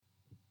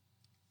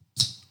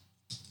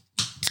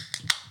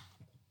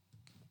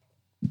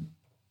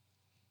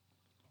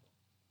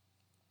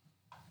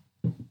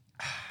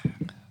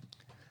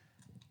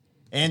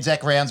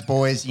Anzac rounds,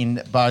 boys,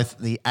 in both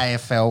the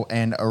AFL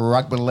and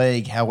Rugby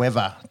League.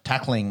 However,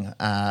 tackling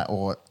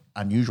or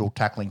unusual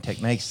tackling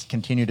techniques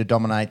continue to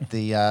dominate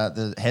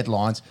the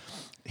headlines.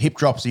 Hip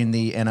drops in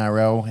the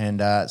NRL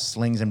and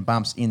slings and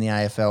bumps in the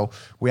AFL.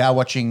 We are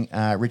watching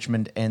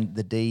Richmond and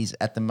the D's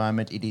at the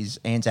moment. It is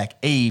Anzac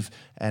Eve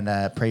and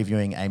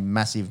previewing a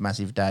massive,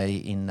 massive day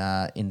in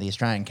the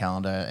Australian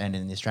calendar and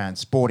in the Australian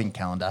sporting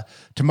calendar.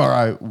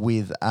 Tomorrow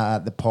with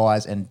the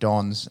Pies and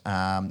Dons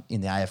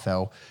in the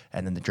AFL,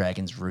 and then the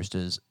Dragons,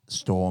 Roosters,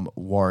 Storm,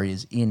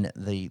 Warriors in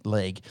the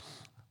league.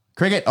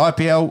 Cricket,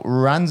 IPL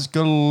runs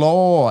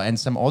galore and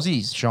some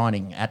Aussies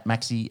shining at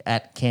Maxi,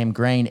 at Cam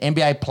Green.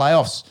 NBA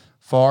playoffs.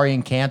 Fiery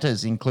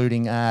encounters,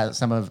 including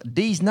some of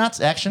D's nuts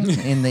action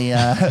in the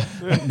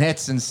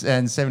Nets and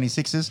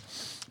 76ers.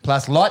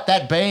 Plus, light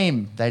that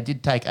beam. They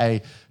did take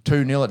a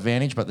 2-0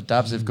 advantage, but the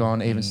Dubs have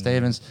gone even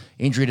Stevens.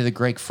 Injury to the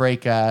Greek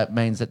freak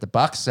means that the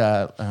Bucks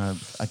are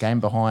a game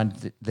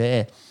behind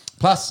there.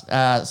 Plus,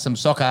 some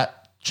soccer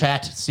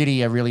chat.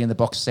 City are really in the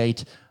box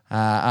seat.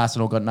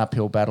 Arsenal got an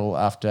uphill battle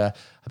after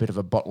a bit of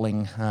a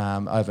bottling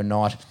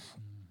overnight.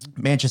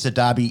 Manchester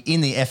Derby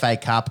in the FA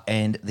Cup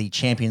and the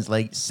Champions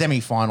League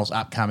semi-finals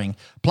upcoming,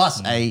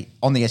 plus a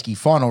on the Esky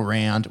final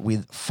round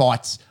with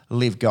fights,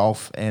 live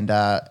golf, and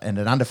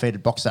an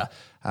undefeated boxer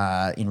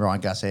in Ryan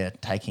Garcia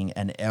taking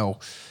an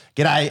L.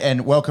 G'day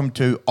and welcome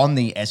to On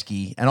the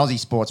Esky, an Aussie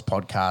sports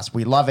podcast.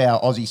 We love our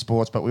Aussie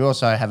sports, but we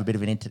also have a bit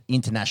of an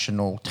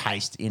international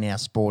taste in our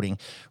sporting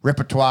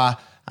repertoire.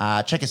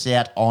 Check us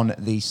out on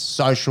the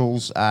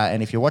socials.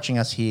 And if you're watching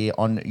us here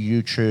on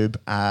YouTube,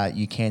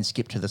 you can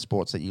skip to the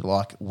sports that you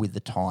like with the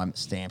time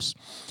stamps.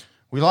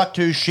 We like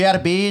to shout a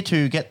beer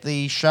to get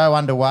the show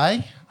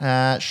underway.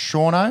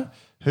 Shauno,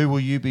 who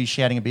will you be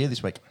shouting a beer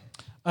this week?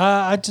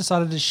 I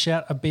decided to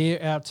shout a beer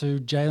out to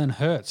Jalen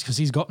Hurts because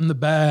he's gotten the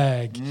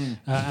bag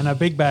and a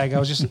big bag. I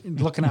was just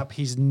looking up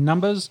his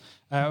numbers.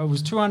 It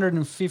was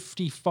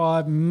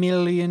 $255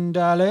 million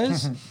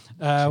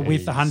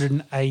with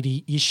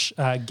 180-ish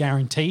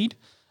guaranteed.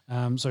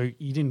 So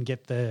he didn't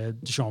get the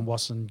Deshaun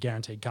Watson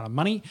guaranteed kind of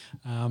money,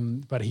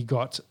 but he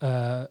got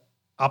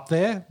up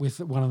there with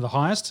one of the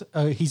highest.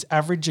 His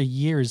average a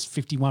year is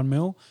 51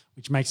 mil,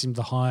 which makes him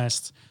the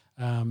highest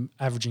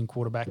averaging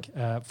quarterback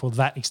for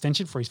that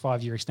extension, for his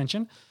 5-year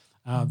extension.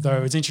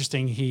 Though it's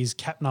interesting, his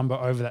cap number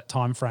over that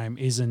time frame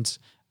isn't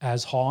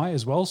as high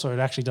as well, so it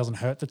actually doesn't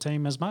hurt the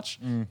team as much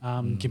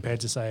compared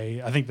to, say,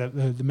 I think that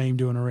the meme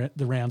doing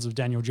the rounds of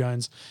Daniel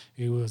Jones,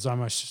 he was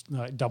almost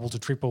like double to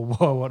triple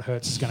what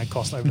Hurts is going to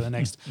cost over the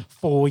next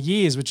 4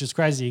 years, which is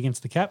crazy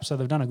against the cap. So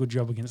they've done a good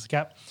job against the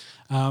cap,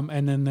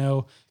 and then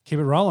they'll keep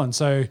it rolling.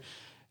 So,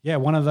 yeah,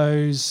 one of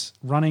those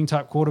running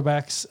type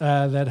quarterbacks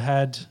that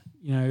had,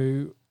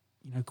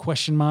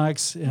 question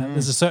marks.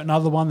 There's a certain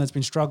other one that's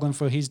been struggling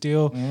for his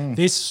deal.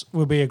 This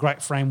will be a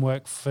great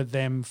framework for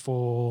them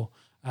for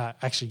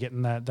actually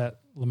getting that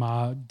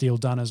Lamar deal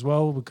done as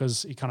well,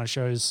 because it kind of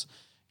shows,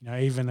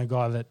 even a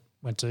guy that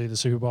went to the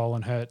Super Bowl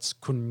and Hurts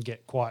couldn't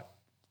get quite,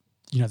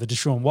 the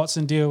Deshaun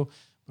Watson deal,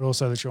 but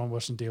also the Deshaun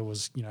Watson deal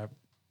was,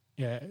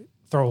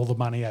 throw all the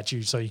money at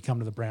you so you come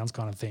to the Browns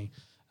kind of thing.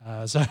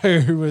 So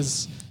it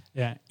was,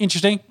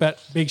 interesting,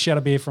 but big shout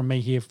out beer from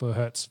me here for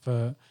Hurts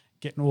for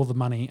getting all the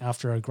money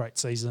after a great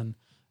season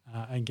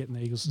and getting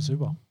the Eagles to the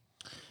Super Bowl.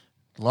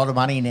 A lot of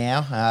money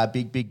now,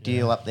 big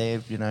deal up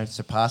there,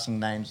 surpassing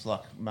names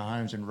like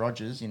Mahomes and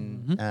Rodgers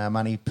in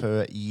money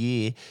per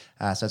year.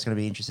 So it's going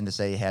to be interesting to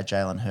see how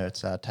Jalen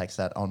Hurts takes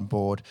that on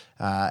board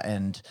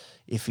and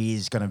if he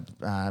is going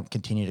to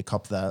continue to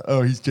cop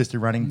he's just a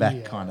running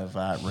back kind of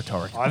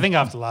rhetoric. I think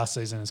after last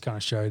season it's kind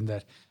of shown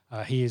that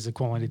he is a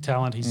quality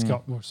talent. He's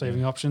got more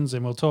receiving options,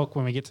 and we'll talk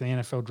when we get to the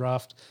NFL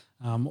draft.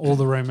 All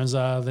the rumours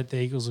are that the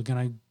Eagles are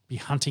going to be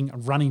hunting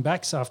running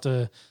backs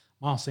after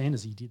Miles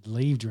Sanders. He did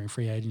leave during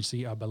free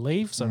agency, I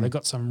believe, so they've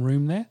got some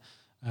room there.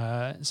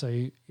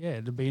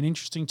 It'll be an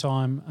interesting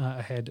time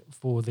ahead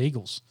for the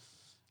Eagles.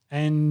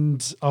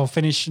 And I'll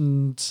finish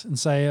and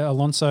say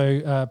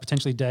Alonso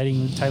potentially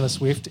dating Taylor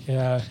Swift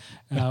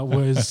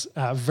was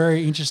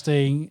very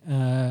interesting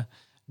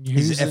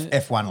news. Is it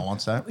F1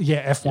 Alonso?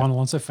 Yeah, F1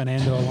 Alonso,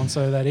 Fernando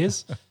Alonso, that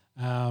is.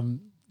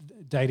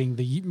 Dating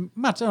the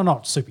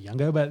not super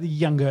younger, but the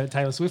younger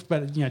Taylor Swift,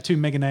 but two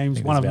mega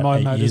names. One of them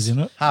Motors, in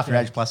it. Half your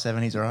age plus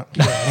 7, he's all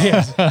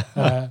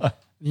right.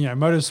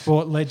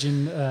 Motorsport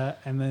legend,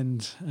 and then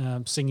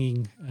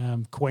singing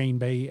Queen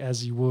Bee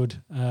as you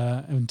would,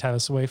 and Taylor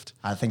Swift.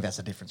 I think that's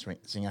a different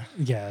singer.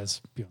 Yeah, it's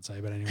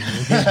Beyonce, but anyway,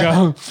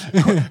 we'll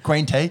keep going.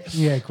 Queen T.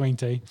 Yeah, Queen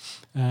T.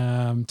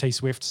 T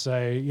Swift.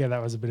 So yeah,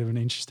 that was a bit of an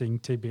interesting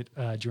tidbit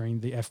during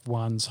the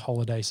F1's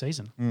holiday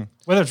season.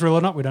 Whether it's real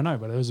or not, we don't know,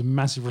 but there was a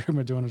massive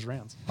rumor doing its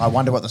rounds. I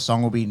wonder what the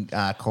song will be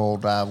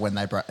called when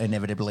they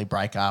inevitably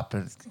break up.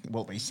 It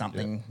will be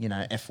something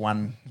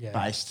F1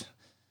 based.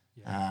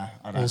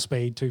 All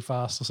speed, too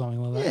fast, or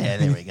something like that. Yeah,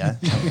 there we go.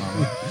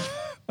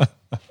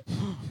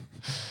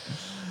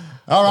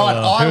 All right,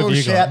 I will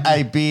shout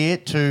a beer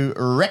to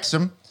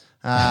Wrexham,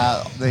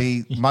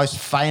 the most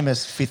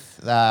famous fifth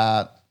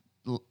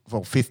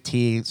fifth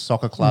tier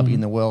soccer club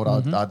in the world.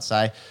 I'd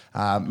say,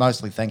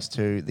 mostly thanks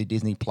to the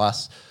Disney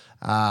Plus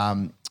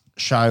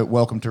show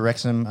Welcome to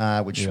Wrexham,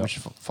 which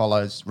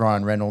follows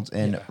Ryan Reynolds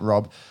and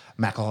Rob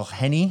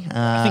McElhenney.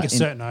 I think a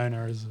certain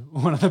owner is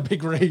one of the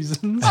big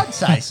reasons. I'd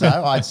say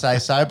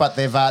so. But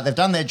they've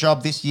done their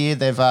job this year.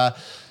 They've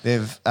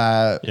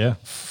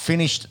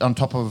finished on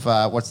top of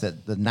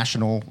the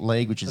National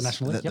League, which is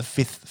the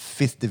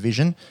fifth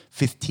division,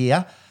 fifth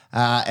tier.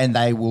 And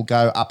they will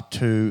go up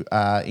to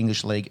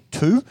English League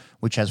 2,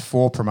 which has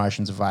 4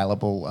 promotions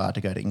available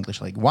to go to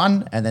English League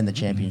 1, and then the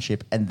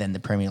Championship, and then the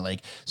Premier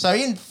League. So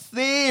in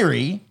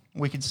theory,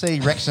 we could see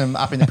Wrexham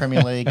up in the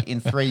Premier League in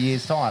 3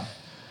 years' time.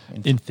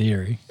 In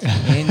theory.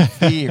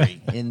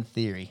 In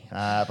theory.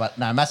 But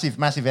no,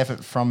 massive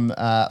effort from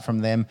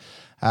them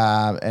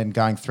and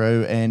going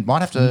through, and might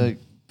have to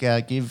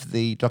give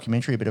the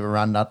documentary a bit of a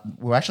run.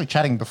 We were actually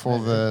chatting before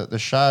the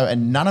show,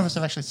 and none of us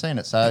have actually seen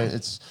it, so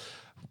it's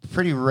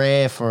pretty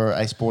rare for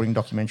a sporting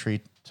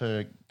documentary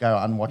to go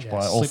unwatched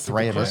by all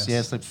 3 of us.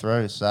 Yeah, slip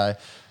through. So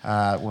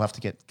we'll have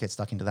to get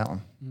stuck into that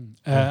one.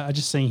 I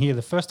just seen here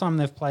the first time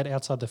they've played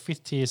outside the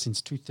 5th tier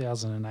since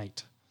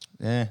 2008.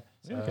 Yeah.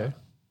 Okay.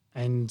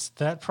 And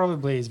that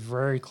probably is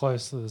very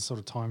close to the sort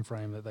of time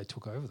frame that they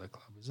took over the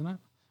club, isn't it?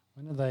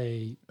 When are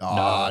they?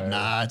 Oh,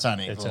 no, it's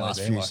only the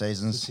last few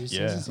seasons. I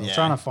was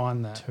trying to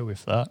find that. 2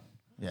 with that.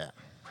 Yeah.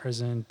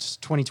 Present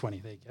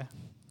 2020, there you go.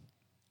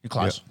 You're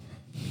close.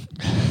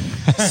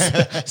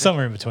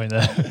 Somewhere in between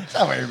there.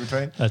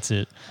 That's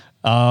it.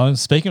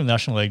 Speaking of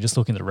National League, just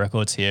looking at the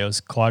records here, it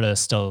was quite a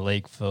stellar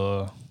league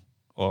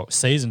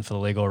season for the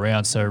league all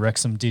around. So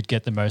Wrexham did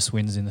get the most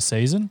wins in the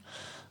season.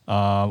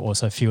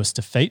 Also fewest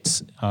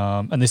defeats,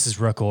 and this is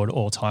record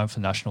all time for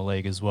National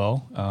League as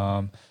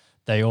well.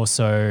 They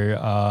also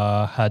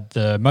had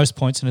the most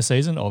points in a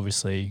season,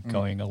 obviously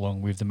going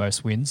along with the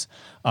most wins.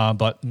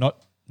 But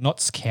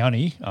Notts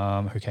County,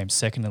 who came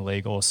second in the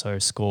league, also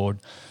scored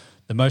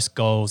the most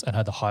goals and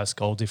had the highest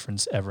goal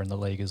difference ever in the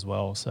league as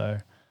well. So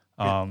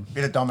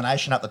bit of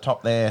domination up the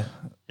top there.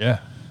 Yeah.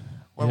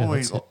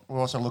 We're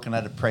also looking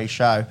at a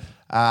pre-show.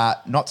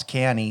 Notts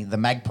County, the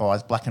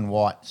Magpies, black and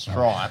white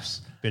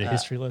stripes. Bit of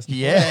history lesson.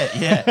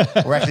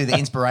 Yeah. We're actually the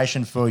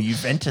inspiration for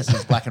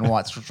Juventus' black and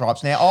white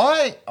stripes. Now,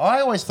 I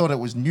always thought it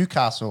was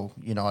Newcastle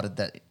United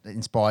that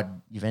inspired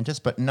Juventus,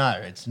 but no,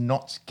 it's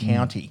Notts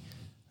County.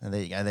 And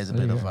there you go. There's a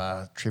bit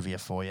of trivia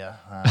for you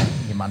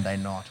your Monday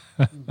night.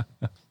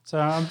 So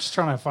I'm just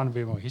trying to find a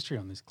bit more history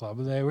on this club.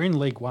 They were in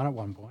League One at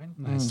one point,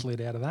 and they slid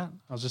out of that.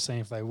 I was just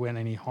saying if they went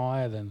any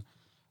higher than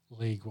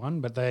League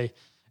One, but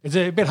it's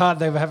a bit hard.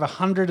 They have a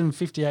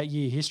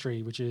 158-year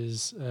history, which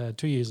is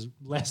 2 years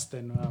less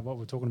than what we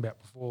were talking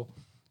about before.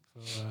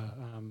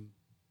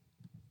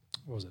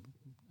 What was it?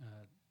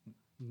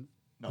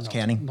 Notts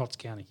County. Notts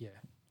County, yeah.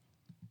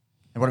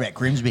 And what about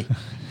Grimsby?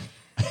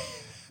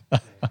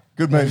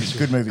 Good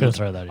movie. Got to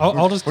throw that in.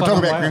 I'll just we'll talk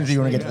about Grimsby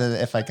when we get to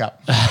the FA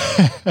Cup.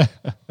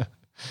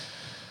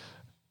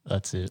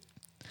 That's it.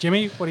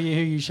 Jimmy, who are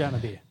you shouting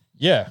a beer?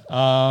 Yeah.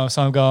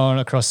 So I'm going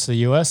across the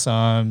US.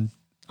 I'm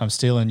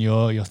stealing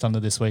your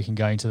thunder this week and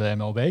going to the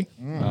MLB.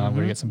 I'm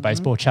going to get some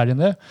baseball chat in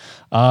there.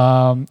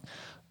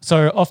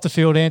 So off the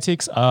field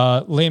antics,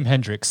 Liam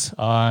Hendricks.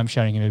 I'm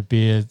shouting him a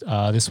beer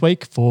this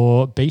week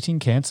for beating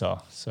cancer.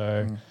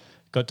 So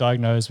got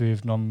diagnosed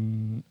with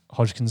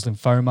non-Hodgkin's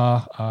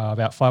lymphoma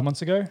about 5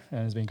 months ago and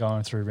has been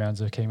going through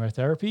rounds of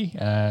chemotherapy.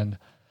 And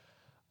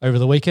over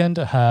the weekend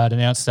had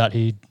announced that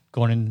he'd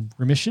gone in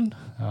remission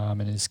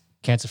and is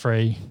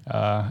cancer-free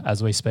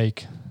as we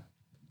speak.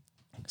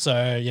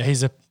 So, yeah,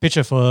 he's a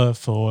pitcher for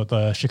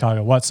the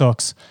Chicago White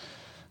Sox,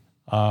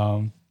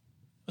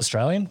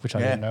 Australian, which I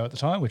didn't know at the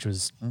time, which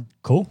was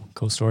cool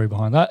story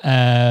behind that.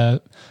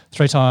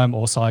 3-time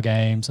All-Star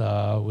Games,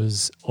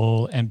 was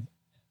all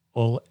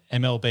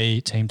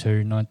MLB Team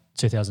 2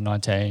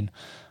 2019.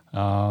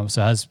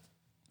 So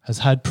has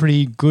had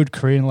pretty good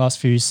career in the last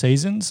few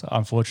seasons.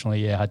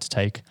 Unfortunately, had to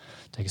take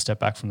a step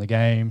back from the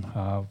game.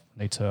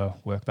 Need to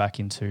work back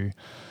into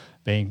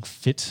being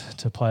fit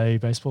to play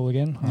baseball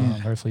again.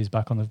 Hopefully he's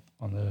back on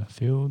the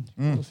field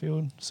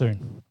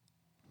soon.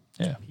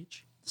 Yeah.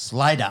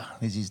 Slater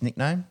is his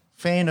nickname.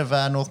 Fan of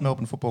North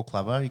Melbourne Football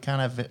Club. Oh, you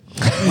can't have wins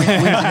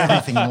and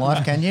everything in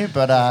life, can you?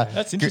 But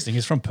that's interesting.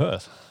 He's from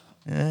Perth.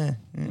 Yeah.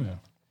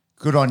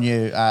 Good on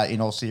you, in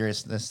all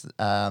seriousness,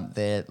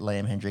 there,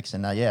 Liam Hendricks.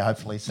 And,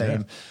 hopefully see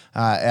him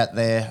out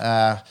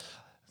there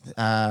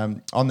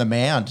on the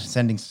mound,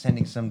 sending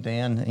some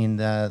down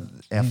in our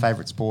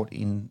favourite sport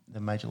in the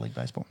Major League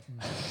Baseball.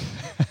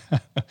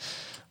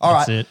 All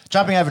right,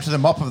 jumping over to the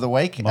mop of the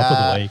week. Mop of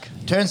the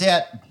week. Turns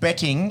out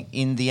betting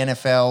in the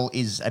NFL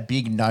is a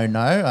big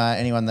no-no.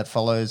 Anyone that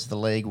follows the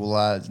league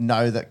will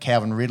know that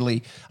Calvin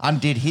Ridley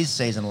undid his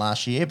season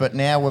last year, but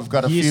now we've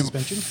got a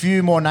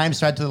few more names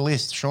to add to the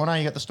list. Shauna,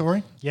 you got the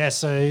story? Yeah,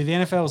 so the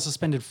NFL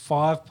suspended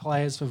 5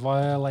 players for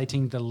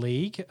violating the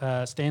league.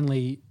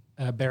 Stanley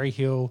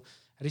Berryhill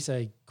do you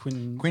say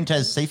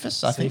Quintez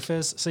Cephas, I think.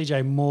 Cephas,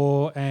 CJ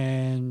Moore,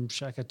 and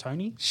Shaka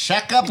Tony.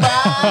 Shaka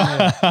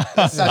Bar!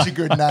 That's such a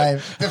good name.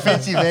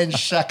 Defensive end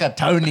Shaka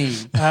Tony.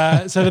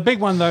 So the big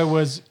one, though,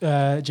 was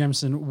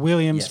Jemison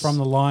Williams Yes. from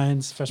the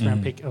Lions, first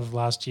round pick of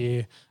last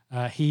year.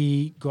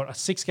 He got a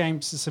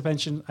 6-game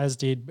suspension, as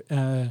did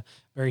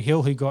Barry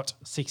Hill, who got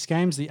 6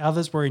 games. The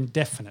others were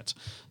indefinite.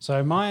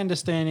 So my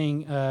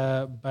understanding,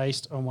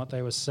 based on what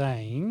they were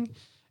saying,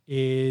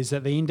 is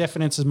that the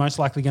indefinites is most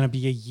likely going to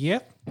be a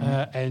year,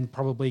 and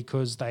probably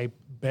because they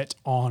bet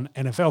on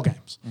NFL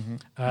games.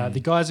 The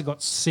guys that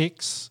got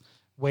 6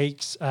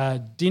 weeks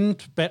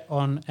didn't bet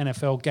on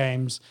NFL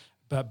games,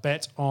 but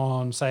bet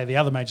on, say, the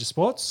other major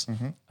sports,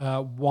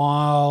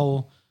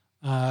 while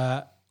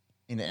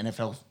In an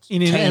NFL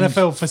in an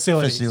NFL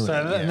facility. facility,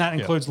 yeah. And that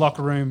includes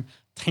locker room,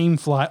 team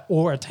flight,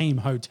 or a team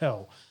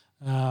hotel,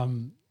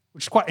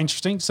 which is quite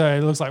interesting. So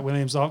it looks like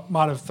Williams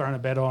might have thrown a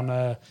bet on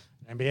an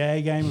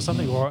NBA game or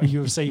something, or a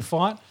UFC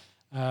fight,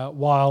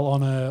 while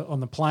on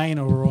the plane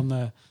or on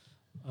the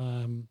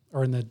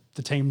or in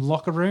the team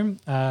locker room,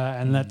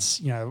 and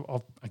that's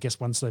I guess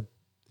once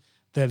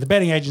the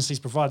betting agencies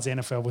provides the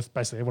NFL with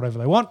basically whatever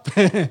they want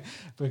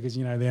because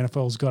the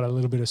NFL's got a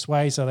little bit of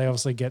sway, so they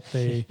obviously get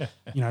the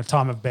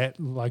time of bet,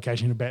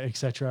 location of bet,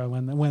 etc.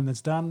 when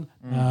that's done.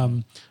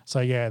 So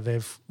yeah,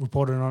 they've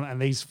reported on it,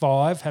 and these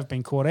 5 have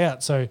been caught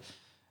out. So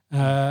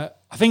I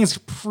think it's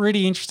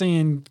pretty interesting,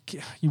 and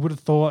you would have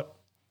thought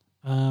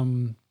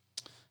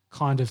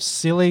kind of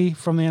silly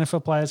from the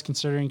NFL players,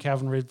 considering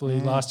Calvin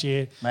Ridley last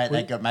year. Mate,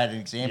 they got made an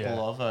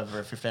example of over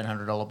a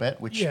 $1,500 bet,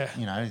 which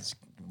is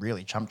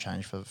really chump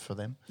change for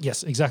them.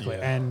 Yes, exactly.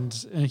 Yeah.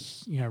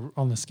 And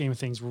on the scheme of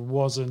things,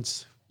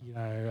 wasn't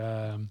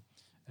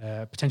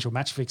potential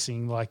match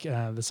fixing like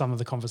some of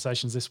the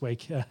conversations this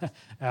week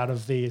out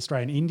of the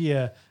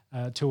Australian-India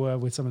tour,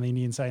 with some of the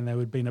Indians saying they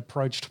had been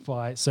approached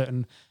by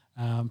certain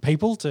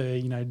people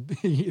to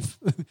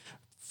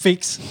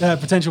fix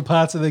potential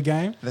parts of the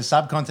game. The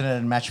subcontinent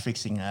and match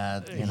fixing,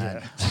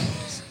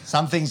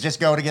 some things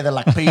just go together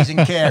like peas and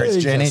carrots,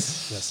 Jenny.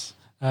 Yes.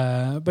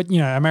 But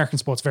American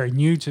sport's very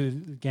new to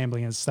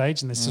gambling as a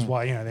stage, and this is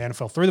why the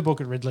NFL threw the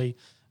book at Ridley,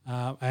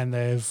 and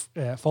they've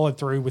followed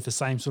through with the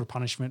same sort of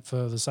punishment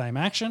for the same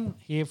action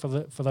here for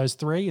those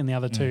 3, and the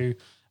other 2.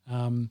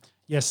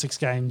 6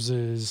 games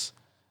is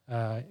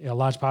a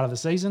large part of the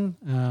season,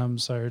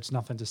 so it's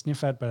nothing to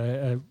sniff at. But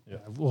at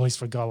least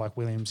for a guy like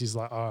Williams, he's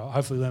like,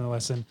 hopefully learn a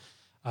lesson.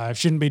 I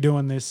shouldn't be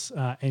doing this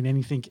in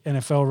anything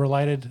NFL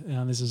related.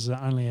 This is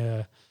only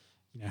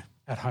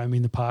at home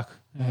in the park.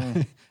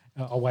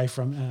 Away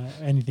from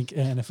anything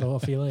NFL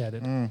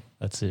affiliated.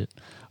 That's it.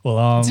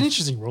 Well, it's an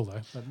interesting rule,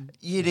 though. But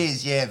It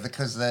is,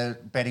 because they're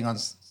betting on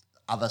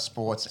other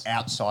sports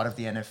outside of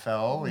the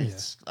NFL.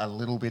 It's a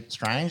little bit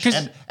strange.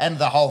 And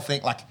the whole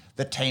thing, like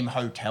the team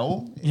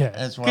hotel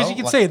as well. Because you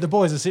can see it, the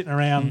boys are sitting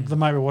around, they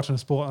may be watching a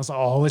sport, and it's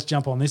like, let's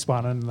jump on this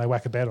one, and they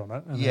whack a bet on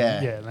it. And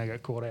and they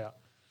get caught out.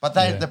 But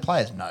the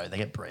players know, they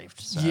get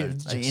briefed. So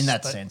in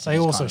that sense, they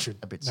also should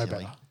a bit know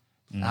silly. better.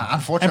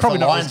 Unfortunately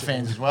for Lions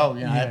fans as well,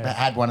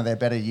 had one of their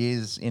better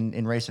years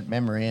in recent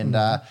memory, and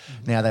now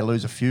they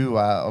lose a few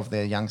of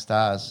their young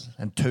stars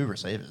and 2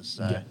 receivers.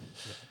 So,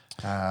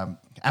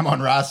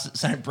 Amon-Ra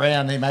St.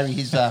 Brown, maybe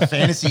his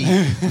fantasy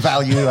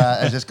value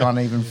has just gone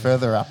even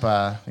further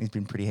up. He's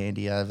been pretty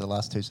handy over the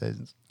last 2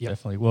 seasons.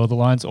 Definitely. Well, the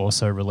Lions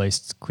also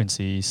released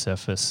Quincy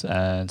Cephas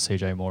and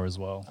CJ Moore as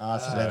well.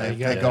 So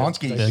they're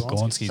Gonskis. They're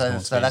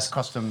Gonskis. So that's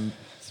cost them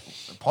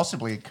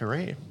possibly a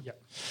career.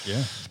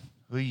 Yeah.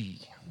 Oy.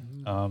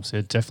 So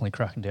they're definitely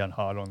cracking down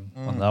hard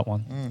on that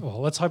one.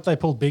 Well, let's hope they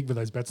pulled big with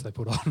those bets they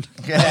put on.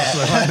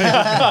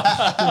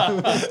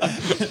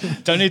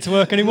 Don't need to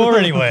work anymore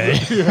anyway.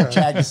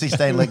 Jag the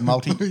 16-leg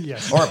multi.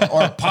 Yes.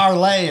 Or a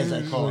parlay, as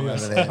they call it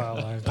over there.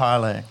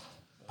 Parlay.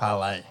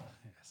 Parlay.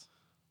 Yes.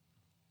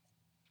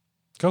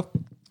 Cool.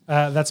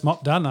 That's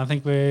mop done. I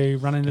think we're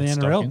running to the Get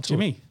stuck NRL. into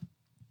Jimmy.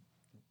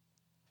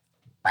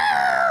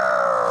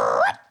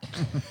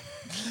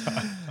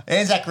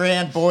 Anzac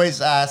round, boys,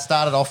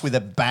 started off with a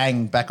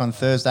bang back on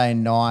Thursday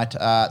night.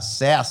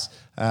 South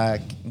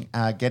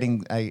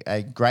getting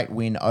a great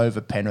win over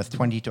Penrith,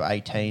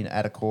 20-18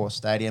 at Accor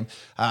Stadium.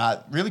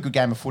 Really good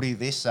game of footy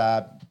this.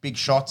 Big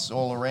shots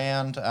all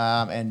around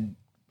and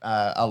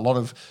a lot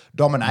of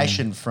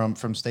domination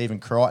from Stephen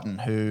Crichton,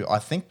 who I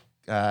think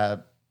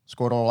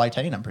scored all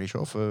 18, I'm pretty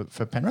sure,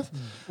 for Penrith.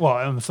 Well,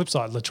 on the flip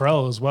side,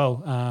 Latrell as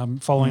well,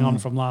 following on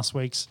from last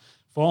week's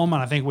form.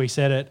 And I think we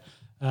said it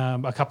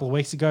a couple of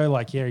weeks ago,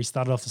 he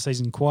started off the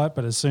season quiet,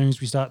 but as soon as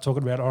we start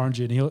talking about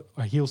Origin,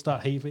 he'll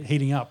start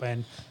heating up.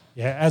 And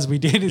as we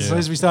did, as soon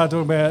as we started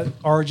talking about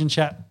Origin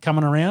chat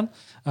coming around,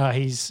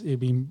 he's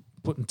been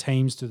putting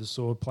teams to the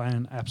sword,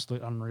 playing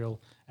absolute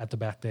unreal at the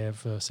back there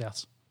for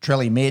Souths.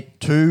 Trelly Mitt,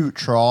 2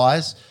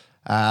 tries,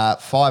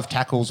 5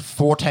 tackles,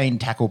 14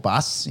 tackle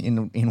busts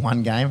in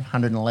one game,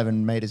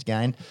 111 metres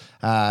gained.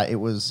 It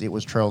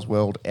was Trell's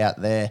world out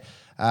there.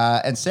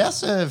 And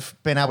Souths have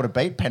been able to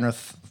beat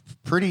Penrith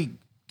pretty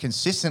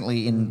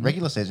consistently in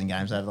regular season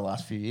games over the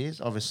last few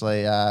years.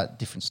 Obviously,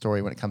 different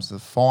story when it comes to the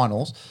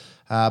finals.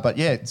 But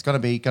yeah, it's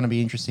going to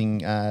be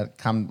interesting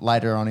come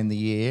later on in the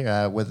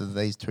year whether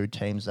these two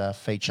teams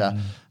feature.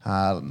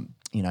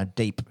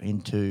 Deep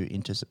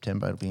into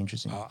September. It'll be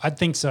interesting. I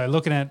think so.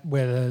 Looking at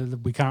where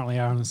we currently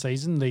are in the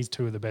season, these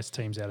two are the best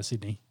teams out of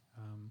Sydney.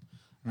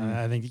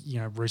 I think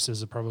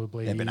Roosters are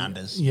probably they've been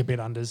unders. Yeah, bit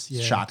unders.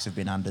 Yeah. Sharks have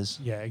been unders.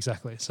 Yeah,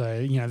 exactly.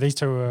 So these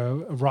two are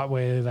right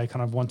where they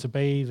kind of want to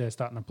be. They're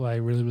starting to play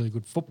really, really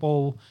good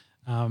football,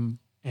 and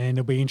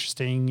it'll be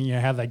interesting,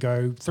 how they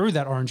go through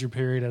that origin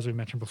period, as we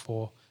mentioned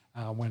before,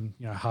 when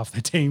half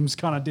their teams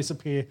kind of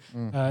disappear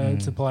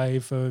to play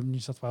for New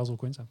South Wales or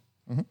Queensland.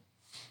 Mm-hmm.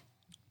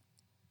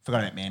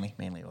 Forgot about Manly.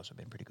 Manly also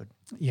been pretty good.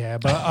 Yeah,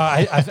 but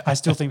I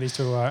still think these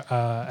two are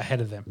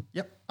ahead of them.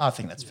 Yep, I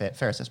think that's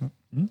fair assessment.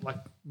 Like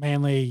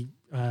Manly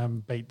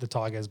beat the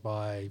Tigers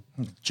by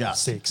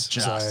just 6.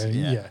 Just, so,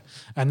 yeah.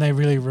 And they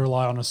really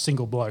rely on a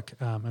single bloke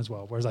as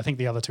well, whereas I think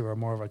the other two are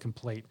more of a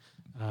complete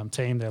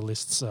team. Their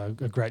lists are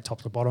great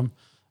top to bottom.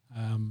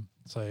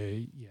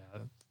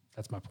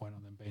 That's my point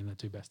on them being the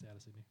two best out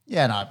of Sydney.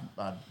 Yeah, no,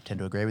 I tend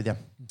to agree with you.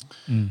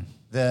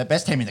 The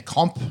best team in the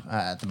comp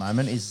at the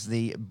moment is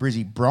the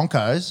Brizzy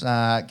Broncos,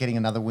 getting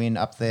another win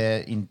up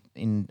there in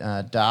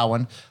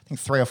Darwin. I think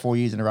 3 or 4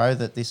 years in a row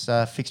that this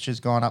fixture's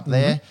gone up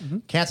there.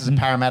 Counts as a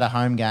Parramatta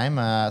home game,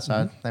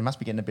 so they must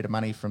be getting a bit of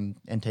money from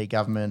NT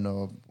government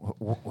or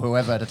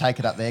whoever to take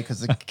it up there because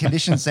the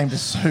conditions seem to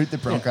suit the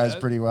Broncos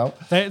pretty well.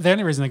 The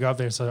only reason they go up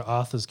there is so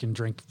Arthurs can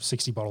drink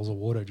 60 bottles of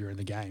water during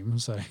the game,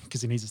 so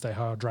because he needs to stay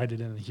hydrated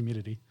in the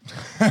humidity.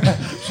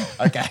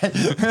 Okay.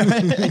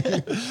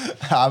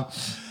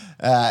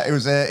 It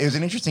was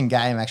an interesting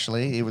game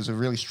actually. It was a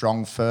really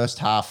strong first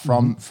half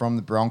from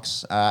the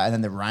Bronx, and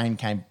then the rain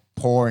came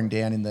pouring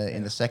down in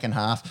the second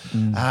half.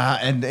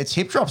 And it's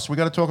hip drops. We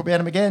got to talk about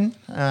them again.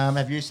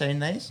 Have you seen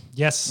these?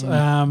 Yes.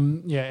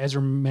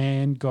 Ezra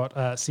Mann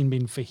got sin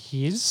bin for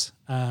his.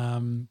 I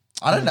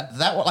don't know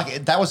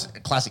that was a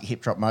classic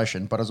hip drop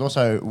motion, but it was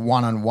also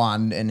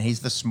 1-on-1, and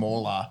he's the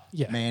smaller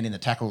man in the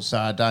tackle, so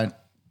I don't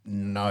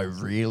know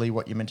really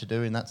what you're meant to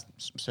do in that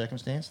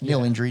circumstance.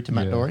 Nil injury to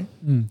Matt Dory.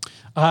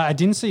 I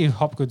didn't see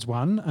Hopgood's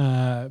one,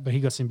 but he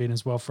got sin bin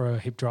as well for a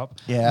hip drop.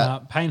 Yeah.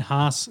 Payne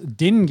Haas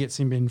didn't get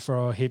sin bin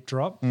for a hip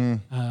drop,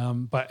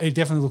 but it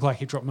definitely looked like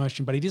hip drop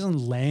motion, but he doesn't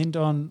land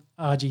on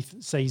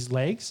RGC's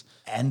legs.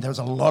 And there was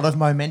a lot of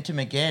momentum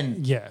again.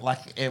 Yeah.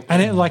 Regal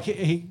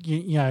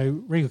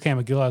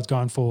Camagilla is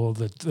going for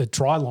the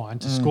try line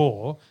to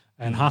score,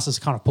 and Haas is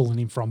kind of pulling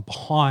him from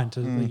behind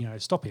to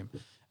stop him.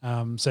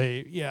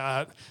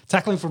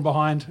 Tackling from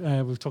behind,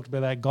 we've talked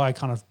about that guy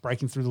kind of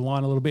breaking through the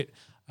line a little bit,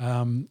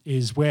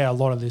 is where a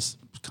lot of this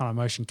kind of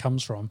motion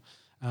comes from.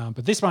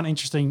 But this one,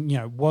 interesting,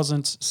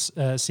 wasn't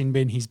sin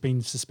bin. He's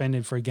been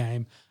suspended for a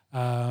game.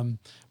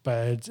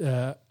 But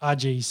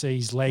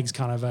RGC's legs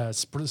kind of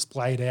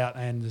splayed out,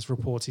 and there's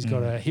reports he's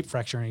got a hip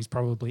fracture and he's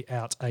probably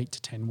out 8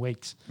 to 10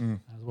 weeks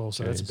as well.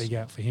 So that's a big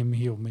out for him.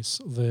 He'll miss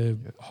the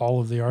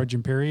whole of the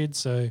origin period.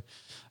 So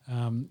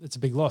it's a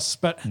big loss.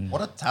 But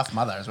what a tough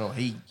mother as well.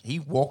 He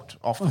walked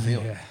off the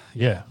field.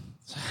 Yeah.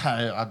 So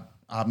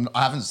I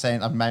haven't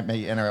seen.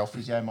 Maybe NRL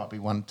physio might be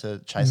one to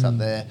chase up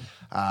there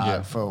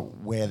for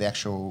where the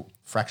actual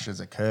fractures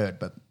occurred,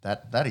 but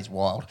that is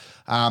wild.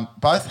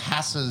 Both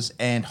Hassers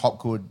and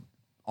Hopgood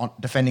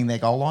defending their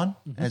goal line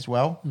as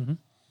well.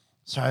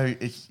 So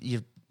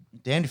you're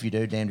damned if you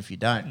do, damned if you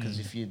don't. Because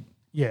if you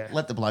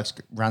let the blokes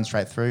run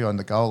straight through on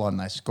the goal line, and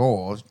they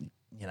score.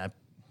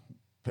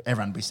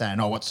 Everyone will be saying,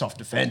 "Oh, what soft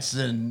defence,"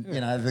 and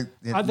no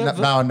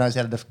one knows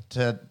how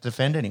to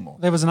defend anymore.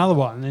 There was another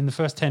one in the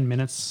first 10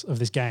 minutes of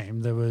this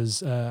game. There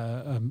was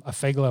a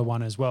Fegler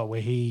one as well,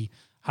 where he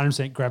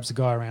 100% grabs the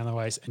guy around the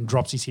waist and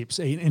drops his hips,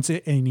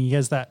 and he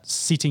has that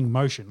sitting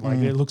motion. Like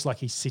it looks like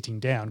he's sitting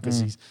down because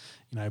he's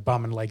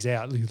bum and legs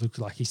out. He looks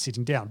like he's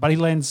sitting down, but he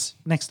lands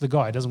next to the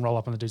guy. He doesn't roll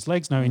up on the dude's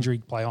legs. No injury,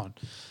 play on.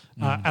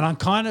 And I'm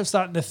kind of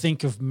starting to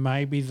think of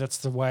maybe that's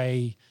the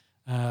way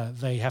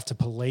they have to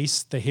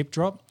police the hip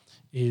drop.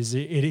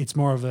 It's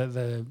more of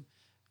the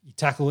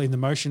tackle in the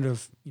motion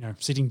of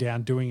sitting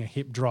down, doing a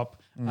hip drop,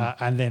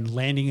 and then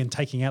landing and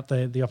taking out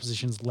the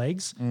opposition's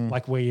legs,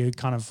 like where you're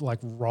kind of like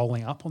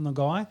rolling up on the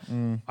guy.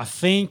 I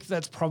think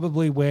that's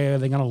probably where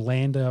they're going to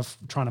land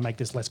trying to make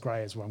this less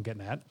grey, is what I'm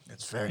getting at.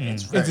 It's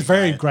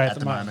very grey at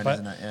the moment, but,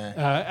 isn't it?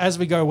 Yeah. As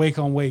we go week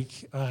on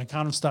week, I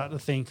kind of start to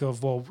think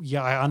of,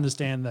 I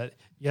understand that.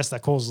 Yes,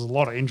 that causes a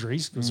lot of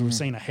injuries because we've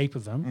seen a heap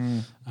of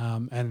them,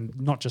 and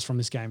not just from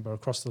this game, but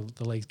across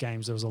the league's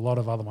games, there was a lot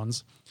of other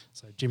ones.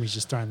 So Jimmy's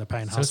just throwing the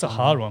pain. So it's a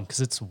hard one because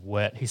it's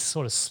wet. He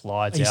sort of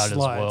slides as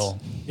well.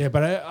 Yeah,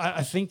 but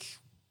I think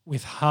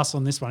with Haas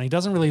on this one, he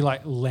doesn't really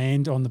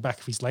land on the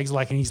back of his legs,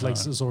 and his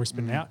legs is already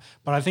spinning out.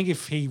 But I think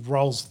if he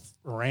rolls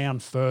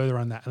around further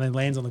on that and then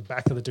lands on the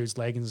back of the dude's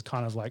leg and is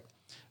kind of like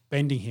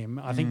bending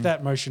him, I think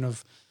that motion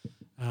of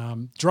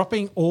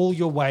dropping all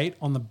your weight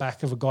on the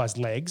back of a guy's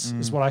legs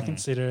is what I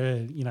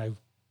consider,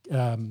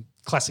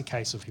 classic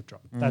case of hip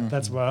drop.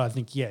 That's what I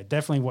think,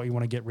 definitely what you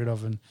want to get rid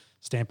of and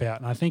stamp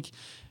out. And I think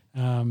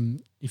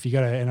if you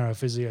go to NRL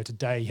Physio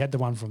today, he had the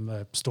one from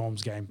the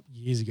Storms game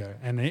years ago,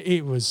 and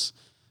it was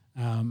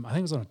I think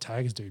it was on a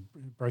Tigers dude,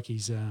 broke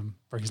his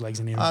legs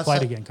in the end and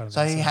played again. Kind of.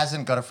 So he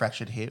hasn't got a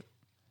fractured hip.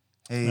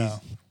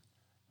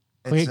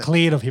 He's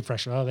cleared of hip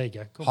fracture. Oh, there you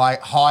go. Cool.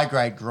 high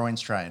grade groin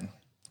strain,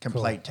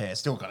 complete tear.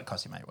 Still got to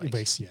cost him 8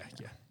 weeks. Yeah.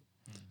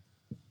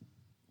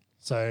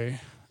 So,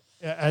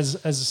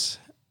 as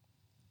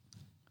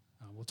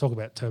we'll talk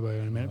about Turbo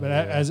in a minute, but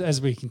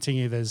as we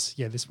continue, there's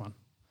this one.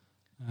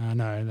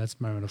 No,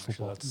 that's moment of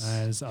football.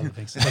 There's other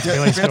things. That's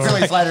Billy's story.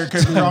 Billy Slater and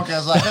Cooper Cronk. I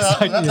was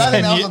like,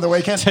 nothing else on the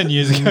weekend. 10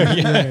 years ago.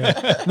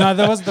 No,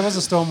 there was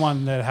a Storm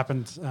one that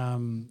happened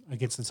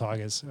against the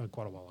Tigers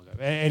quite a while ago.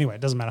 Anyway,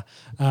 it doesn't matter.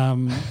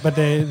 But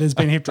there's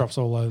been hip drops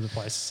all over the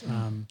place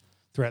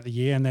throughout the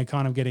year, and they're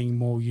kind of getting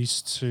more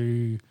used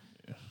to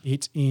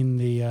it in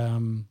the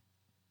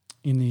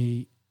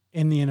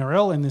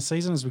NRL in this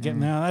season as we get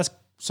now.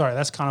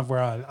 That's kind of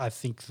where I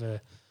think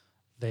the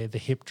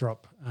hip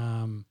drop.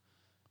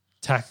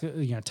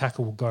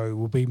 Tackle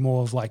will be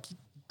more of like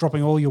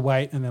dropping all your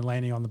weight and then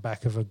landing on the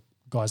back of a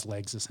guy's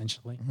legs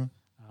essentially.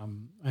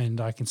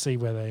 And I can see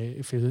where they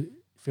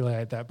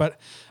affiliate that. But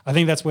I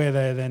think that's where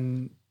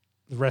then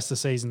the rest of the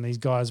season, these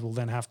guys will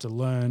then have to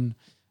learn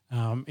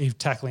if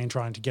tackling and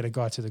trying to get a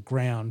guy to the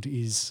ground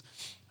is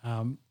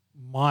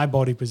my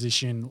body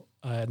position,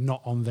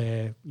 not on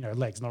their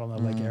legs, not on their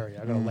leg area.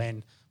 I've got to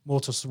land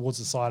more towards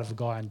the side of the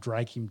guy and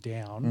drag him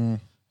down.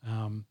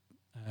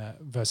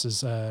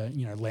 Versus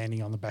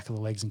landing on the back of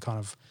the legs and kind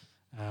of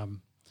a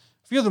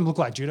few of them look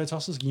like judo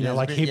tosses,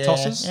 like hip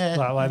tosses.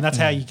 Like, and that's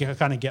how you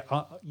kind of get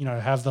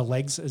have the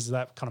legs as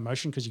that kind of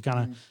motion because you're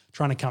kind of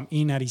trying to come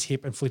in at his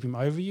hip and flip him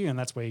over you, and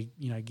that's where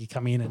you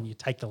come in and you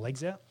take the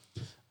legs out.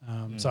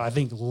 So I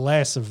think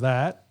less of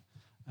that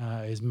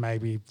is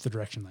maybe the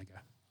direction they go.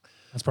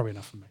 That's probably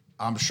enough for me.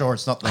 I'm sure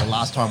it's not the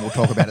last time we'll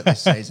talk about it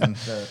this season,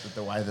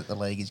 the way that the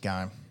league is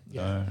going.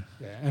 Yeah.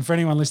 And for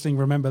anyone listening,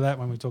 remember that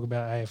when we talk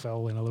about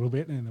AFL in a little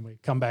bit, and then we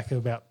come back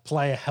about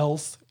player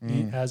health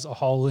as a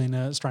whole in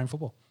Australian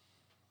football.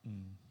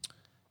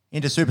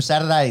 Into Super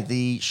Saturday,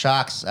 the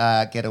Sharks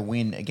get a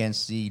win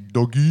against the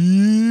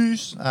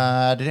Doggies.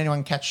 Did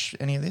anyone catch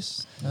any of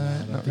this?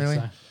 Not really.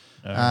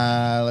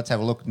 So. Let's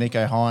have a look.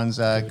 Nico Hines,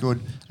 good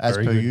as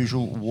Very per good.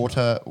 usual.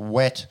 Water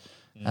wet.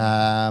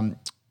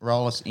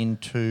 Roll us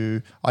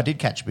into. I did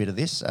catch a bit of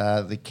this. The They're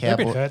a bit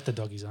Cowboys. hurt, the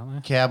Doggies, aren't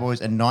they?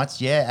 Cowboys and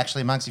Knights, yeah.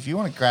 Actually, Monks, if you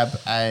want to grab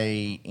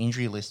a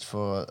injury list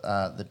for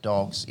the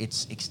Dogs,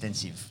 it's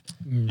extensive.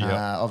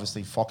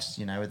 Obviously, Fox,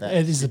 with that.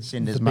 It is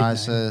Cinders the big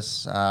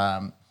Moses.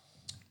 Have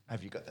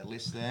you got the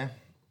list there?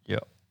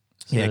 Yep.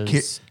 Yeah,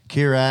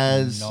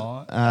 Kiraz,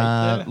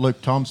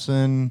 Luke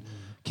Thompson,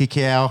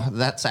 Kikau.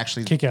 That's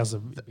actually Kick-out's a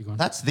big one.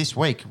 that's this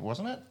week,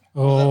 wasn't it?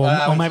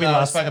 Or maybe I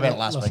last spoke about it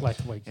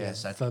last week. Yeah,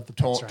 so the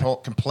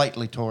pec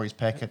completely tore his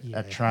pec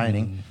at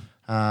training.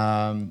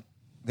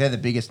 They're the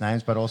biggest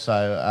names, but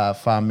also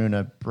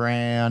Farmuna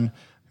Brown,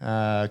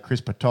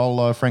 Chris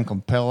Patolo,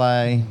 Franklin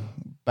Pele,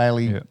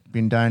 Bailey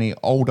Bindoni,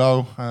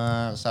 Aldo.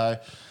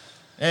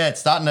 It's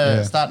starting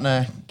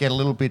to get a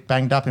little bit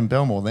banged up in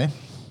Belmore there.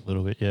 A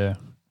little bit, yeah.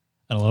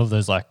 And a lot of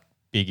those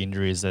big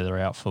injuries that are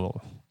out for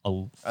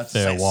a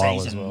fair while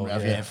as well.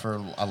 Yeah, for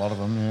a lot of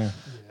them,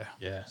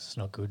 Yeah, it's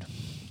not good.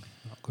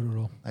 Not good at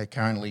all. They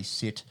currently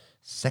sit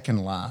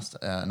second last.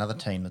 Another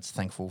team that's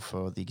thankful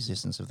for the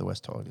existence of the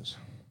West Tigers.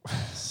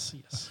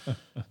 Yes.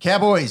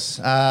 Cowboys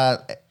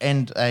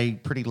end a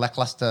pretty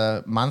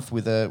lackluster month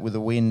with a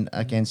win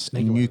against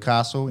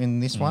Newcastle in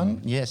this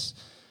one. Yes.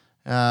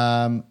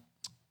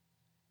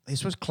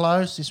 This was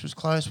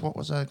close. What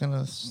was I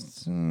going to...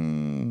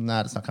 No,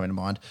 it's not coming to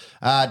mind.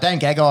 Dane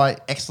Gagai,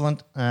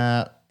 excellent.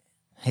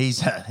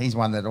 He's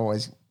one that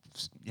always...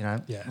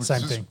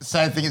 same thing.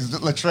 Same thing as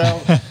Latrell.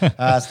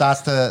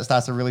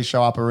 Starts to really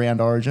show up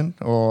around Origin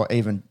or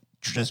even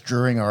just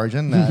during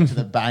Origin to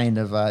the bane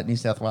of New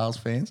South Wales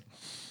fans.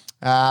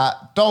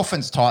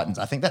 Dolphins Titans.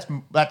 I think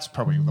that's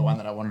probably the one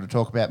that I wanted to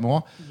talk about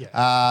more.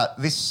 Yeah.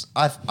 This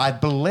I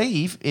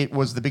believe it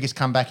was the biggest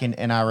comeback in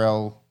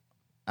NRL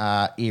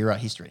era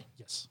history.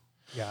 Yes.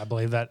 Yeah, I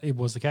believe that it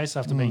was the case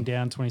after being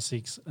down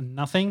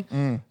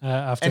 26-0.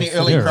 After Any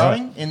early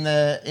crowing in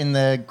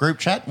the group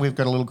chat? We've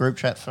got a little group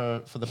chat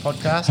for the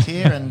podcast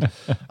here, and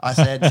I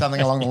said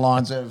something along the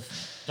lines of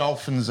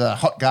Dolphins are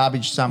hot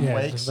garbage some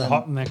weeks. They're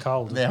hot and they're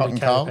cold. They're hot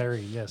and cold.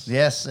 Perry, yes.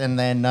 Yes, and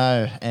then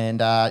no. And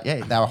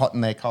they were hot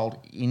and they're cold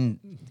in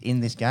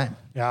this game.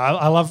 Yeah,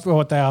 I love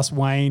what they asked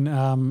Wayne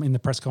in the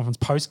press conference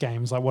post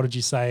game. He's like, "What did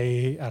you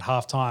say at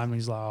halftime?" And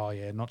he's like, "Oh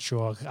yeah, not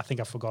sure. I think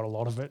I forgot a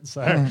lot of it."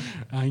 So,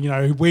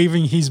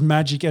 weaving his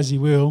magic as he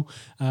will,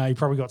 he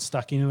probably got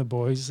stuck into the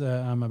boys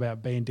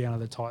about being down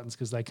at the Titans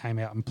because they came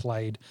out and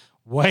played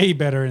way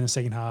better in the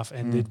second half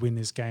and did win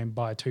this game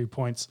by 2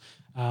 points.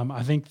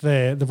 I think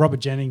the Robert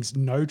Jennings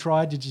no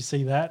try. Did you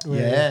see that?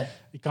 Where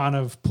he kind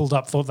of pulled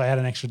up, thought they had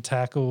an extra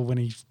tackle when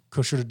he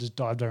should have just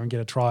dived over and get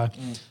a try.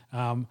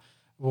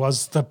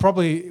 Was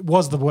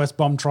the worst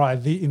bomb try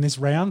in this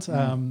round. It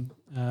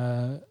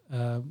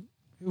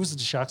was the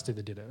Sharks that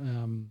did it.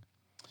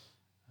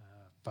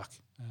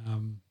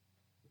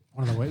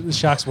 one of the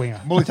Sharks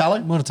winger.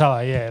 Mulitalo?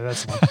 Mulitalo, yeah,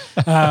 that's the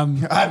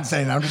one. I haven't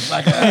seen it. I'm just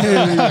like,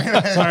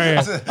 Sorry.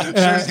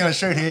 He's going to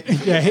shoot here.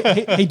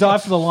 Yeah, he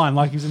dived for the line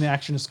like he was in the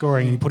action of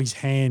scoring, and he put his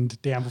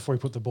hand down before he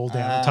put the ball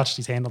down. He touched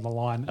his hand on the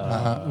line.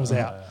 It was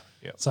out.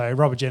 Yep. So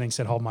Robert Jennings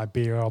said, "Hold my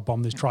beer, I'll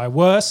bomb this try."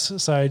 Worse,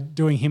 so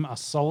doing him a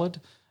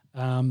solid.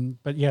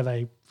 But yeah,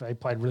 they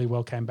played really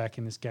well, came back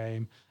in this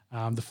game.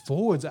 The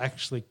forwards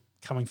actually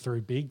coming through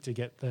big to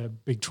get the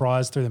big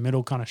tries through the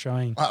middle, kind of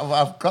showing.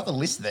 I've got the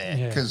list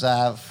there because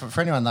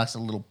for anyone that likes a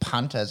little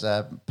punt, as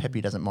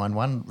Pepe doesn't mind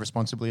one,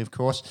 responsibly, of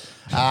course.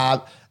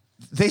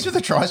 These were the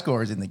try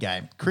scorers in the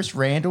game. Chris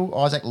Randall,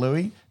 Isaac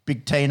Louis,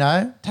 Big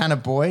Tino, Tanner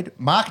Boyd,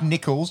 Mark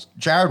Nichols,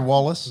 Jared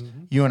Wallace,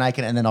 Ewan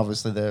Aiken, and then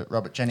obviously the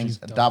Robert Jennings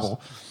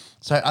double.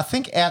 So I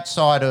think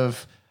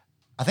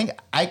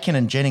Aiken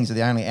and Jennings are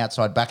the only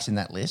outside backs in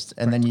that list.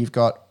 And then you've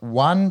got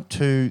 1,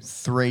 2,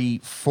 3,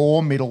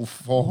 4 middle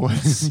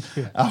forwards,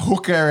 a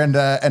hooker and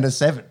a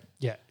 7.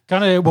 Yeah. It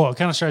kind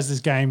of shows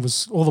this game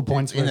was all the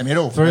points in the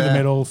middle. Through the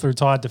middle, through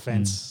tight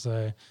defence.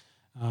 So,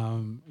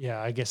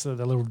 I guess the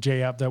little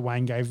G up that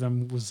Wayne gave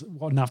them was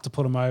enough to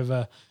put them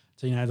over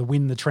to, to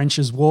win the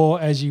trenches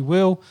war, as you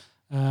will,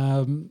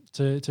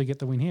 to get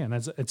the win here. And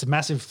it's a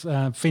massive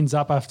fins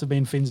up after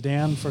being fins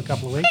down for a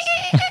couple of weeks.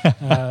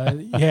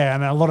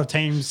 And a lot of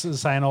teams are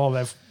saying,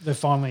 they've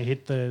finally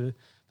hit the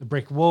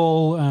brick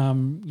wall.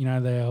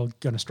 They're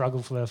going to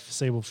struggle for the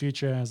foreseeable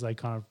future as they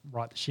kind of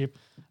right the ship.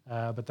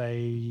 But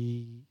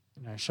they,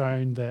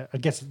 shown I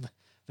guess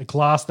the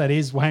class that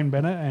is Wayne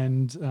Bennett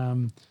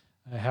and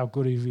how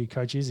good of a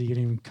coach is. He can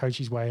even coach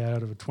his way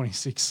out of a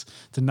 26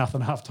 to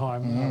nothing half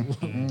time,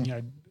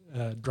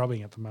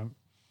 drubbing at the moment.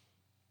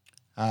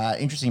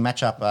 Interesting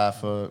matchup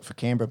for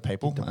Canberra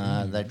people.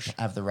 They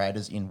have the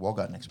Raiders in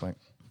Wagga next week.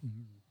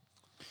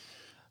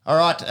 All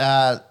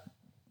right.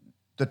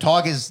 The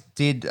Tigers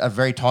did a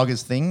very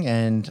Tigers thing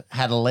and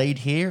had a lead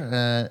here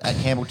at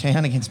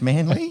Campbelltown against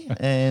Manly.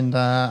 And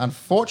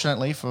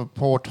unfortunately for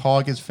poor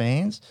Tigers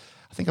fans,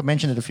 I think I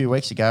mentioned it a few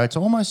weeks ago, it's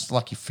almost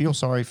like you feel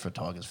sorry for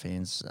Tigers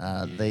fans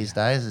these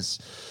days.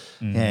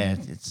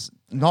 It's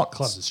not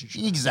clubs as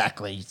usual.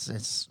 Exactly.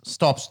 It's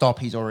stop,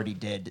 he's already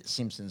dead.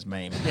 Simpsons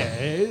meme.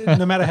 Yeah,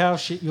 no matter how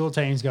shit your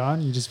team's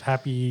going, you're just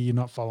happy you're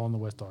not following the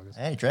West Tigers.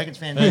 Hey, Dragons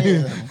fan.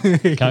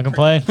 Can't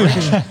complain.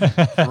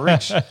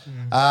 Rich.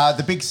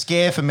 The big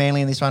scare for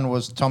Manly in this one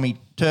was Tommy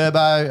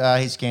Turbo.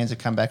 His scans have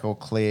come back all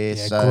clear,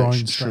 so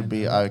should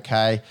be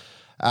okay.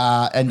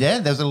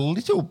 There was a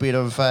little bit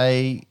of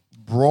a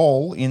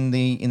brawl in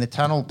the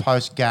tunnel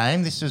post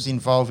game. This was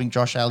involving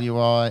Josh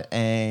Aluai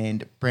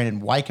and Brandon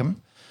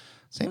Wakeham.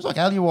 Seems like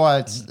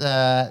Aluai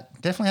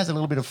definitely has a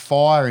little bit of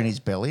fire in his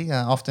belly,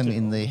 often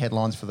in the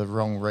headlines for the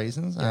wrong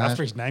reasons.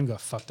 After his name got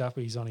fucked up,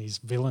 he's on his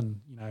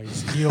villain,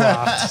 his heel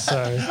after.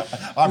 So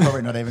I'm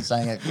probably not even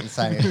saying it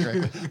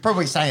correctly.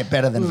 Probably saying it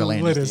better than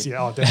V'landys.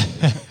 Yeah,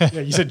 definitely.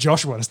 Yeah, you said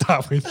Joshua to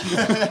start with.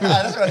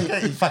 That's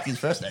what he fucked his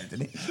first name,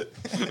 didn't he?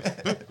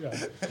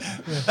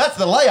 That's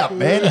the layup,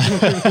 man.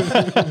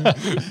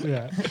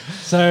 Yeah.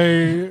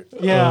 So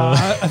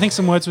I think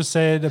some words were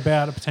said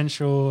about a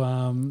potential,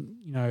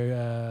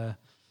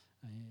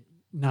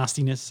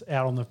 nastiness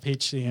out on the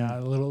pitch,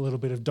 a little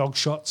bit of dog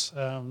shots.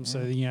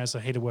 So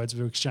heated words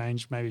were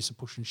exchanged, maybe some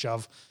push and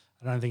shove.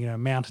 I don't think it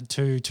amounted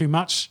to too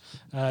much.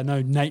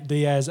 No Nate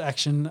Diaz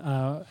action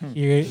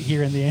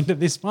here in the end of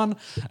this one.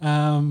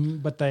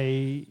 But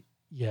it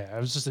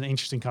was just an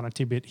interesting kind of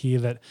tidbit here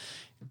that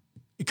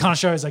it kind of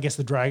shows, I guess,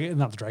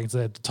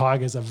 the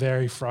Tigers are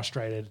very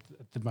frustrated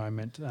at the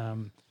moment,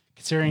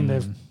 considering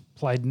they've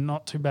played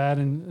not too bad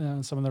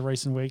in some of the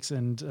recent weeks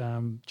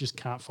and just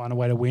can't find a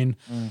way to win.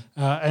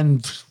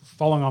 And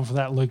following on from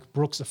that, Luke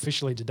Brooks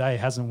officially today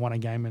hasn't won a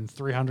game in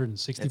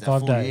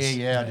 365 days.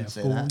 Year, I did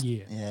say that.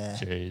 Year. Yeah.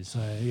 Jeez. So,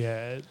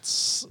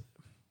 it's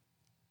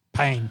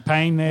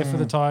pain there for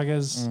the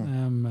Tigers.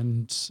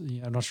 I'm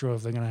not sure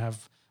if they're going to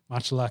have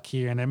much luck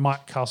here, and it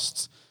might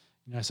cost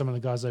some of the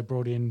guys they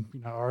brought in,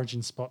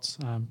 origin spots,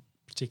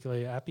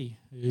 particularly Appy,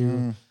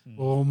 who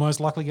will most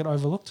likely get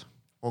overlooked.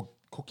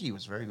 Cookie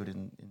was very good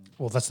in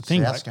well, that's the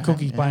thing. South's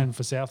Cookie playing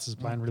for Souths is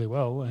playing really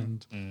well,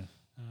 and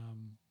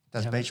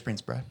does beach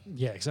sprints, bro.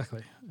 Yeah,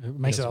 exactly. It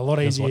makes it a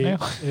lot easier.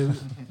 It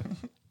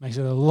makes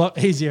it a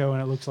lot easier when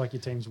it looks like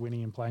your team's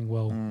winning and playing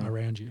well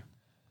around you.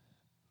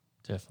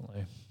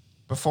 Definitely.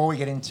 Before we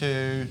get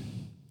into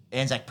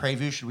Anzac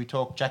preview, should we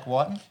talk Jack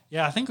Whiten?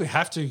 Yeah, I think we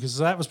have to, because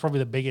that was probably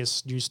the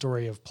biggest news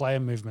story of player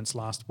movements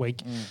last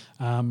week.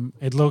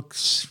 It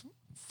looks,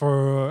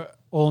 for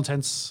all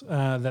intents,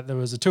 that there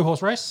was a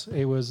 2-horse race.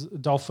 It was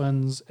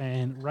Dolphins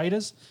and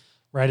Raiders.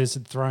 Raiders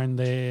had thrown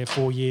their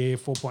 4-year,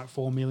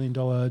 $4.4 million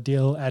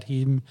deal at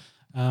him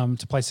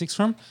to play 6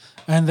 for him.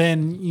 And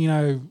then,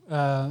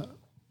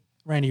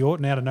 Randy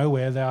Orton out of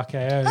nowhere, the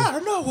RKO. Out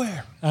of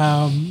nowhere.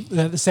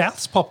 The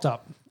Souths popped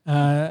up.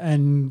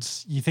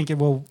 And you think,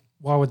 well,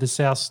 why would the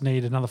Souths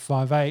need another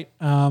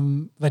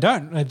 5'8"? They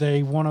don't.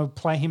 They want to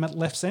play him at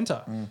left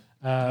centre,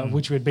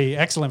 which would be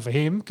excellent for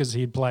him because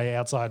he'd play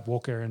outside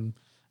Walker and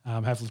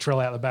have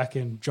Latrell out the back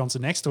and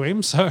Johnson next to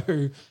him. So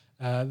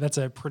That's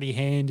a pretty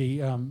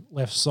handy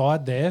left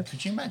side there.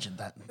 Could you imagine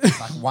that?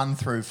 Like 1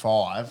 through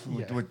 5.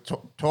 Yeah. We're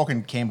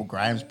talking Campbell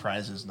Graham's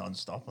praises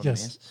non-stop on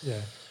Yes, this.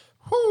 yeah.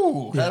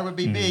 Whew, that would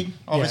be big.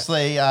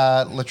 Obviously,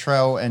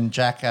 Latrell and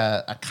Jack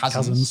are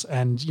cousins.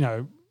 And,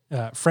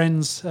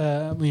 friends,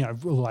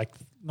 like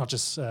not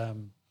just...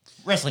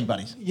 Wrestling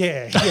buddies.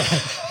 Yes.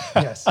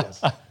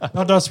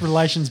 Not just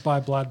relations by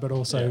blood, but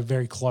also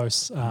very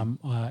close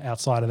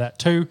outside of that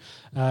too.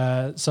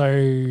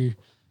 So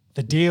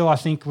the deal, I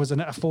think, was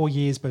 4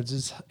 years, but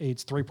it's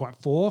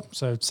 3.4,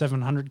 so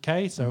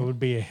 700K. So it would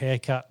be a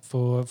haircut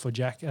for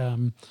Jack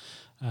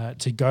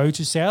to go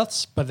to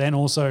Souths. But then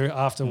also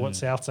after what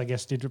Souths, I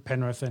guess, did with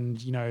Penrith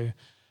and,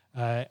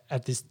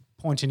 at this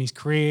point in his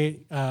career,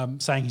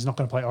 saying he's not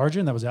going to play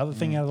Origin. That was the other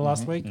thing out of the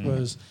last week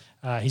was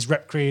his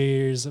rep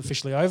career is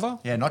officially over.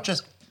 Yeah, not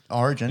just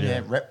Origin,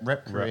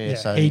 rep career. Yeah,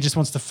 so he just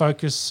wants to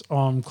focus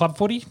on club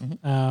footy,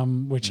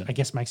 which I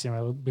guess makes him a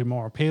little bit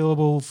more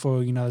appealable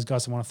for those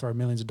guys who want to throw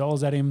millions of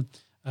dollars at him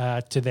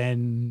to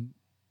then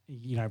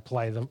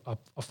play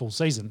a full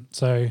season.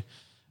 So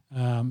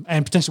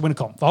and potentially win a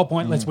comp. The whole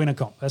point, let's win a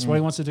comp. That's what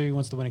he wants to do. He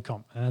wants to win a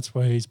comp, and that's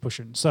where he's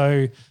pushing.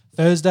 So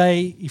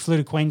Thursday, he flew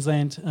to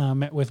Queensland,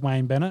 met with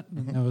Wayne Bennett.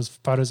 There was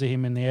photos of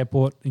him in the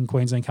airport in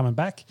Queensland coming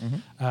back.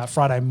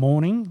 Friday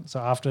morning,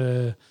 so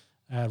after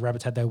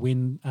Rabbits had their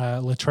win,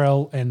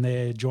 Latrell and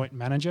their joint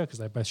manager, because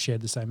they both shared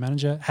the same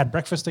manager, had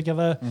breakfast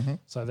together.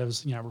 So there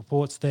was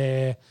reports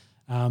there.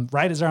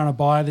 Raiders are on a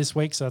bye this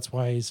week, so that's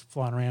why he's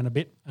flying around a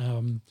bit.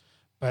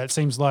 But it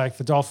seems like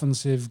the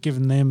Dolphins have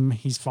given them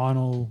his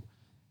final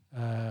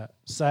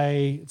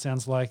say. It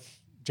sounds like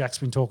Jack's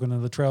been talking to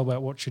Latrell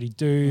about what should he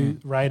do.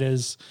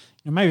 Raiders,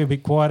 maybe a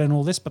bit quiet and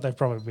all this, but they've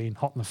probably been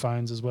hot on the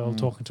phones as well,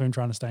 talking to him,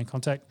 trying to stay in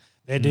contact.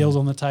 Their deal's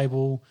on the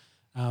table,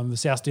 the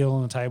South deal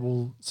on the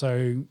table.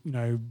 So,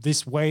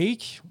 this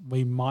week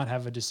we might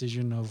have a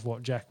decision of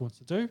what Jack wants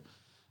to do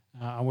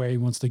and where he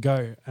wants to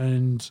go.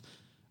 And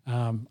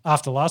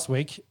after last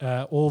week,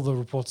 all the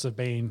reports have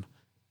been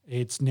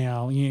it's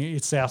now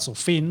it's Souths or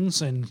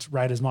Finns, and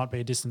Raiders might be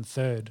a distant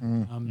third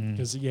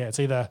because it's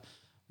either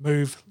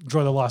move,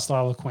 enjoy the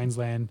lifestyle of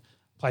Queensland,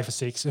 play for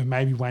 6, and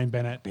maybe Wayne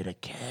Bennett, bit of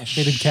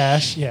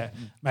cash,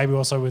 maybe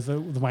also with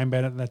Wayne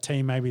Bennett and the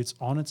team, maybe it's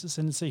on its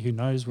ascendancy. Who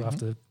knows? We'll have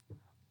to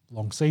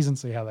long season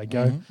see how they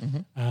go.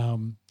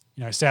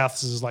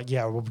 Souths is like,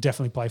 we'll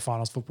definitely play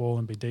finals football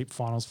and be deep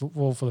finals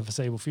football for the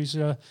foreseeable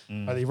future.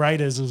 But the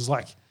Raiders is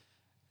like,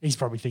 he's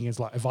probably thinking it's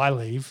like, if I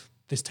leave,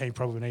 this team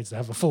probably needs to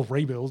have a full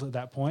rebuild at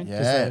that point.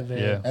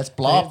 Let's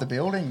blow up the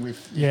building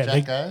with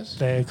Jack goes.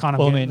 They're kind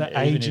of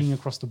aging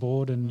across the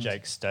board. And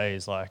Jake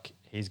stays, like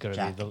he's got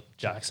to be the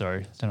Jack. Sorry,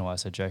 I don't know why I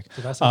said Jake.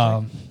 Did I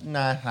say Jake? No,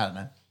 I don't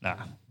know. Nah,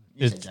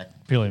 You said it's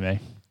Jack. purely me.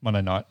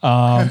 Monday night.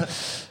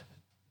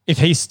 If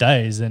he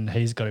stays, then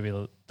he's got to be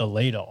the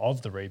leader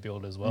of the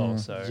rebuild as well.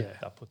 So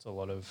that puts a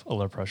lot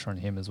of pressure on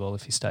him as well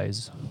if he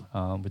stays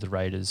with the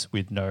Raiders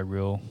with no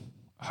real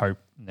hope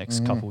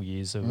next couple of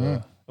years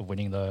of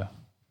winning the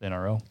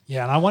NRL.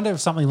 Yeah, and I wonder if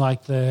something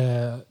like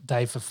the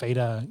Dave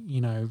Fafita,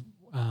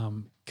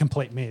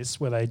 complete miss,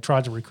 where they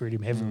tried to recruit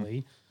him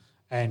heavily,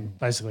 and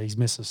basically his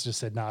missus just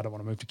said, "No, I don't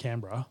want to move to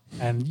Canberra."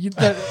 And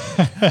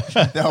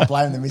They'll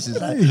blame the missus.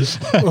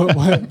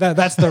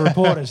 that's the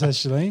report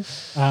essentially.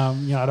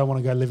 I don't want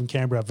to go live in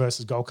Canberra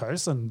versus Gold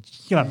Coast, and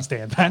you can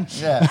understand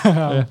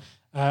that.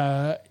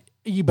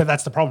 But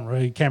that's the problem,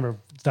 really. Canberra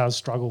does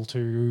struggle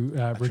to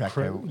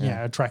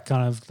attract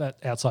kind of that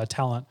outside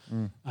talent.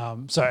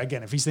 So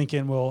again, if he's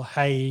thinking, well,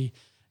 hey,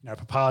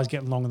 Papa's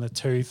getting long in the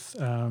tooth,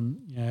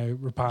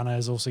 Rapana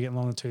is also getting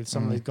long in the tooth.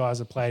 Some of these guys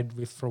have played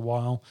with for a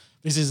while.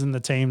 This isn't the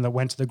team that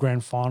went to the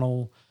grand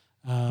final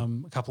a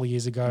couple of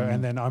years ago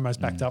and then almost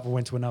backed up and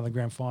went to another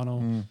grand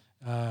final.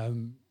 They're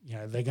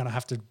going to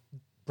have to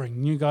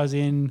bring new guys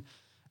in.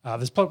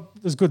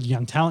 There's good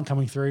young talent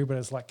coming through, but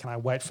it's like, can I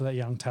wait for that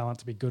young talent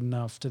to be good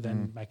enough to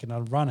then make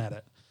another run at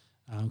it?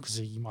 Because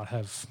you might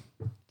have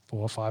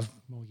 4 or 5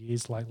 more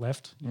years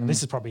left.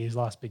 This is probably his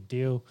last big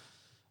deal.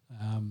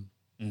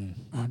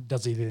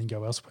 Does he then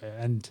go elsewhere?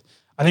 And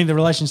I think the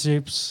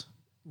relationships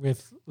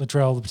with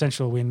Latrell, the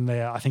potential win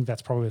there, I think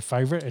that's probably the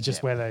favourite. It's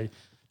just where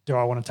do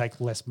I want to take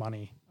less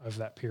money over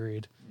that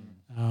period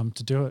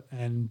to do it?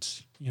 And,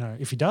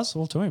 if he does,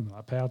 all to him.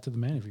 Power to the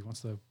man if he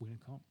wants to win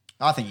a comp.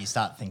 I think you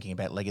start thinking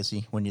about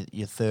legacy when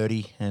you're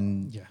 30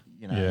 and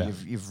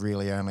you've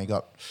really only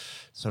got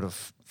sort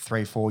of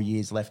 3-4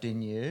 years left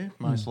in you,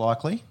 most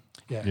likely.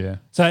 Yeah.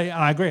 So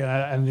I agree.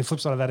 And the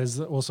flip side of that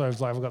is also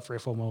if I've got 3 or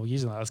 4 more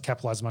years in that, let's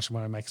capitalise as much as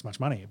money and make as much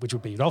money, which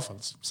would be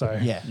Dolphins. So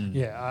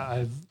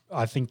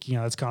I think,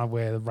 that's kind of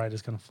where the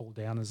Raiders kind of fall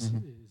down is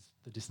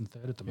the distant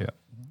third at the moment.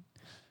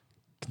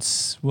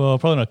 Well,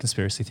 probably not a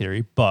conspiracy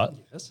theory, but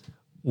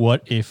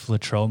what if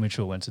Latrell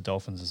Mitchell went to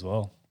Dolphins as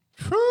well?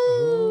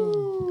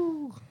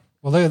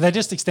 Well, they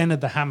just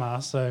extended the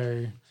hammer,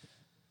 so...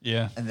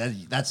 Yeah. And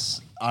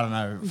that's, I don't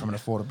know, from an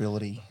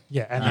affordability.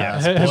 Yeah,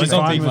 and he's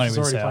on big money with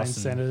already playing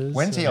South. centres.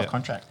 When's he off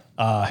contract?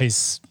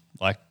 He's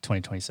like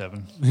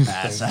 2027.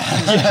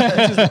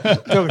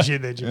 Talking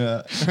shit there,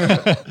 Jim.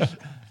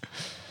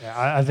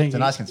 Yeah, I think It's a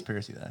nice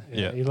conspiracy, though.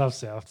 Yeah. he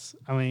loves Souths.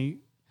 I mean,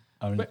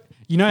 I mean, but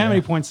you know how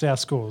many points South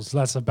scores?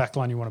 That's a back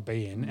line you want to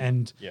be in.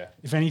 And Yeah.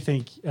 if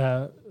anything,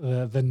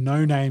 the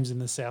no names in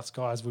the South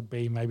guys would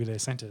be maybe their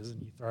centres,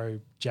 and you throw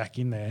Jack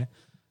in there.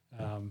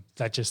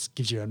 That just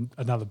gives you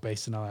another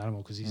beast, another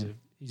animal, because he's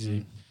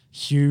a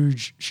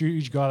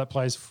huge guy that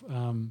plays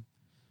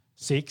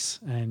 6,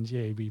 and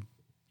he'd be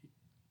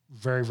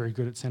very, very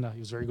good at centre. He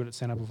was very good at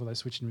centre before they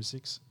switched him to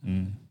 6.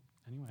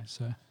 Anyway,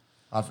 so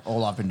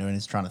All I've been doing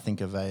is trying to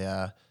think of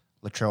a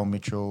Latrell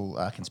Mitchell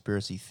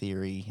conspiracy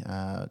theory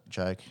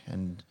joke,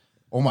 and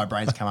all my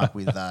brains come up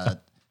with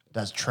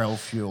does Trell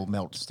fuel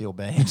melt steel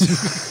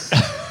beams?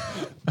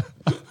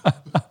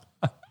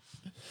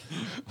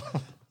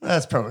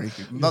 That's probably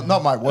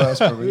not my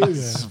worst, probably.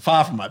 It's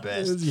far from my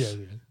best. yeah.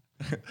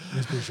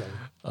 That's pretty shocking.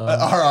 All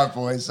right,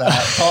 boys.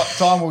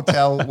 Time will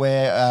tell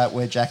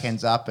where Jack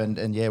ends up,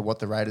 and what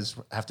the Raiders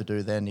have to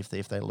do then if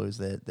they lose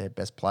their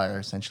best player,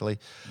 essentially.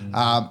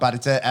 But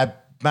it's a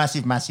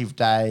massive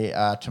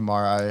day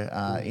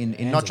tomorrow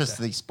in not just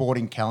the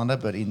sporting calendar,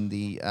 but in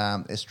the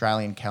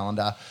Australian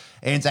calendar.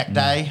 Anzac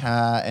Day,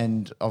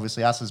 and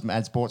obviously us as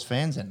Mad Sports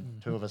fans,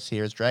 and two of us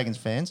here as Dragons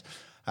fans.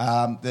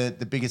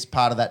 The biggest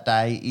part of that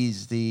day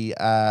is the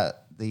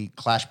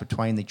clash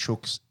between the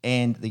Chooks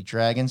and the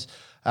Dragons.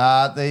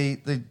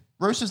 The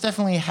Roosters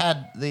definitely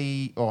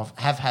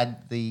have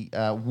had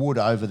the wood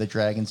over the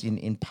Dragons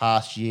in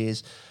past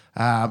years.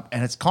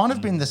 And it's kind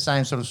of been the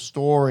same sort of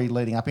story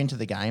leading up into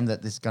the game,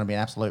 that this is going to be an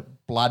absolute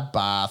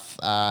bloodbath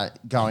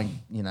going,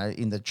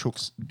 in the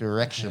Chooks'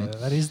 direction.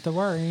 That is the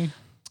worry.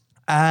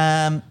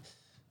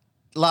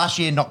 Last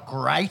year, not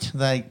great.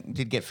 They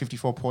did get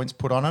 54 points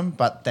put on them,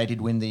 but they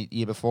did win the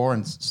year before,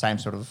 and same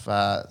sort of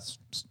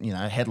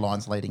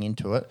headlines leading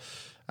into it.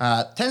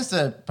 Tends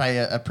to be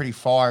a pretty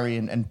fiery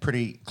and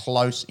pretty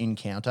close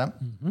encounter.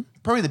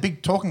 Probably the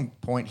big talking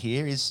point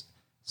here is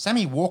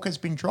Sammy Walker's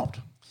been dropped.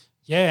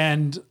 Yeah,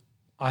 and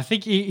I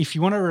think if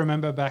you want to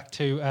remember back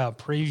to our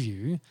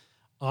preview,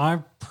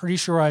 I'm pretty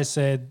sure I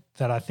said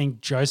that I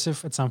think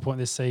Joseph at some point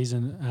this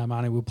season,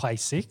 Marnie, will play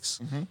 6.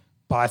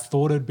 But I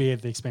thought it'd be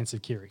at the expense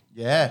of Kiri.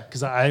 Yeah.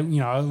 Because I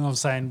was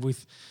saying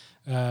with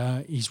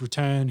his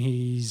return,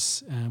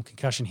 his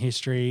concussion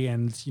history,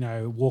 and,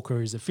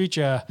 Walker is the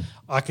future,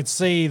 I could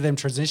see them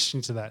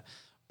transitioning to that.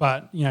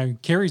 But,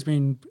 Kiri's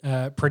been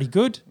pretty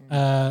good.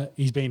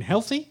 He's been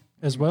healthy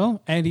as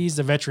well, and he's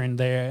a veteran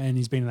there, and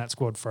he's been in that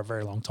squad for a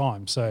very long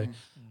time. So,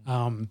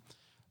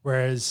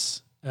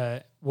 whereas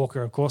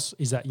Walker, of course,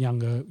 is that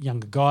younger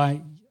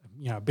guy,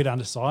 a bit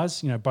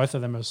undersized. Both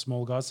of them are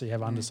small guys, so you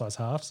have undersized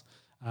halves.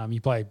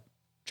 You play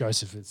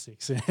Joseph at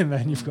 6, and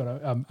then you've got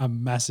a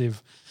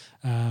massive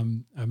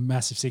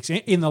 6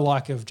 in the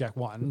like of Jack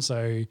Whiten.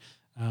 So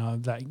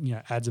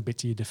that adds a bit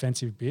to your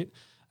defensive bit.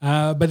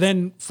 But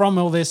then from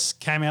all this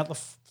came out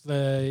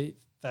the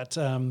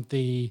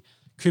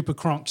Cooper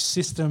Cronk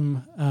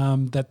system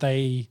that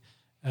they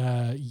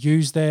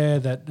use there,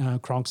 that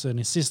Cronk's an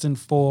assistant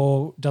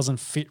for, doesn't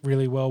fit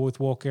really well with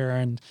Walker,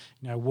 and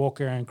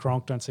Walker and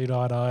Cronk don't see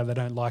eye to eye, they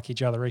don't like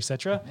each other,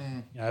 etc.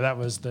 That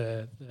was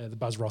the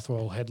Buzz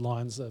Rothwell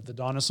headlines of the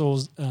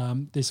Dinosaurs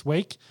this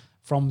week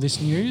from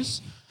this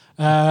news.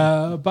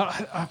 But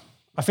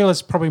I feel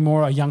it's probably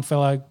more a young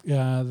fella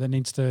that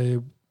needs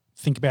to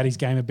think about his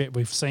game a bit.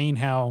 We've seen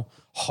how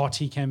hot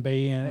he can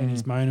be and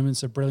his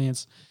moments of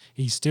brilliance.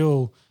 He's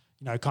still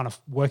kind of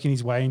working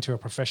his way into a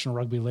professional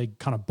rugby league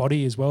kind of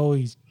body as well.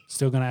 He's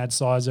still going to add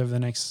size over the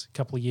next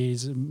couple of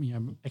years,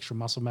 extra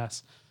muscle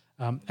mass,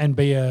 and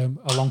be a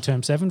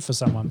long-term 7 for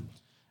someone.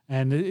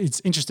 And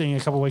it's interesting. A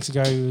couple of weeks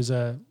ago, he was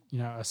a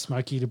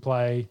smoky to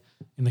play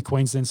in the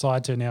Queensland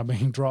side to now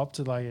being dropped.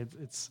 Like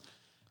it's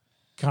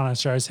kind of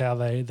shows how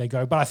they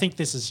go. But I think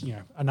this is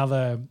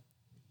another.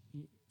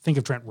 Think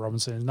of Trent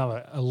Robinson,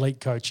 another elite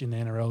coach in the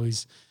NRL.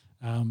 He's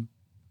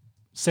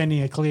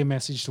sending a clear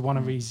message to one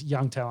of his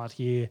young talent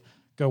here: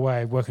 go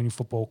away, work on your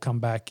football, come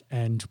back,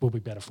 and we'll be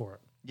better for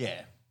it.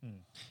 Yeah.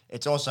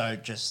 It's also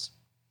just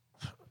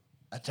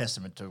a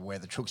testament to where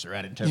the Chooks are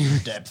at in terms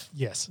of depth.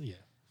 Yes, yeah.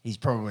 He's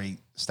probably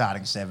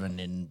starting 7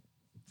 in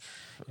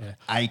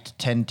 8 to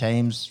 10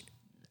 teams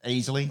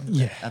easily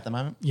at the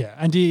moment. Yeah,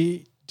 and do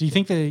you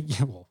think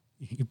that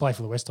you play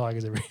for the West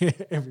Tigers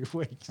every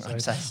week? So.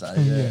 I'd say so,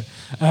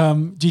 yeah.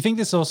 Do you think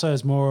this also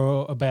is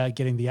more about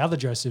getting the other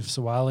Joseph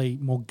Sawali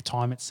more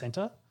time at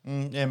centre?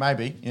 Yeah,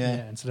 maybe.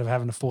 Yeah. Instead of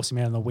having to force him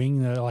out on the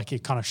wing, like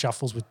it kind of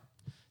shuffles with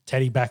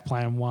Teddy back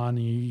playing 1,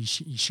 you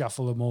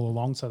shuffle them all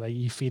along so that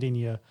you fit in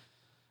your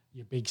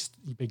big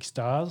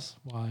stars.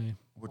 Why?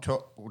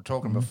 We're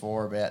talking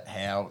before about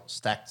how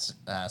stacked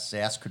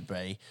South could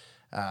be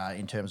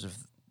in terms of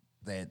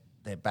their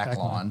back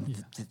line.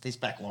 Yeah. This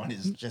back line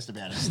is just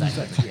about as stacked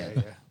as it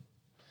gets.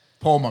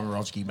 Paul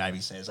Momorowski maybe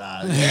says,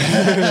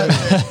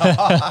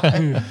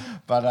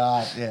 but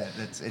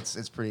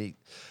it's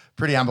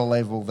pretty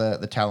unbelievable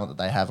the talent that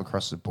they have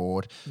across the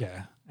board.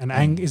 Yeah,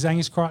 and is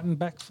Angus Crichton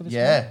back for this?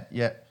 Yeah,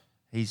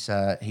 he's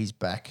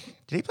back.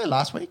 Did he play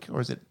last week,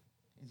 or is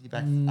he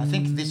back? I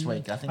think this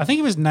week. I think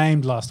he was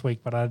named last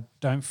week, but I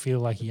don't feel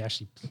like he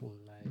actually played.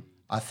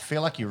 I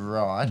feel like you're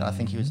right. I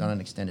think he was on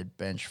an extended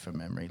bench for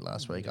memory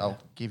last week. I'll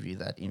give you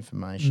that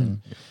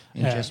information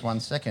in just 1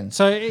 second.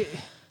 So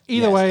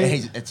either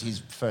way, it's his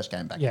first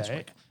game back yeah. this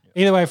week.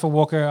 Either way, for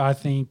Walker, I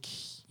think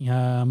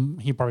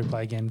he'll probably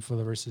play again for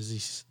the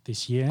Roosters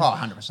this year. Oh,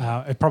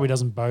 100%. It probably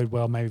doesn't bode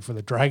well maybe for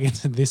the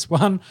Dragons in this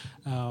one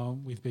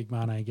with Big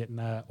Mane getting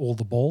all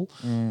the ball.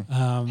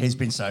 He's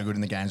been so good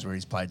in the games where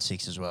he's played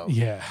 6 as well.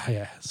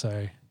 Yeah. So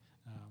a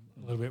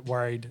little bit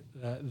worried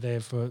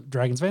there for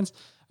Dragons fans.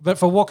 But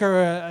for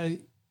Walker,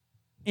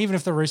 even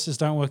if the Roosters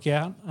don't work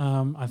out,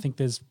 I think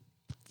there's,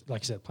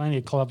 like you said, plenty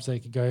of clubs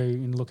that could go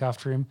and look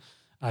after him.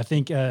 I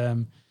think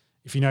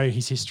if you know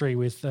his history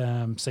with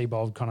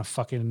Seabold kind of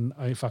fucking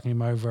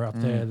him over up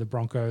there, the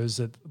Broncos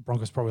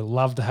probably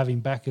love to have him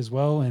back as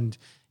well. And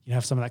you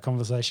have some of that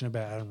conversation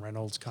about Adam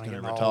Reynolds kind of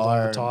getting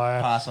retire,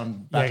 pass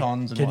on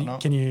batons and whatnot.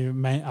 Can you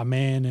a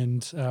man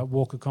and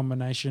Walker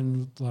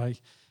combination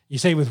like you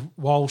see with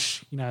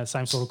Walsh? You know, the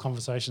same sort of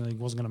conversation. He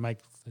wasn't going to make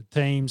the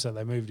team, so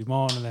they moved him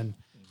on, and then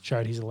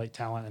showed his elite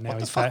talent, and now he's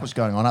what the fuck was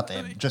going on up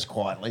there? Just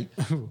quietly.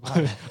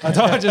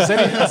 I just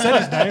said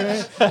his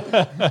name.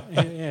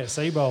 Yeah,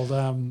 Seabold.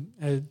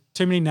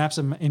 Too many naps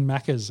in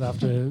Macca's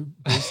after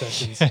booze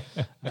sessions,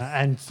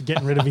 and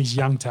getting rid of his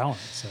young talent.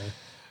 So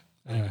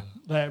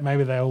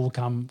maybe they all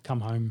come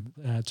home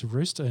to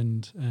roost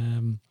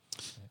and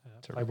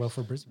play well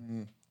for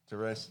Brisbane. To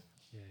rest.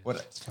 Yeah,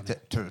 what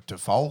to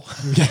foal?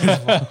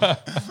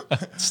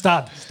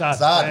 Stud.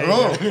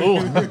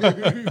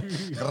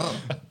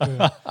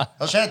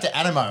 I'll shout out to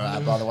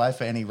Animo, by the way,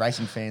 for any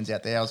racing fans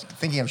out there. I was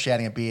thinking of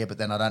shouting a beer, but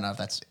then I don't know if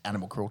that's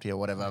animal cruelty or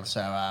whatever.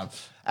 So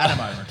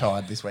Animo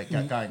retired this week,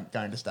 going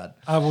to stud.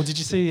 Well, did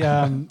you see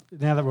now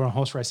that we're on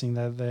horse racing,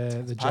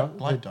 the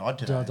bloke died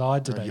today.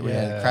 Died today.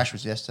 Yeah, the crash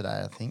was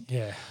yesterday, I think.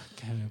 Yeah,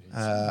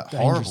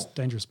 horrible,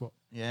 dangerous sport.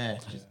 Yeah.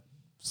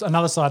 So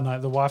another side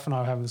note: the wife and I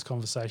were having this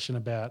conversation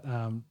about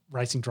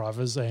racing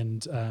drivers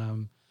and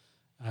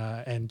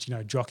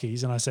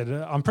jockeys, and I said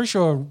I'm pretty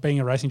sure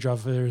being a racing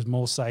driver is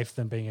more safe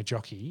than being a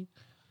jockey.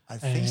 I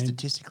think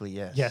statistically,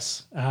 yes.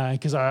 Yes,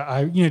 because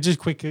I you do a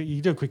quick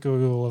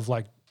Google of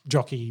like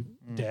jockey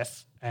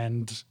death,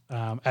 and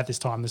at this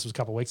time, this was a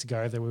couple of weeks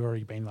ago, there were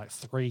already been like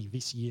 3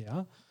 this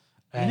year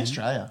in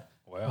Australia.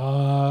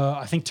 Wow.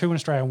 I think 2 in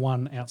Australia and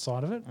 1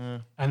 outside of it.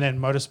 And then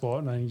motorsport,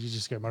 and then you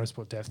just go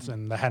motorsport deaths,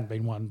 and there hadn't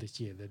been one this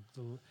year. There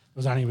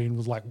was only been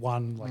like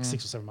one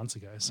 6 or 7 months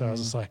ago. So I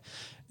was just like,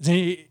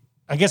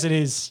 I guess it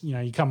is,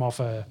 you come off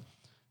a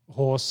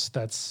horse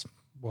that's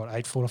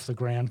 8 foot off the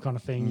ground kind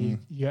of thing.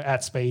 You're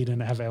at speed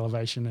and have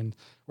elevation, and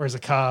whereas a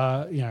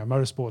car,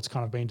 motorsport's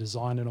kind of been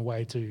designed in a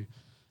way to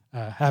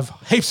have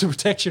heaps of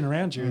protection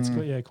around you. It's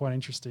quite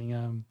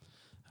interesting.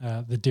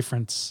 The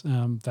difference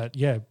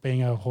that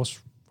being a horse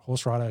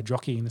rider, a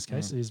jockey in this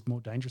case, is more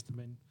dangerous than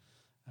being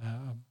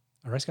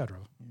a race car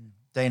driver.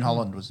 Dean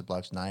Holland was the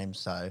bloke's name,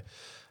 so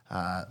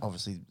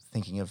obviously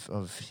thinking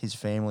of his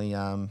family,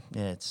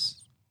 it's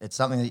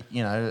something that,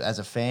 as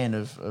a fan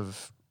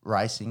of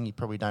racing, you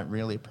probably don't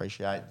really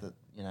appreciate that,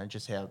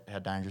 just how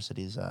dangerous it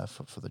is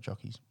for the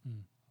jockeys.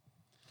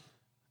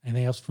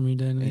 Anything else from you,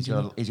 Dan? He's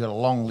got a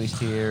long list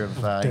here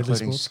of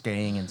including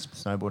skiing and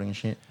snowboarding and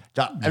shit.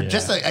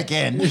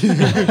 Again, did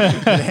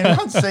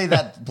anyone see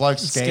that bloke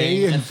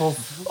skiing and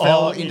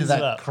fell into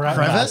that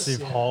crevice?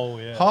 Massive hole,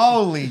 yeah.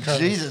 Holy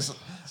Jesus.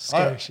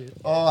 Scary shit.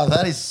 Oh,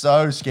 that is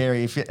so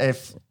scary.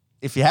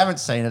 If you haven't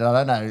seen it,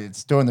 I don't know,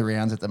 it's doing the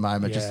rounds at the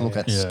moment. Just look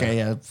at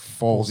skier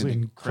falls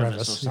in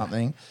crevice or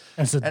something.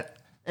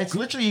 It's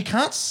literally, you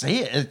can't see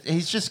it.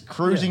 He's just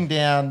cruising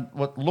down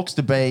what looks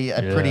to be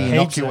a pretty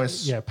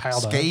innocuous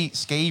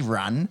ski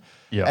run,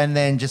 and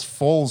then just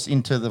falls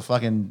into the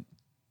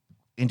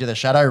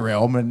shadow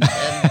realm and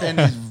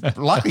is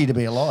lucky to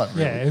be alive.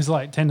 Really. Yeah, it was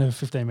like 10 to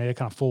 15 metre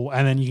kind of fall,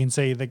 and then you can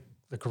see the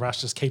crevasse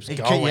just keeps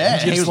going. Yeah,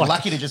 he was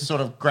lucky to just sort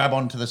of grab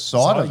onto the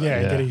side of it.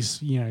 Yeah, get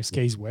his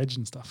skis wedged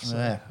and stuff.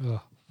 So,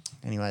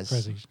 anyways,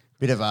 crazy.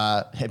 bit of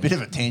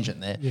a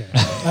tangent there.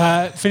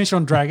 Yeah. Finish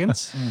on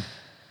Dragons.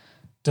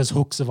 Does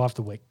Hook survive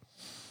the week?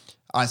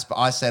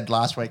 I said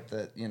last week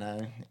that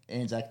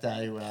Anzac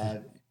Day.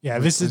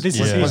 This is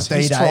was his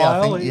D-Day,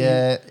 trial. I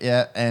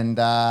think. And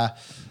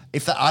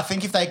I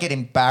think if they get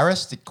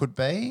embarrassed, it could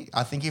be.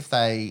 I think if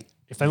they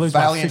lose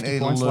by 50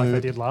 points like they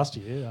did last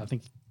year, I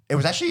think it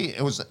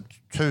was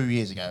 2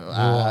 years ago.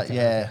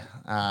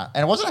 And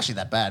it wasn't actually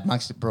that bad.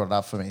 Monks brought it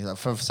up for me.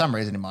 For some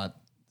reason in my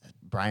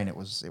brain, it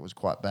was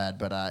quite bad,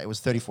 but it was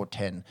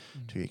 34-10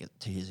 2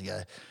 years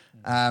ago.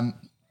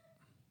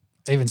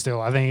 Even still,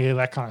 I think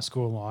that kind of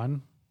score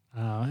line,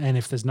 and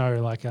if there's no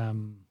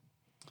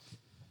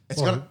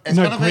it's gonna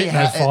be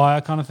no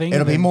fire kind of thing,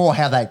 it'll be more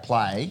how they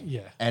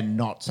play, and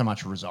not so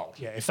much result.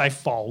 Yeah, if they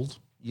fold,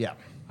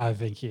 I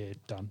think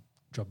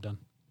job done.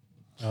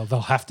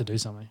 They'll have to do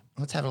something.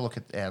 Let's have a look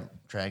at our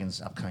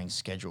Dragons' upcoming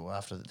schedule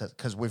after that,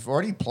 because we've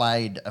already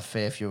played a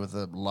fair few of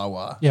the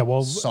lower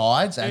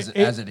sides as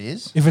it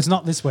is. If it's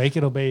not this week,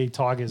 it'll be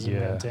Tigers in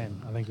round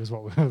 10, I think is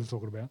what we were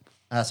talking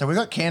about. So we've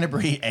got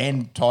Canterbury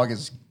and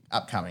Tigers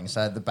upcoming,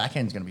 so the back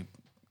end's going to be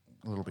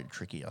a little bit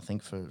tricky, I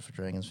think, for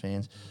Dragons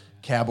fans.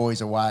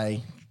 Cowboys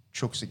away,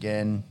 Chooks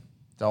again,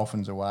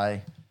 Dolphins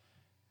away,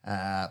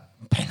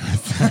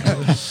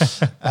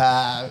 Penrith.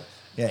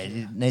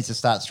 It needs to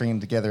start stringing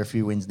together a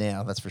few wins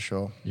now, that's for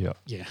sure. Yeah.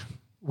 Yeah.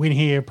 Win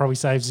here probably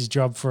saves his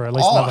job for at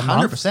least another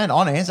month. 100%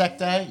 on Anzac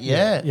Day.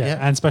 Yeah.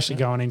 And especially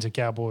going into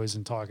Cowboys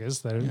and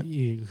Tigers.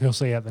 He'll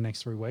see out the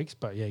next 3 weeks.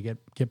 But,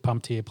 get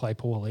pumped here, play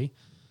poorly.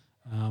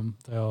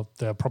 They'll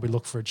probably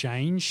look for a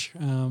change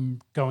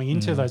going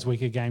into those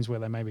weaker games where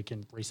they maybe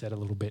can reset a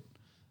little bit,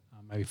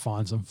 maybe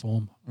find some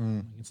form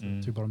against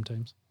the two bottom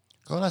teams.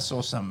 God, I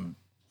saw some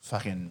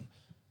fucking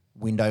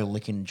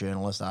window-licking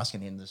journalist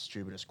asking him the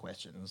stupidest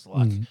questions.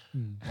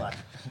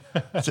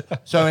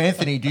 So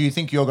Anthony, do you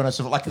think you're going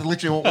to like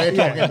literally what we're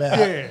talking about?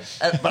 Yeah.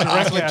 But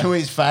asking it to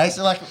his face,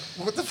 like,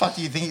 what the fuck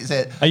do you think he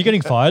said? Are you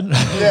getting fired?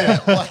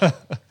 Yeah,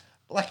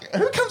 like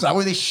who comes up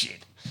with this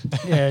shit?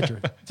 Yeah, true.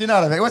 Do you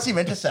know what I mean? What's he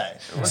meant to say?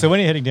 So when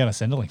are you heading down to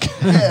Centrelink?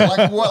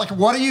 Yeah,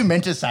 what are you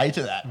meant to say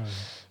to that?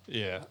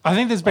 Yeah. I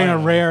think there's been a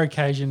rare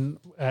occasion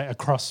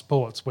across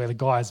sports where the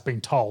guy has been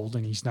told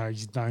and he's known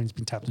he's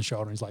been tapped on the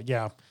shoulder and he's like,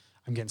 yeah,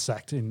 I'm getting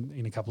sacked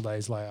in a couple of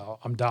days later.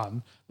 I'm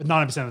done. But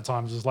 90% of the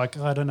time it's just like,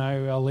 I don't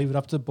know, I'll leave it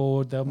up to the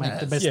board. They'll make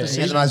the best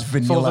decision It's nice for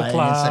vanilla the and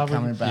club.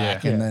 coming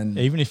back. And then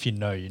Even if you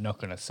know, you're not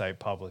going to say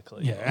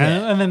publicly. Yeah,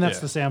 and then that's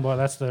the soundbite.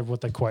 That's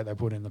what the quote they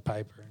put in the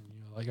paper. And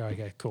you're like, oh,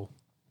 okay, cool.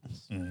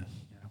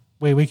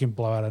 We can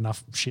blow out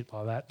enough shit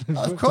like that.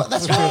 of course,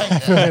 that's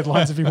right. For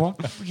headlines if you want.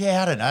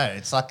 Yeah, I don't know.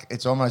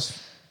 It's almost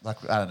like,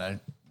 I don't know,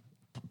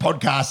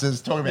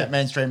 podcasters talking about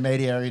mainstream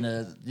media in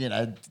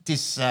a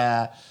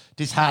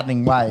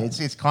disheartening way.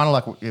 It's kind of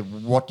like,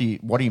 what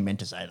are you meant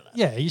to say to that?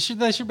 Yeah,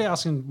 they should be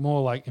asking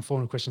more like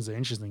informative questions that are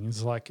interesting.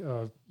 It's like,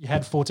 you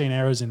had 14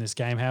 errors in this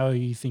game. How do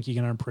you think you're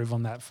going to improve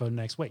on that for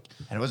next week?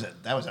 And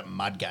that was a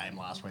mud game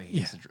last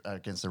week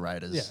against the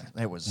Raiders. Yeah.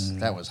 That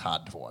was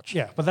hard to watch.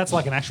 Yeah, but that's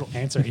like an actual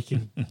answer he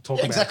can talk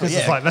about. Exactly. 'Cause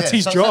it's like, that's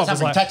his So job. that's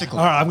It's like, tactical.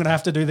 all right, I'm going to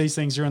have to do these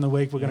things during the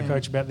week. We're going to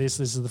coach about this.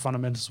 This is the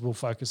fundamentals we'll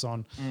focus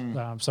on.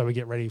 So we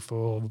get ready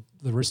for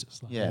the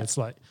Roosters. It's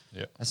like,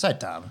 It's so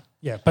dumb.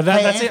 yeah, but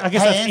that's it. I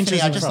guess that's Anthony,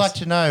 interesting. I'd just like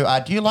to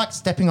know, do you like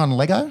stepping on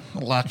Lego?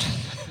 Like,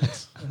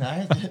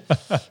 no?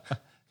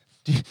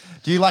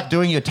 Do you like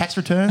doing your tax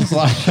returns?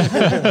 Like,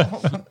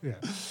 I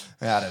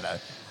don't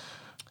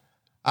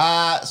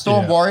know.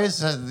 Storm Warriors,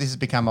 this has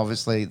become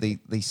obviously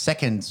the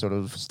second sort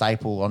of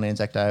staple on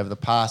Anzac Day over the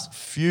past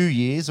few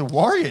years. The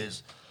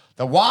Warriors,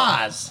 the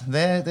Wars,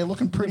 they're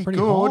looking pretty good.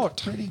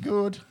 hot. Pretty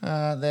good.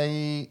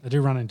 They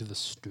do run into the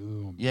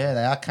Storm. Yeah,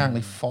 they are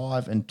currently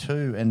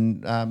 5-2,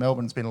 and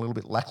Melbourne's been a little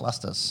bit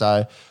lackluster.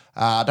 So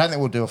I don't think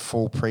we'll do a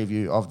full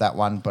preview of that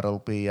one, but it'll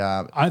be.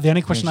 The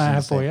only question I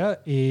have for you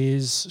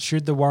is: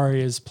 should the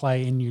Warriors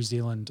play in New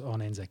Zealand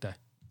on Anzac Day?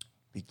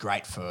 Be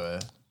great for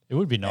It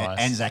would be nice.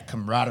 Anzac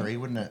camaraderie,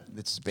 wouldn't it?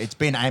 It's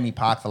been Amy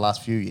Park the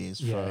last few years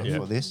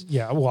for this.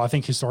 Yeah, well, I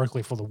think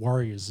historically for the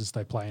Warriors, is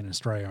they play in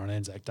Australia on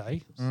Anzac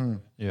Day.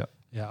 Yeah.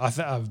 Yeah,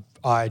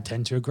 I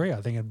tend to agree.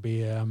 I think it'd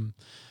be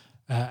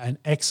an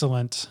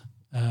excellent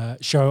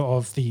show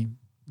of the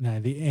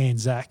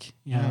Anzac,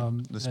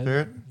 The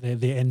spirit. the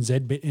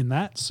NZ bit in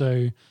that.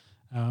 So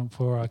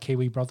for our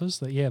Kiwi brothers,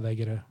 they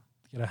get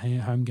a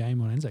home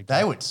game on Anzac Day.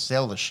 They would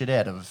sell the shit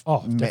out of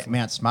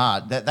Mount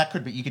Smart. That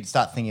could be. You could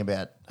start thinking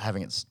about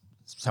having it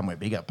somewhere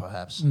bigger,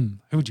 perhaps. Who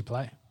would you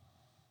play?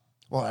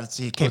 Well, it's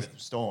you keep it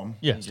Storm.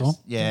 Yeah, You Storm.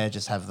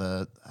 just have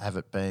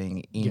it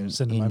being in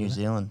send them over New there.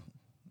 Zealand.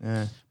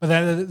 Yeah.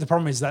 But the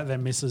problem is that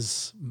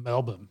misses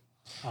Melbourne.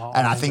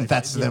 And I think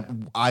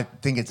I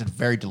think it's a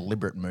very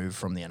deliberate move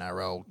from the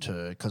NRL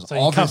because So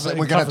obviously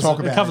we're going to talk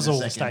about it covers in a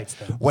all the second.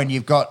 states, though. When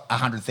you've got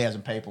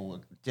 100,000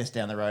 people just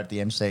down the road at the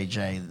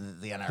MCG,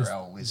 the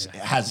NRL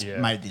has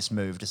made this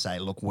move to say,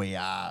 look, we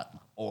are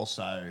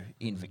also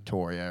in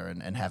Victoria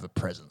and have a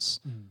presence.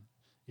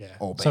 Yeah.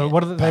 Albeit So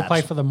what do they play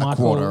perhaps for the a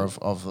Michael? quarter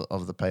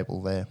of the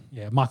people there.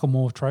 Yeah, Michael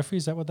Moore Trophy.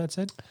 Is that what that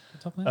said?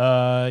 Top of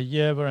that?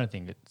 Yeah, but I don't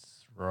think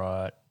it's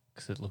right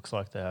because it looks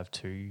like they have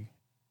two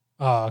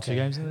Okay.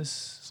 games in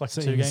this. It's like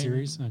So a two in game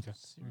series. Okay.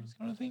 series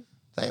kind of thing.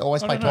 They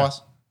always I play don't know.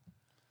 twice.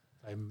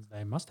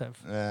 They must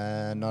have.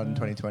 Not in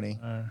 2020.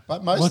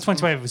 But Well, most.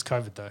 2020 was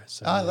COVID though.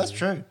 So That's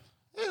true.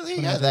 Yeah, there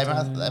you go. They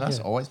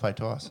must always play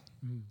twice.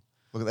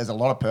 Look, there's a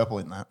lot of purple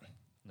in that.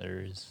 There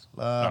is.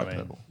 Lot of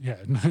purple. Yeah,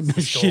 no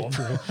shit.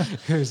 Storm.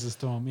 Who's the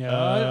Storm?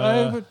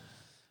 Yeah,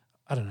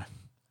 I don't know.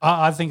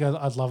 I think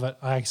I'd love it.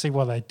 I see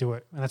why they do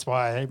it, and that's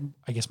why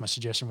I guess my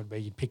suggestion would be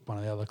you'd pick one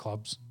of the other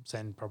clubs,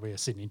 send probably a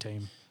Sydney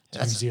team to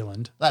New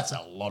Zealand. That's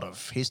a lot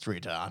of history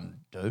to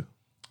undo.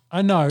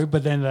 I know,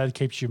 but then that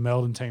keeps your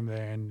Melbourne team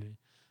there, and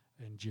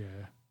yeah.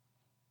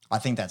 I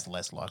think that's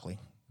less likely.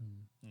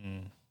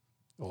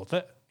 Well,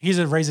 here's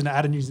a reason to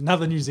add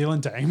another New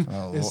Zealand team.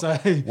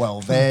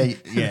 Well, there,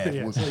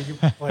 yeah. So you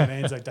can play an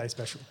Anzac Day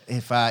special.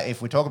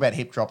 If we talk about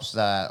hip drops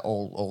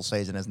all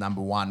season as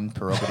number one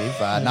prerogative,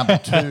 number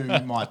two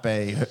might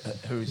be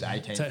who's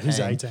 18. So who's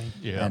 18?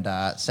 Yeah.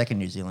 And second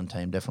New Zealand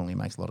team definitely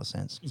makes a lot of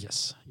sense.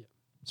 Yes. Yeah.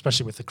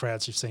 Especially with the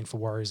crowds you've seen for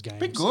Warriors games.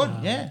 Been good,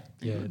 yeah.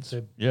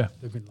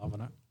 They've been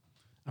loving it.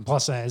 And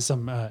plus, there's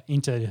some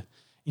inter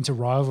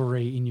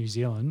rivalry in New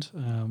Zealand.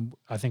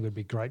 I think would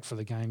be great for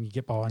the game. You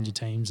get behind your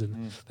teams,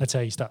 and that's how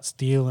you start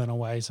stealing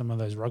away some of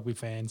those rugby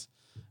fans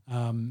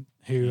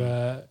who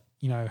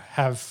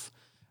have.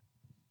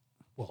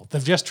 Well,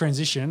 they've just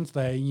transitioned.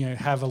 They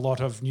have a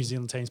lot of New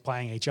Zealand teams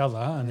playing each other,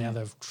 and now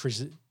they're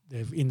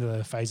into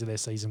the phase of their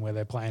season where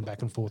they're playing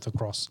back and forth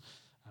across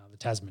the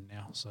Tasman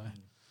now. So,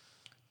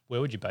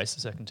 where would you base the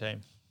second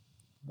team?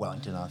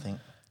 Wellington, I think.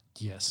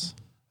 Yes.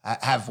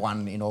 Have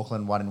one in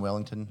Auckland, one in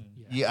Wellington.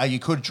 Yeah, you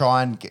could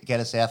try and get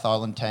a South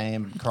Island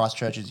team.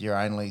 Christchurch is your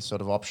only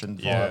sort of option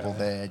viable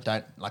there.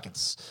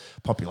 It's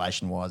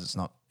population-wise, it's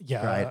not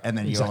great. And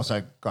then you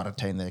also got a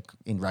team there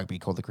in rugby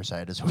called the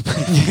Crusaders. It'd have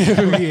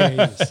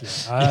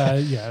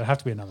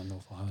to be another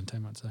North Island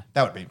team, I'd say.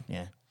 That would be,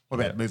 What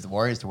about move the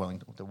Warriors to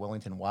Wellington? The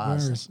Wellington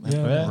Wars.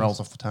 Rolls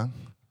off the tongue.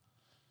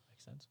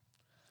 Makes sense.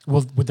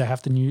 Well, would they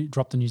have to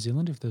drop the New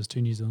Zealand if there's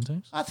 2 New Zealand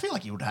teams? I feel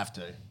like you would have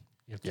to.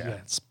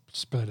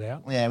 Split it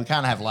out. Yeah, we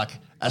can't have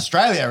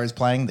Australia is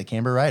playing the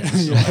Canberra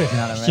Raiders. You know what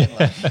I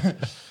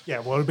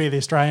mean? Well, it'd be the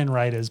Australian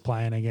Raiders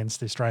playing against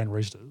the Australian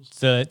Roosters.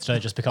 So it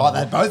just becomes...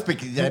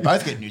 they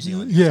both get New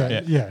Zealand.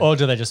 Yeah. Or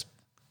do they just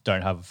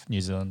don't have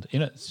New Zealand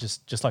in it? It's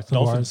just like the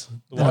Dolphins.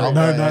 No,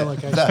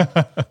 location. We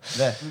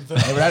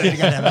don't need to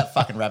go down that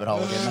fucking rabbit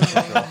hole again. That's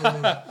for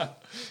sure.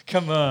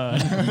 Come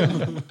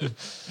on.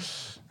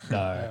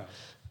 No.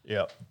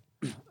 Yeah.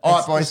 All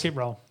right, boys. Let's keep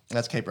rolling.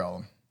 Let's keep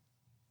rolling.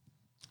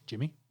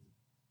 Jimmy?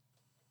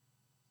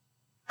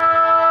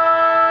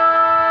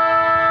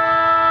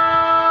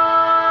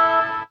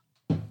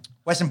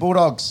 Western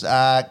Bulldogs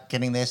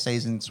getting their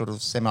season sort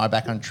of semi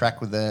back on track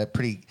with a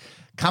pretty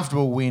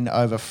comfortable win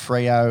over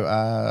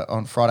Freo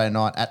on Friday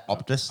night at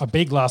Optus. A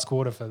big last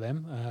quarter for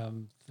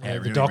them.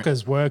 The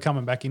Dockers were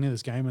coming back into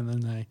this game, and then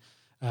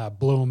they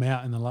blew them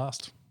out in the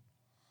last.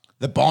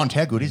 The Bond,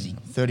 how good is he?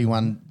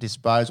 31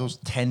 disposals,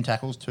 10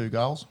 tackles, 2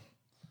 goals,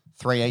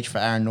 3 each for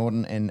Aaron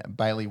Norton and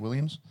Bailey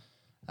Williams.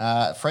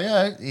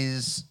 Freo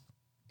is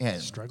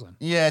struggling.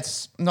 Yeah,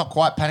 it's not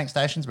quite panic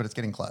stations, but it's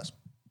getting close.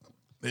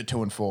 They're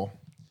 2 and 4.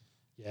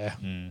 Yeah.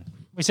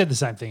 We said the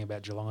same thing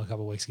about Geelong a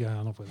couple of weeks ago.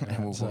 I'm not putting that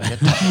We'll get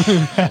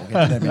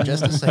to them in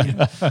just a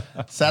second.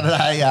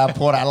 Saturday,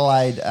 Port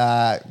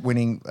Adelaide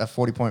winning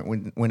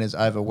 40-point winners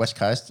over West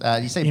Coast.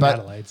 You see in both,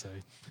 Adelaide, so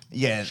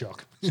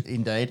shock.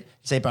 Indeed. You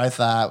see both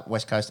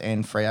West Coast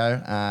and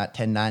Freo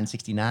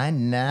 10-9-69.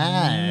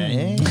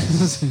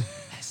 Nice.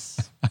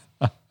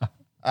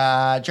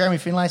 Jeremy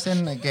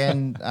Finlayson,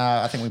 again,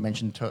 I think we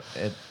mentioned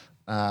it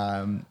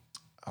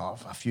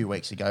a few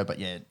weeks ago, but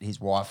his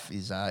wife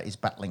is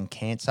battling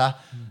cancer.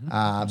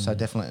 So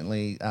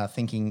definitely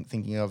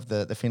thinking of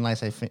the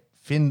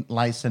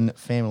Finlayson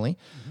family.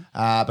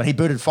 But he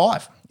booted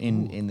 5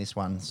 in this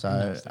one.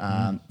 So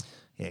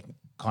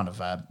kind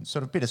of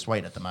sort of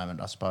bittersweet at the moment,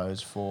 I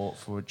suppose,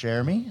 for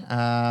Jeremy.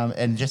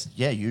 And just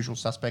usual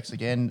suspects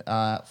again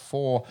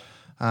for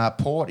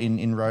Port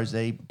in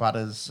Rosie,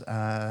 Butters,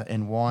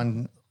 and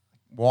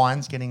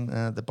Wines getting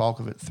the bulk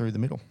of it through the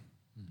middle.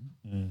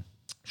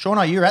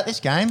 Shaun, you were at this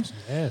game.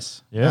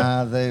 Yes.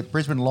 Yeah. The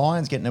Brisbane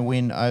Lions getting a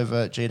win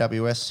over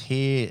GWS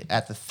here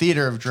at the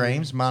Theatre of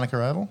Dreams,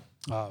 Manuka Oval.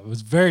 Oh, it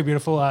was very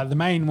beautiful. The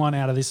main one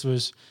out of this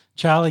was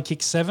Charlie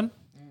kicked 7,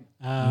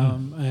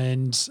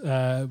 and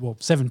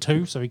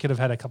 7-2, so he could have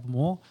had a couple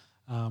more.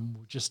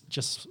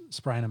 Just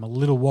spraying him a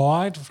little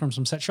wide from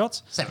some set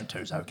shots.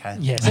 7-2's okay.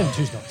 Yeah,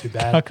 7-2's not too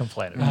bad. I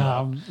complain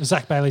about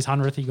Zach Bailey's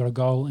 100th, he got a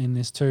goal in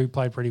this too,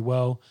 played pretty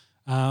well.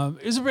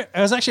 It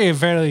was actually a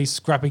fairly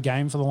scrappy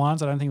game for the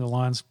Lions. I don't think the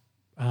Lions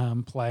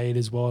played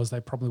as well as they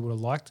probably would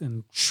have liked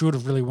and should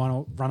have really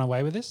run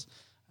away with this.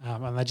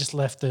 And they just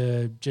left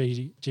the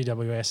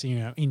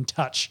GWS, in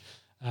touch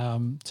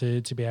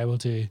to be able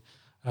to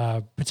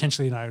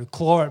potentially,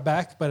 claw it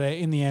back. But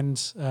in the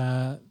end,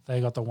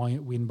 they got the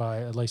win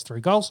by at least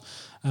 3 goals.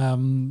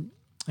 And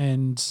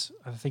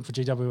I think for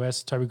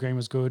GWS, Toby Green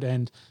was good,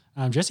 and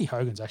Jesse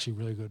Hogan's actually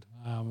really good.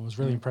 I was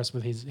really impressed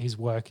with his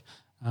work.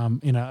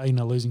 In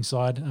a losing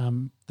side,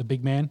 the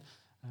big man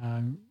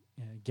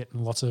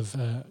getting lots of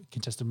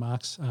contested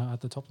marks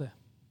at the top there.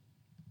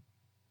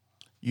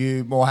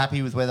 You more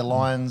happy with where the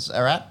Lions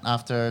are at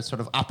after sort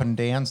of up and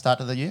down start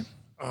to the year?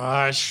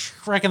 I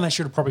reckon they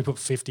should have probably put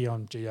 50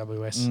 on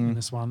GWS in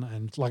this one.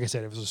 And like I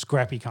said, it was a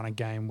scrappy kind of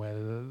game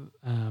where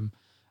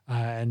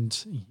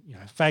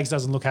Fags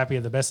doesn't look happy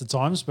at the best of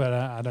times, but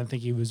I don't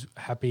think he was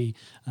happy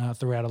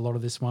throughout a lot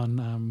of this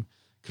one.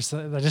 Because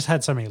they just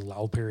had so many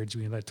lull periods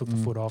when they took the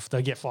foot off.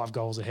 They get 5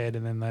 goals ahead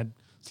and then they'd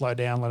slow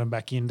down, let them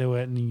back into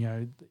it,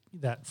 and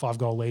that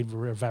 5-goal lead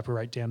would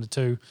evaporate down to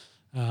 2.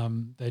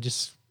 They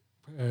just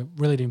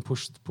really didn't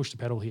push the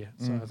pedal here,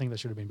 so I think they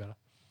should have been better.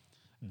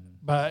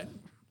 But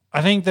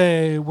I think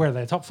where are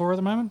they? Top 4 at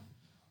the moment?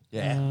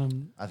 Yeah,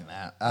 I think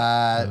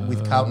that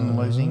with Carlton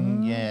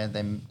losing,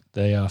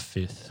 they are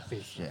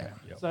 5th. Yeah.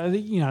 So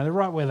they're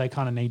right where they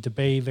kind of need to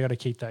be. They got to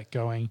keep that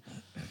going.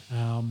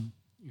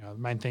 the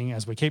main thing,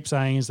 as we keep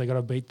saying, is they got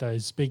to beat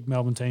those big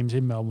Melbourne teams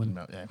in Melbourne.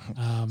 No, yeah.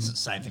 It's the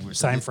same thing.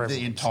 Same the, for the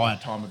everyone. entire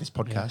time of this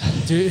podcast.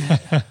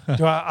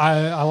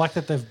 I like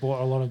that they've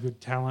bought a lot of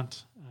good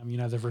talent.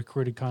 They've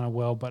recruited kind of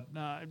well, but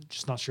I'm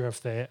just not sure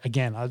if they're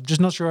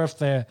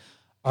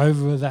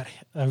over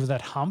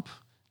that hump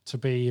to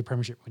be a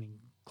premiership winning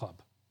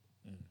club,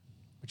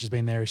 which has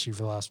been their issue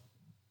for the last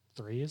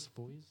 4 years.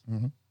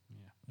 Mm-hmm.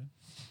 Yeah.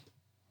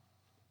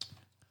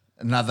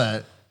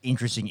 Another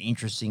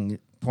interesting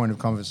point of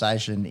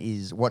conversation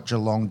is what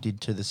Geelong did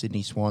to the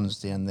Sydney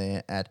Swans down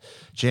there at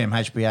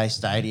GMHBA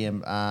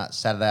Stadium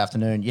Saturday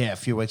afternoon. Yeah, a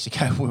few weeks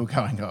ago we were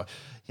going,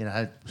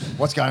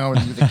 what's going on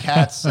with the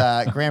Cats?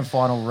 Grand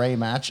final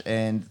rematch,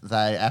 and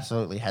they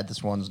absolutely had the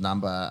Swans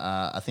number.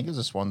 I think it was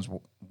the Swans'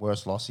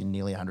 worst loss in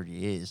nearly 100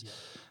 years.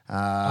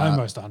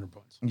 Almost 100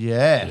 points.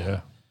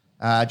 Yeah.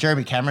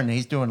 Jeremy Cameron,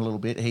 he's doing a little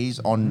bit. He's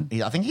on.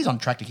 I think he's on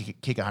track to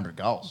kick 100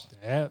 goals.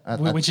 Yeah,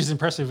 which is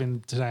impressive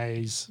in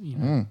today's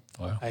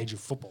age of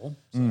football.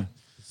 So.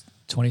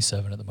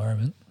 27 at the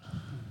moment.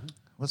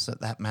 What's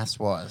that maths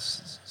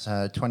wise?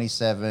 So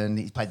 27.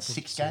 He's played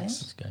 6 games.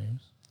 6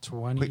 games.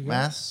 20. Quick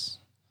maths.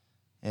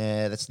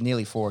 Yeah, that's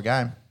nearly 4 a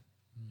game.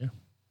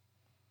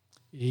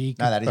 Yeah.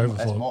 No, that is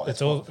That's more.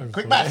 It's all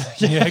Quick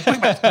maths. Yeah, quick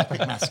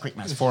maths. Quick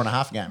maths.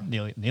 4.5 a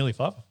game. Nearly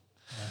 5.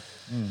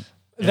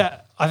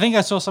 I think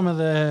I saw some of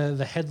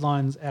the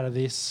headlines out of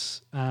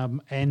this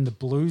and the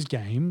Blues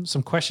game.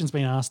 Some questions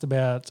being asked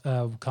about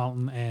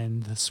Carlton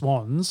and the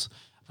Swans.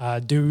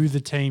 Do the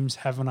teams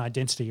have an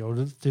identity, or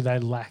do they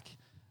lack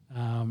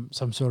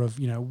some sort of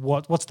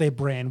what's their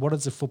brand? What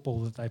is the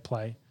football that they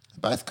play?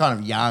 Both kind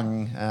of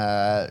young,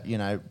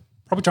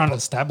 Probably trying to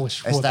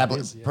establish what that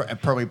is, yeah.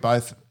 Probably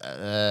both.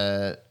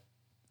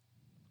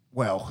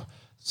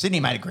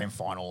 Sydney made a grand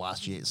final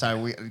last year,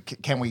 so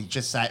can we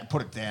just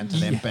put it down to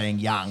them being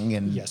young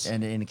and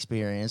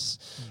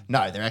inexperienced?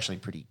 No, they're actually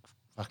pretty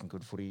fucking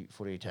good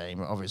footy team.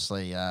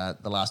 Obviously, the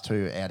last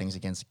 2 outings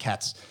against the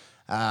Cats,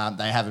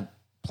 they haven't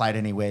played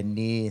anywhere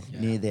near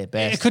their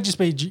best. It could just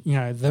be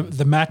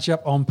the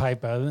matchup on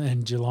paper,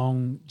 and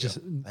Geelong just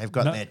they've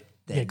got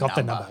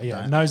their number.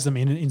 Yeah, knows them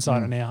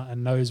inside and out,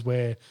 and knows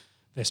where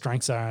their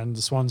strengths are. And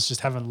the Swans just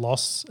haven't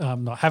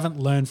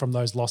learned from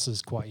those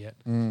losses quite yet.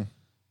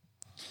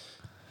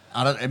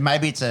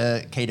 Maybe it's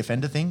a key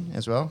defender thing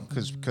as well,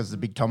 because the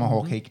big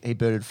Tomahawk he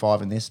birded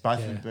 5 in this. Both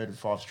of them birded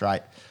 5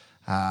 straight.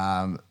 So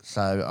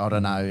I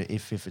don't know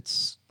if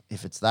it's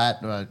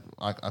that.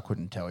 I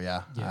couldn't tell you.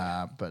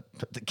 Yeah. But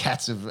the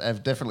Cats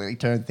have definitely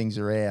turned things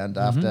around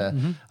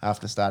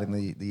after starting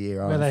the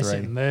year. Where are they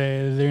sitting?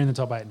 They're in the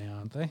top 8 now,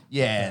 aren't they?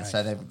 Yeah. Right.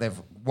 So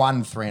they've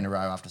won 3 in a row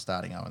after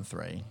starting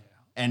 0-3,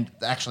 and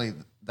actually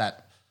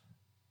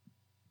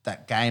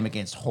that game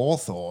against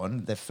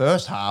Hawthorn, their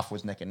first half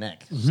was neck and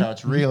neck. So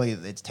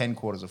it's 10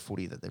 quarters of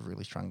footy that they've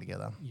really strung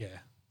together. Yeah.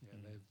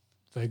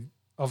 They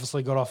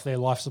obviously got off their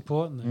life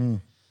support and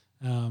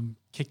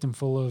kicked them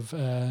full of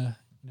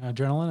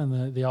adrenaline,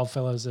 and the old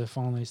fellows are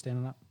finally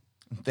standing up.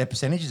 Their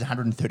percentage is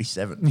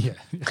 137. Yeah.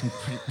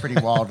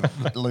 pretty wild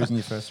losing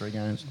your first 3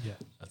 games. Yeah.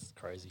 That's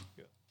crazy.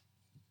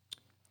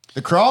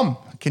 The Crom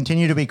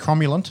continue to be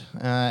cromulent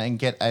and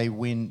get a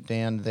win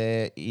down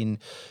there in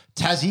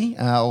Tassie,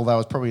 although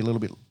it's probably a little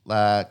bit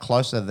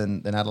closer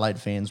than Adelaide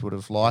fans would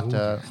have liked.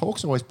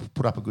 Hawks always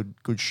put up a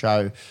good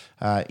show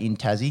in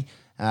Tassie.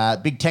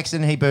 Big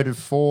Texan, he birded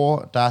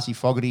 4. Darcy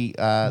Fogarty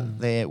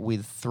there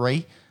with 3.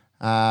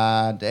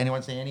 Did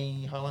anyone see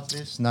any highlights of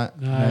this? No,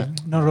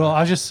 not at all.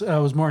 I just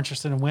was more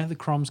interested in where the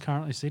Crom's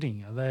currently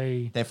sitting. Are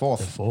they? They're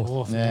 4th.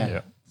 Fourth.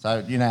 Yeah.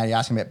 So, you're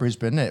asking about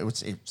Brisbane,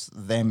 it's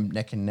them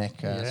neck and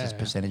neck, it's just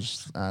percentage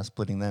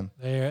splitting them.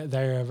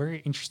 They're a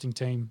very interesting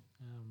team.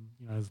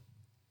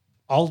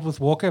 Old with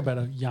Walker,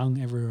 but young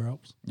everywhere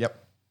else.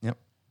 Yep.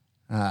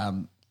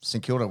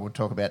 St Kilda we'll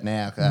talk about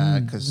now,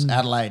 because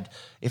Adelaide,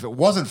 if it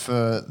wasn't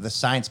for the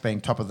Saints being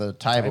top of the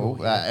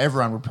table,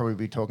 everyone would probably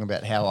be talking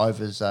about how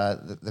overs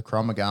the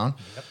Crom are going.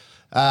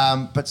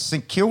 Yep. But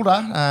St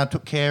Kilda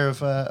took care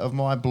of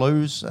my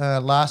Blues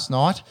last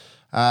night.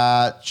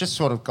 Just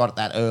sort of got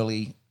that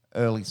early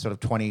sort of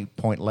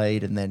 20-point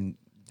lead, and then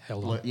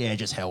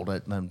just held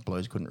it, and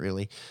Blues couldn't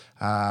really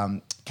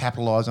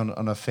capitalise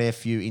on a fair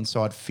few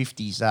inside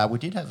 50s. We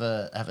did have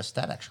a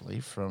stat actually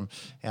from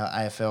our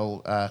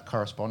AFL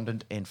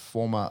correspondent and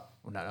fellow.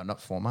 He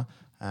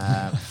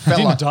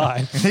didn't die.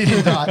 He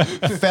didn't die.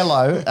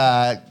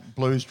 Fellow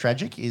Blues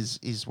tragic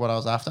is what I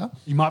was after.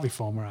 You might be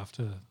former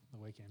after the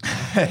weekend.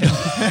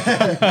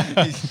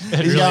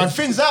 He's going,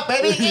 fins up,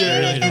 baby.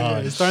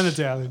 He's throwing the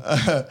towel in.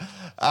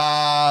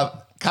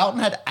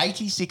 Carlton had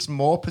 86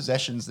 more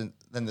possessions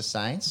than the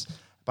Saints,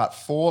 but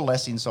 4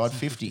 less inside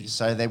 50.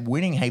 So they're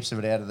winning heaps of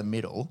it out of the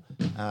middle,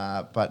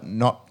 but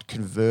not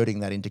converting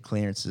that into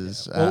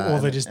clearances. Or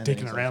they're just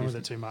dicking around with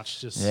it too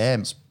much, just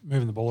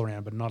moving the ball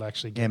around, but not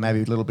actually. Yeah,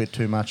 maybe a little bit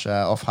too much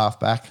off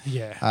half back.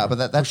 Yeah,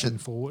 but that's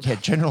forward. Yeah,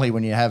 generally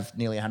when you have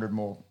nearly 100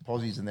 more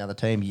posies than the other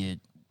team, you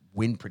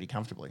win pretty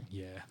comfortably.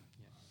 Yeah.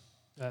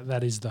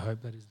 That is the hope.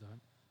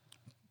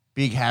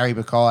 Big Harry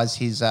Buckeyes,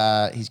 his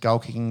goal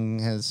kicking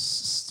has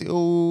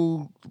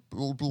still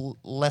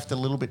left a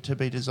little bit to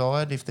be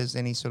desired. If there's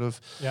any sort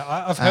of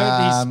I've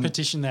heard he's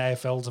petitioned the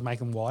AFL to make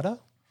him wider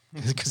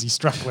because he's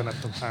struggling at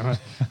the moment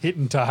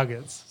hitting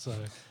targets. So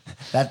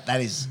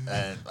that's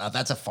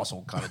a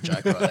fossil kind of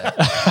joke right there.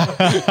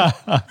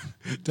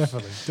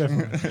 definitely.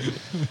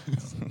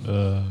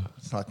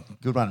 It's like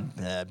good one,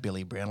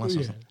 Billy Brownless.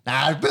 Or something.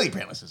 Nah, Billy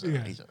Brownless is all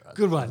right. He's all right.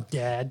 Good one,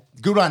 Dad.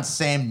 Good one,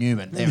 Sam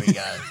Newman. There we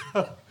go.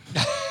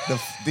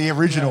 the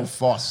original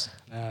Foss,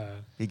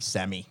 Big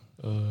Sammy.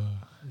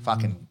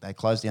 Fucking, they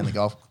closed down the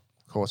golf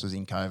courses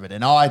in COVID,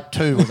 and I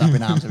too was up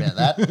in arms about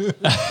that.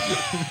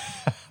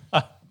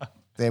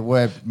 There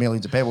were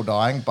millions of people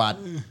dying, but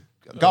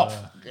golf.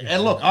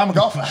 And look, I'm a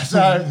golfer,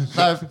 so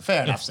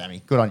fair enough,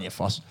 Sammy. Good on you,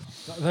 Foss.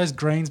 Those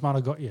greens might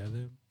have got you.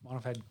 They might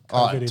have had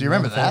COVID. Do you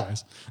remember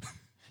that?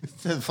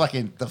 The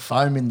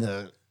foam in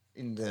the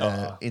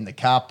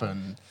cup,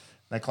 and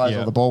they closed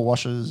all the ball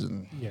washers,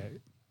 and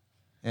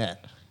yeah.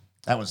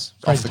 That was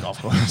off the golf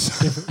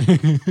course.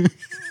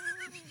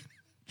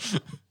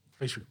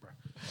 Appreciate it, bro.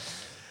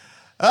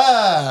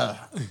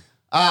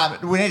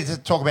 We need to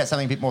talk about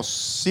something a bit more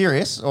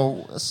serious,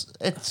 or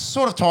it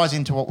sort of ties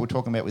into what we're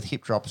talking about with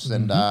hip drops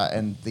and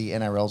the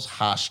NRL's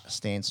harsh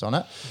stance on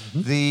it.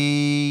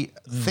 The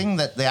thing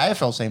that the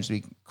AFL seems to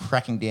be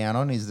cracking down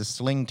on is the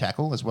sling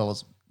tackle as well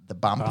as the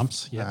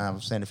bumps.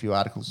 I've seen a few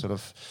articles sort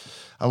of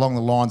along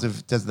the lines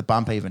of, does the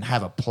bump even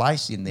have a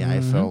place in the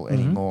AFL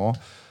anymore?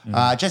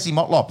 Jesse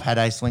Motlop had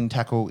a sling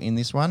tackle in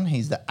this one.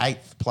 He's the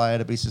 8th player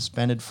to be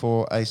suspended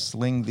for a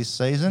sling this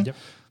season,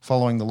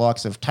 following the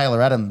likes of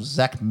Taylor Adams,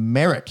 Zach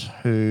Merritt,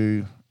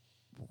 who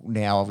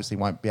now obviously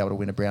won't be able to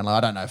win a Brownlow. I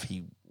don't know if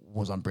he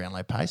was on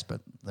Brownlow pace,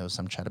 but there was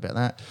some chat about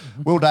that.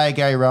 Will Day,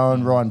 Gary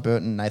Rowan, Ryan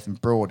Burton, Nathan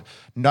Broad.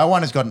 No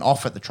one has gotten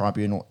off at the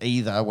tribunal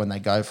either when they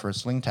go for a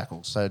sling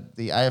tackle. So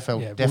the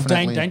AFL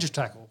definitely... dangerous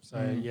tackle. So,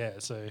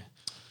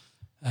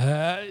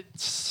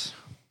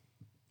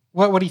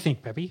 what do you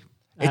think, Peppy?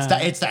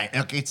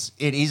 It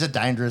is a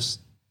dangerous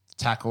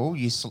tackle.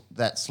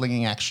 That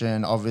slinging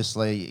action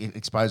obviously it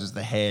exposes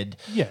the head,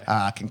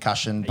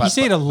 concussion. But you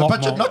see it a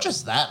lot more. Not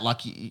just that,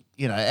 like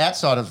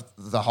outside of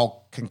the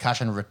whole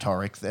concussion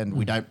rhetoric, then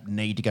we don't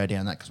need to go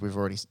down that because we've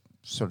already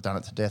sort of done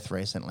it to death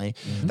recently.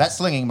 That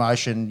slinging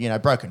motion,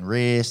 broken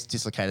wrist,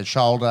 dislocated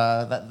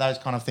shoulder, those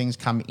kind of things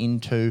come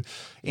into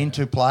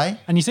play.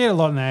 And you see it a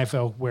lot in the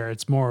AFL where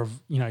it's more of,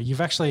 you've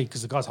actually,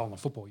 because the guy's holding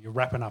the football, you're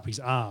wrapping up his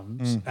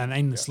arms and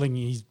in the sling,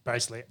 he's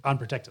basically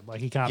unprotected.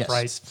 Like he can't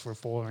brace for a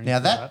fall or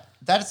anything. Now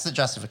that's the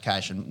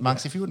justification.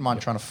 Monks, if you wouldn't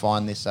mind trying to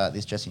find this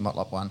Jesse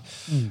Motlop one,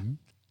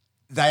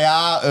 they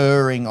are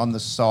erring on the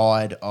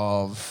side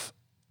of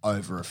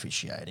over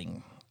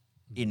officiating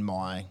in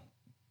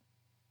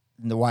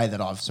the way that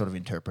I've sort of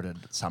interpreted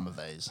some of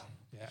these.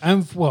 Yeah.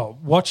 And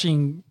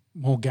watching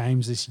more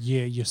games this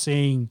year, you're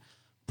seeing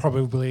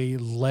probably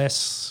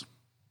less,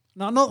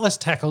 not less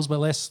tackles, but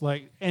less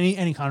like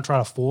any kind of try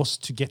to force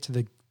to get to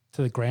the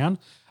ground.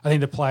 I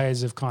think the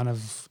players have kind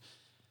of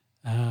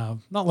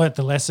not learnt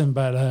the lesson,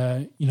 but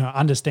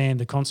understand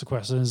the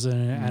consequences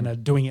and are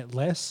doing it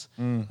less.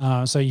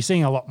 So you're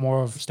seeing a lot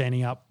more of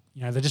standing up.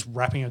 They're just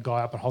wrapping a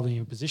guy up and holding him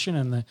in position,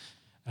 and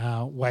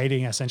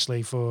waiting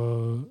essentially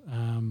for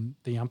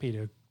the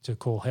umpire to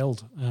call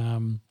held.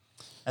 And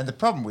the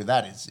problem with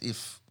that is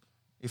if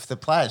the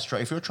players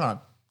if you're trying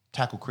to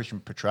tackle Christian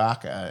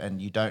Petrarca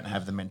and you don't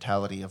have the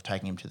mentality of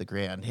taking him to the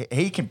ground,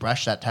 he can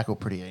brush that tackle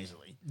pretty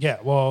easily. Yeah,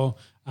 well,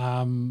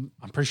 I'm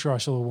pretty sure I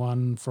saw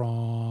one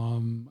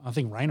from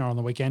Rayner on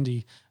the weekend.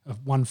 He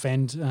one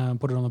fend,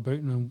 put it on the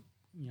boot and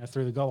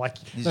through the goal. Like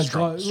he's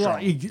strong.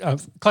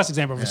 Classic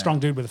example of a strong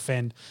dude with a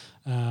fend.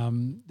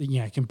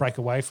 Can break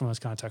away from those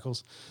kind of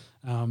tackles.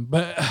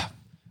 But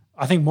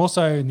I think more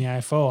so in the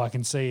AFL, I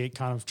can see it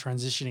kind of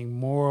transitioning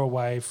more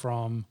away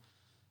from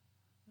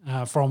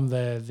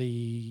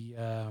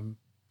the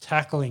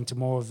tackling to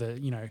more of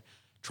the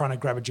trying to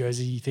grab a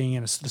jersey thing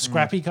and the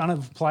scrappy kind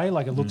of play.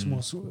 Like it looks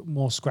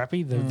more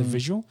scrappy, the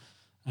visual,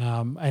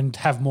 and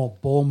have more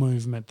ball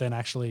movement than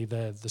actually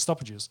the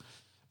stoppages,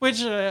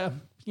 which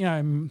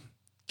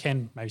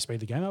can maybe speed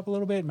the game up a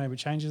little bit, maybe it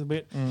changes a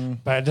bit,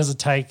 but it doesn't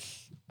take.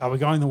 Are we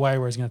going the way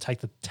where it's going to take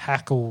the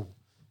tackle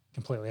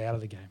completely out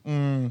of the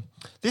game?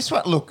 This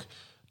one, look,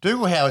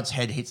 Dougal Howard's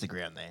head hits the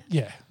ground there.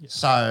 Yeah.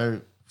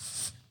 So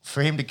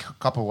for him to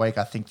cop a week,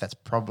 I think that's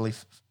probably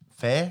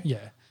fair.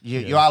 Yeah.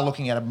 You are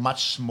looking at a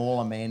much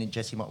smaller man in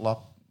Jesse Motlop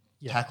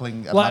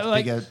tackling a much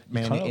bigger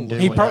man in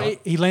Dougal.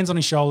 He lands on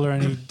his shoulder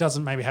and he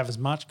doesn't maybe have as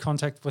much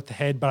contact with the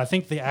head, but I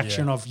think the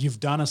action of you've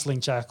done a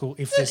sling tackle.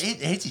 If it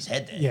hits his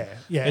head there.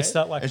 Yeah. It's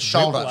that like it's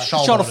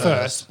shoulder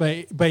first.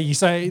 But you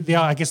say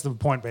I guess the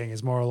point being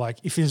is more like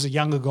if there's a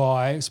younger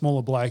guy,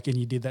 smaller bloke, and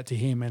you did that to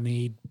him, and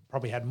he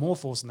probably had more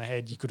force in the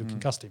head, you could have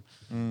concussed him.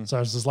 So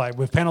it's just like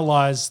we've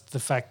penalised the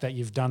fact that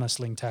you've done a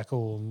sling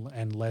tackle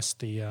and less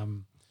the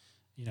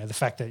the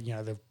fact that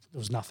the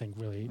was nothing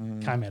really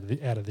came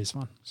out of this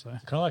one. So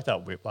Kind of like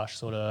that whiplash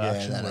sort of Yeah,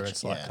 action that where actually-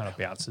 it's like yeah. kind of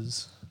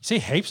bounces. you see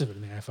heaps of it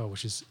in the AFL,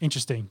 which is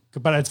interesting.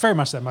 But it's very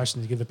much that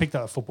motion. You give the pick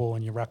up the football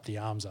and you wrap the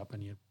arms up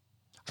and you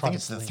I try think to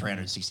it's the fling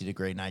it.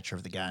 360-degree nature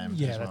of the game.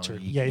 Yeah, as that's well.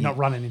 true. You're not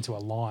running into a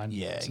line.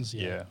 Yeah, for instance.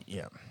 Yeah.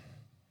 Yeah.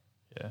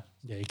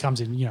 Yeah, he comes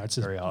in, it's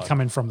Very hard.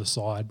 coming from the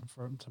side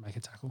to make a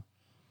tackle.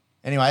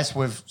 Anyways,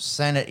 we've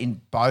seen it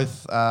in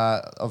both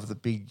of the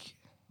big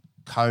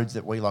codes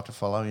that we like to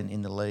follow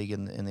in the league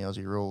and in the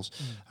Aussie rules.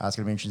 It's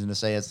going to be interesting to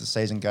see as the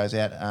season goes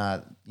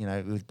out,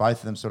 with both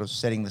of them sort of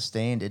setting the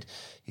standard,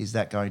 is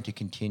that going to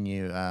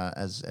continue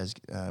as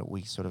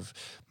we sort of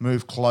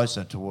move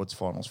closer towards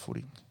finals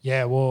footy?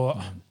 Yeah,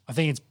 well, I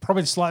think it's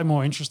probably slightly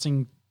more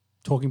interesting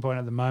talking point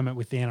at the moment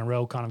with the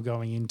NRL kind of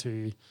going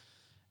into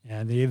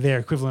their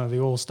equivalent of the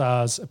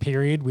All-Stars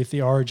period with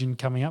the Origin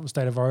coming up, the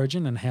State of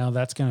Origin, and how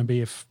that's going to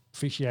be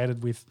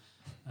officiated with,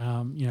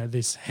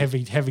 this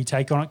heavy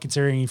take on it,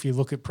 considering if you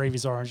look at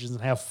previous Origins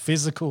and how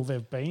physical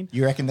they've been.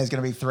 You reckon there's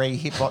going to be 3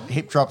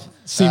 hip drop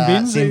Sin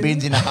bins? sin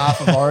bins in a half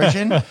of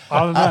Origin?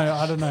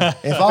 I don't know.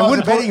 If I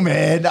was a betting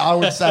man, I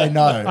would say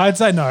no. I'd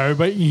say no,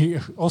 but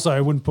you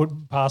also wouldn't put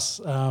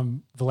past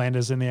the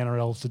Landers in the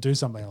NRL to do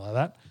something like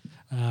that.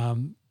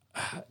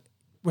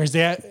 Whereas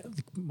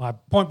my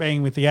point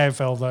being with the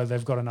AFL, though,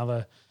 they've got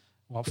another,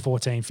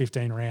 14,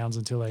 15 rounds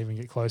until they even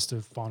get close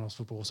to finals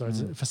football. So it's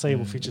a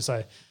foreseeable future.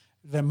 So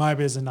there maybe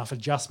there's enough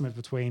adjustment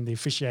between the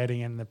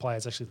officiating and the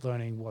players actually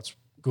learning what's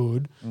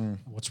good,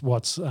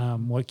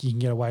 what you can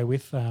get away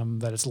with,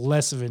 that it's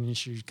less of an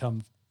issue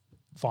come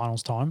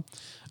finals time.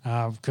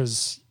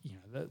 Because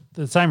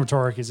the same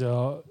rhetoric is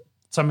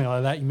something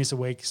like that. You miss a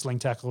week, sling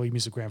tackle, you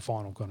miss a grand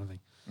final kind of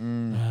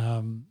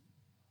thing.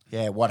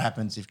 Yeah, what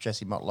happens if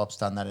Jesse Motlop's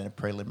done that in a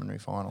preliminary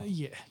final?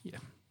 Yeah.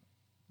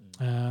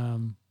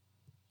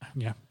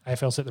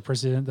 AFL set the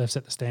precedent. They've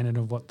set the standard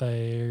of what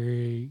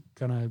they're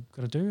gonna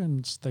do,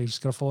 and they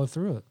just got to follow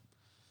through it.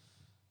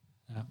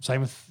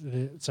 Same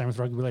with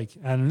rugby league,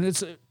 and it's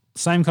the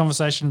same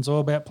conversation. It's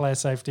all about player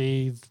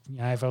safety.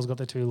 AFL's got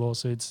their 2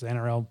 lawsuits. The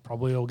NRL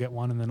probably will get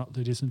one in the not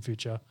too distant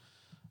future.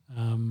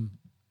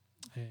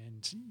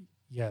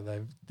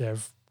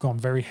 They've gone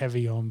very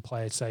heavy on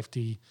player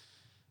safety.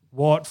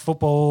 What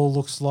football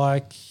looks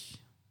like,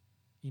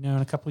 in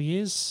a couple of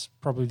years,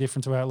 probably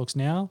different to how it looks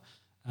now.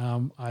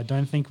 I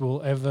don't think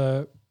we'll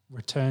ever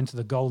return to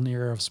the golden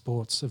era of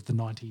sports of the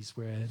 90s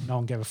where no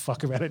one gave a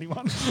fuck about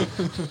anyone.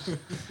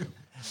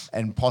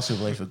 And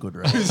possibly for good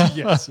reason.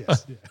 yes.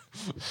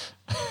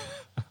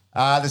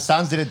 The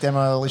Suns did a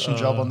demolition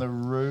job on the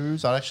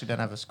Roos. I actually don't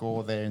have a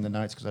score there in the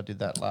notes because I did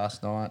that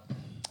last night.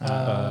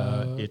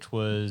 It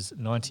was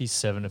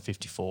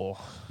 97-54.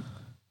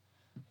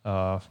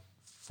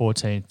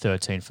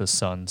 14-13 for the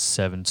Suns,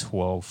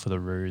 7-12 for the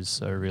Roos.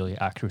 So really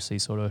accuracy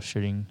sort of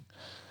shooting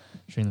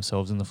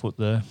themselves in the foot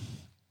there.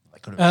 They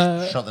could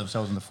have shot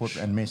themselves in the foot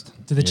and missed.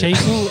 Did the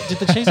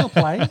Cheezel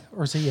play,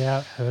 or is he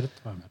out hurt at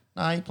the moment?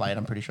 No, he played,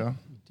 I'm pretty sure.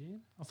 He did?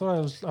 I thought I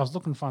was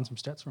looking to find some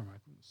stats from him. I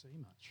couldn't see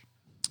much.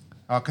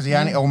 Oh, because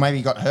maybe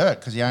he got hurt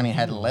because he only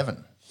had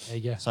 11. There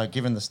you go. So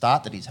given the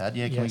start that he's had,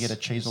 can we Yes. get a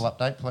Cheezel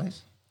update,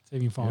 please? See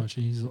if you can find a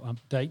Cheezel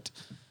update.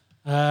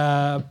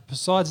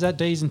 Besides that,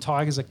 D's and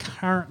Tigers are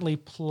currently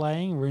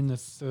playing. We're in the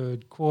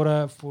third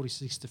quarter,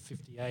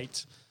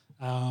 46-58.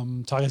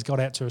 Tigers got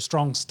out to a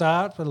strong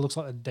start, but it looks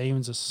like the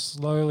Demons are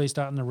slowly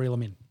starting to reel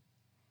them in.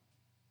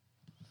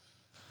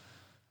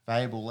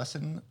 Valuable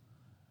lesson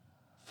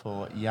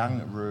for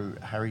young Roo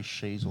Harry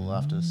Sheasel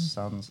after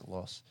Suns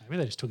loss. Maybe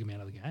they just took him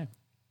out of the game.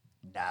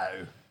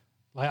 No.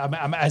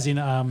 As in,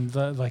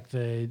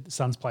 the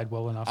Suns played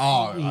well enough.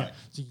 Oh, Yeah. right.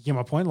 So you get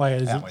my point?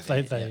 Like, Out with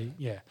it,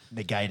 Negated,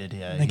 negated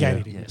him.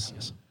 Yeah.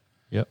 Yes.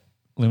 Yep.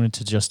 Limited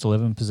to just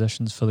 11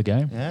 possessions for the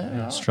game.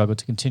 Yeah. Struggled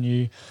to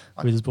continue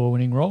with his ball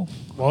winning role.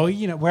 Well,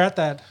 we're at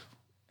that.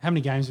 How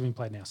many games have been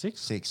played now? 6?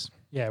 6.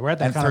 Yeah, we're at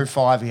that And kind through of.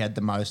 5, he had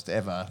the most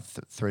ever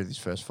through these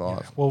first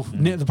 5. Well,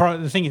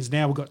 the thing is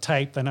now we've got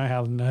tape. They know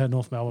how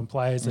North Melbourne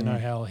plays. They know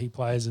how he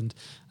plays and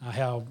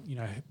how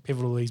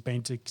pivotal he's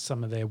been to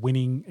some of their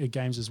winning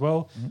games as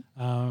well.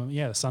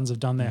 The Suns have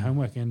done their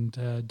homework and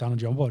done a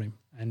job on him,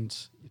 and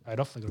it paid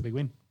off. They got a big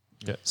win.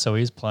 Yeah. So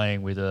he's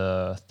playing with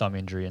a thumb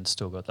injury and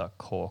still got that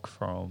cork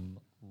from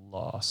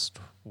last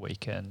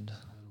weekend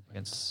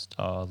against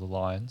the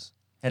Lions.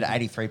 Had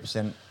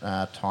 83%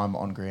 time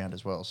on ground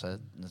as well, so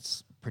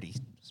that's pretty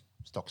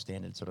stock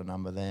standard sort of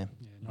number there.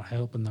 Yeah, not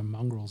helping the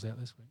mongrels out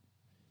this week.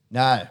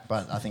 No,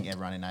 but I think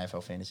everyone in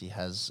AFL fantasy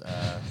has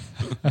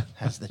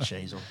the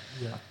Cheezel.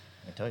 Yeah,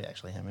 I can tell you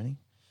actually how many.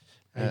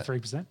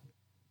 83%.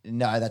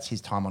 No, that's his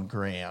time on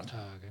ground. Oh,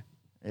 okay.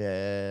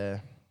 Yeah.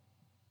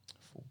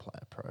 Full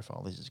player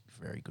profile. This is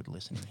very good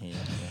listening here.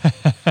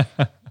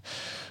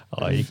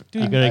 Oh, you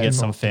got to get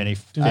some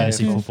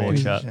fantasy football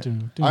chat.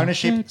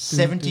 Ownership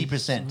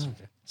 70%.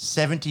 Okay.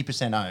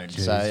 70% owned.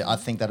 So I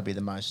think that'll be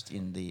the most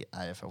in the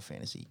AFL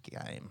fantasy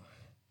game.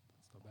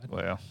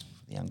 Wow.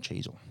 The young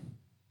Cheezel.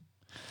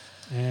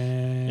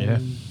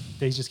 And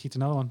D's just kicked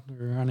another one.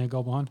 We're only a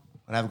goal behind.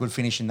 We'll have a good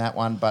finish in that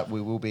one, but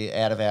we will be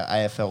out of our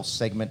AFL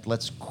segment.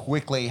 Let's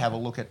quickly have a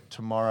look at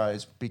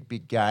tomorrow's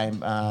big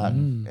game.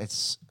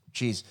 It's,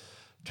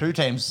 two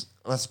teams.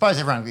 I suppose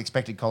everyone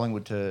expected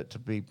Collingwood to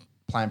be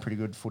playing pretty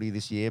good footy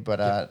this year, but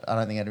I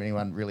don't think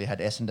anyone really had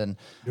Essendon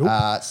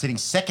sitting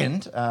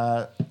second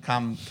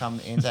come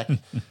Anzac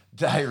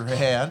Day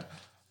round.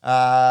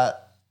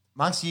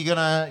 Monks, you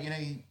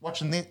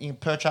watching this? You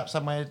perch up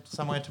somewhere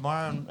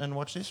tomorrow and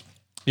watch this?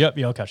 Yep,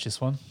 I'll catch this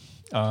one.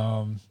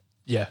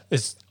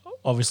 It's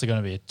obviously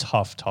going to be a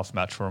tough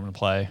match for him to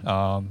play.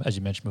 As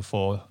you mentioned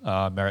before,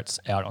 Merritt's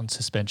out on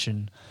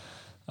suspension.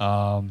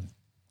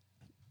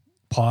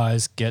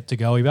 Pies get to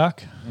Goey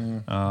back,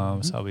 so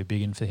it'll be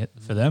big in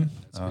for them.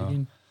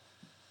 I've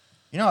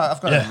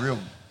got a real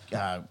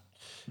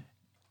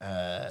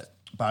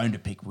bone to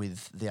pick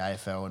with the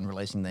AFL and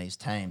releasing these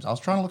teams. I was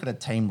trying to look at a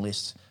team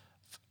list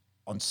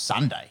on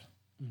Sunday,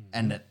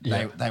 and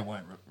they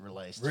weren't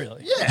released.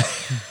 Really? Yeah.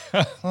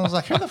 I was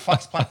like, who the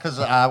fuck's playing? Because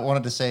I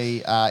wanted to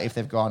see if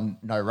they've gone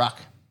no ruck,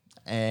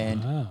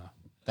 and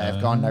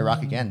they've gone no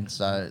ruck again.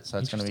 So it's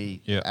going to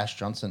be Ash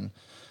Johnson.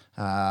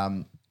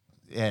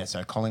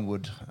 So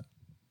Collingwood,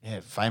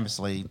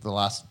 famously the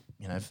last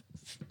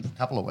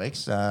couple of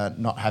weeks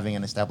not having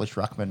an established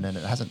ruckman, and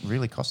it hasn't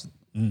really cost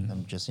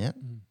them just yet.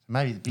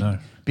 Maybe the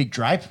big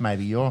Drape,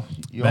 maybe your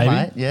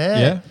mate,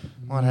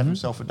 might have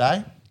himself a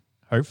day.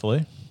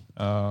 Hopefully,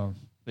 I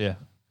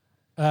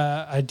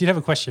did have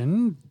a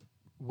question.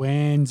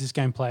 When's this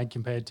game played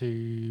compared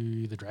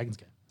to the Dragons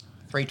game?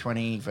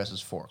 3:20 versus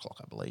 4 o'clock,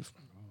 I believe.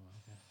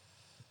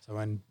 So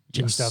when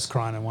Jim starts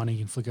crying at one, he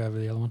can flick over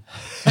the other one.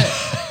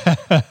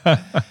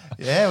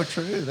 Yeah, well,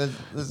 true.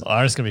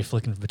 I'm just going to be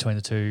flicking between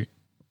the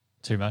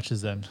two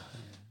matches then.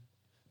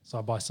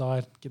 Side by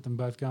side, get them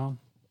both going.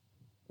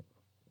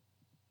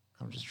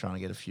 I'm just trying to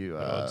get a few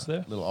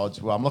little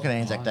odds. Well, I'm looking at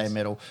Anzac Day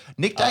medal.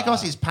 Nick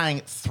Dacos is paying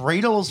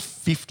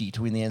 $3.50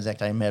 to win the Anzac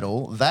Day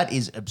medal. That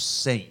is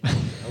obscene.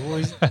 Well,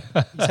 he's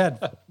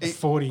had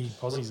 40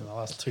 Aussies in the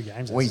last 2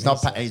 games. Well, he's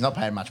not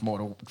paying much more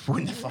to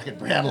win the fucking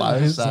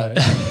Brownlow. So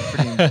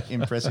pretty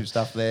impressive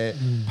stuff there.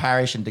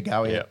 Parrish and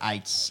DeGoey at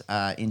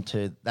 8s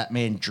into that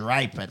man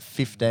Drape at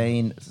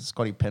 15.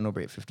 Scotty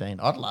Pendlebury at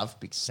 15. I'd love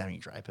big Sammy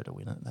Draper to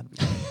win it. That'd be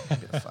a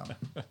bit of fun.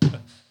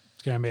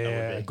 It's going to be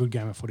a good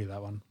game of footy,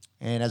 that one.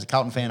 And as a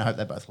Carlton fan, I hope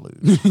they both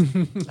lose.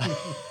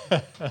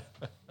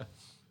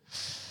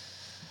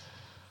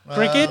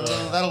 Cricket.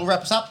 That'll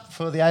wrap us up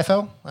for the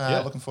AFL.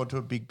 Looking forward to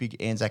a big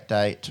Anzac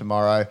Day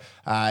tomorrow.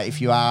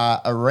 If you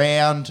are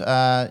around,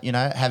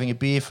 having a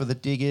beer for the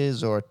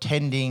Diggers or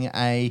attending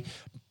a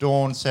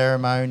dawn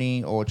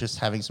ceremony or just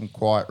having some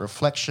quiet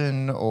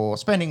reflection or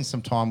spending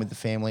some time with the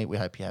family, we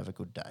hope you have a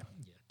good day.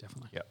 Yeah,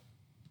 definitely. Yep,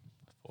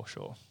 for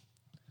sure.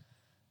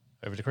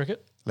 Over to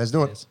cricket. Let's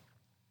do it. Yes.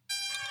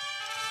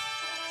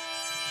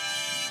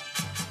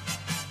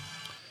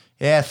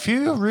 Yeah, a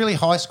few really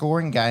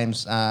high-scoring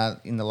games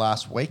in the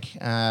last week.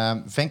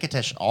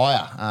 Venkatesh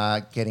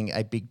Iyer getting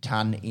a big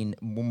ton in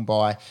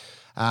Mumbai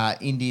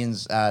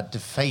Indians'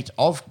 defeat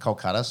of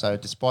Kolkata. So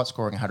despite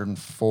scoring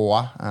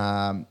 104,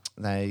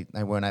 they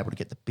weren't able to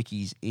get the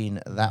bickies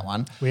in that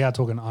one. We are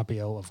talking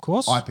IPL, of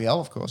course. IPL,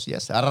 of course,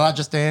 yes.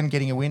 Rajasthan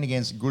getting a win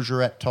against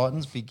Gujarat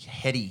Titans. Big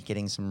Heady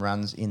getting some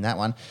runs in that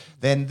one.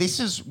 Then this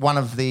is one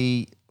of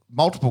the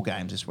multiple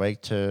games this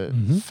week to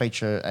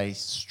feature a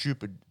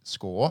stupid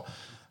score.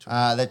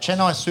 The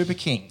Chennai Super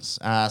Kings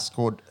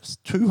scored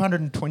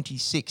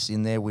 226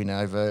 in their win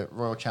over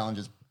Royal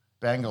Challengers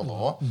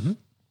Bangalore.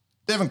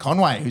 Devon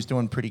Conway, who's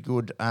doing pretty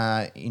good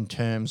in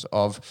terms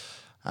of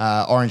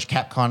orange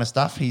cap kind of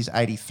stuff, he's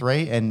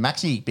 83. And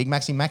Big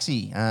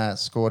Maxi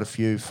scored a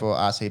few for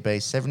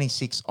RCB,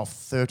 76 off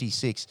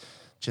 36.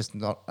 Just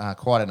not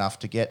quite enough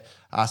to get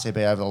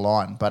RCB over the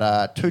line.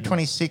 But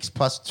 226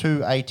 plus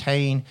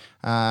 218,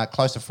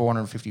 close to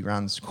 450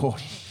 runs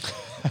scored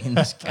in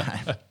this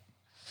game.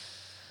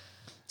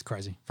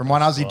 Crazy. From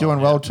one Aussie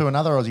doing well to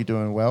another Aussie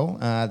doing well.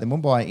 The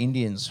Mumbai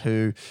Indians,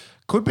 who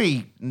could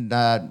be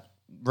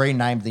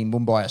renamed the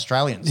Mumbai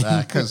Australians,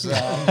 because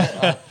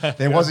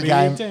there was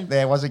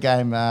a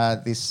game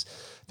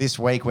this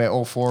week where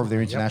all 4 of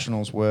their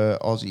internationals were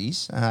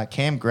Aussies.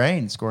 Cam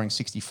Green scoring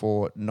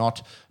 64,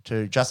 not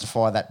to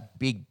justify that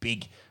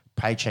big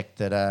paycheck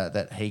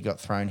that he got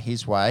thrown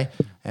his way.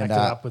 And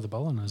backed it up with the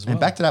bowling as well. And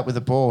backed it up with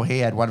the ball. He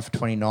had 1 for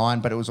 29,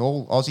 but it was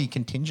all Aussie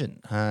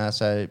contingent.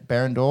 So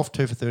Berendorf,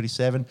 2 for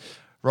 37.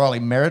 Riley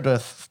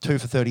Meredith, 2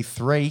 for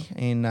 33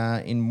 in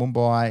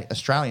Mumbai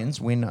Australians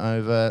win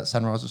over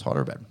Sunrisers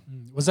Hyderabad.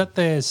 Was that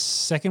their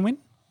second win?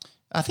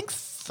 I think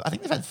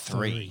they've had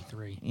 3.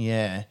 Three.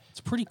 Yeah. It's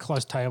a pretty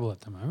close table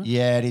at the moment.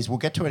 Yeah, it is. We'll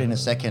get to it in a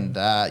second.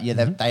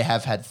 They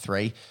have had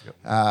 3.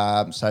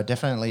 Yep. So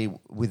definitely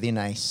within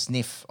a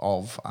sniff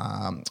of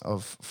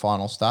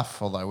final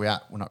stuff, although we're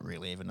not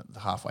really even at the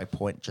halfway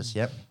point just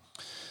yet.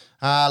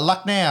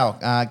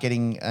 Lucknow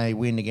getting a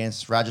win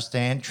against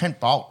Rajasthan. Trent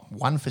Bolt,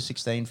 1 for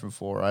 16 from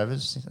 4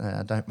 overs.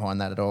 Don't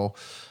mind that at all.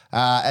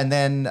 And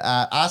then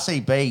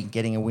RCB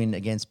getting a win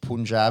against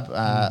Punjab.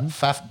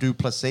 Faf du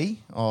Plessis,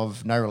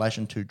 of no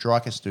relation to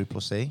Dreykus du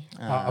Plessis.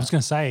 I was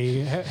going to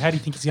say, how do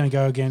you think he's going to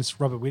go against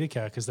Robert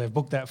Whittaker? Because they've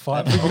booked that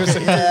fight.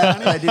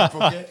 They did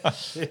book it.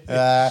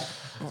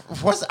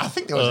 I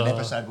think there was an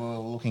episode where we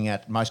were looking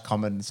at most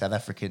common South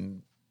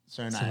African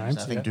surnames.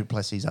 I think du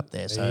Plessis up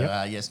there.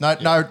 So yes,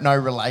 no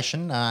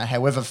relation.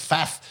 However,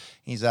 Faf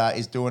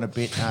is doing a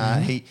bit.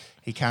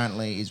 He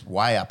currently is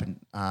way up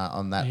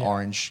on that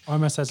orange.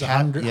 Almost has a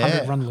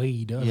 100-run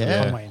lead over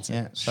Conway.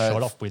 So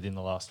shot off within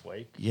the last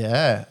week.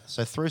 Yeah.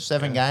 So through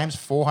 7 games,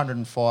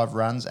 405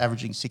 runs,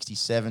 averaging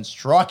 67,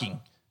 striking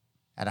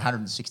at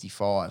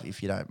 165,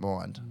 if you don't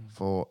mind,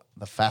 for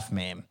the Faf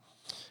man.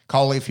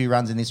 Coley, a few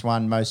runs in this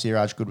one. Mo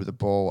Siraj good with the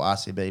ball.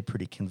 RCB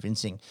pretty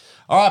convincing.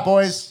 All right,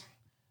 boys.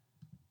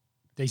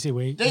 DC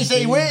win.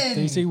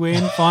 DC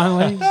win,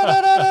 finally.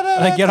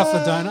 They get off the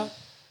donut.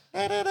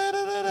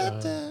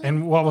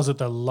 And what was it,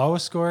 the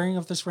lowest scoring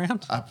of this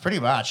round? Pretty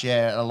much,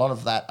 yeah. A lot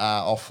of that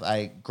off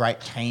a great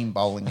team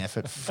bowling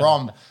effort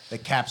from the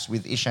Caps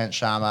with Ishant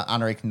Sharma,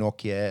 Anarik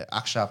Nortje,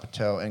 Akshar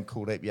Patel and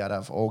Kuldeep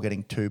Yadav all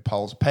getting 2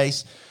 poles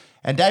apiece.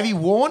 And Davey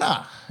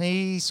Warner,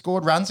 he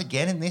scored runs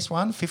again in this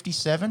one,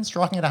 57,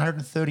 striking at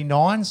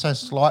 139, so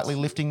slightly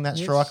lifting that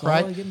strike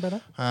rate. Getting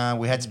better.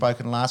 We had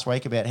spoken last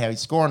week about how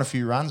he's scoring a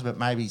few runs, but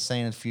maybe he's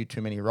seen a few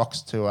too many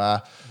rocks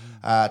to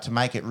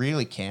make it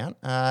really count.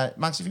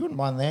 Monks, if you wouldn't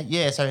mind there.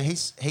 Yeah, so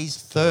he's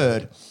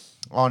third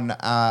on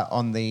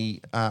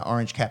the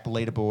Orange Cap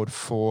leaderboard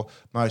for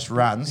most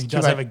runs. He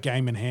does have a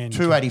game in hand.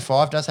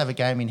 285 does have a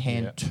game in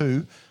hand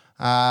too.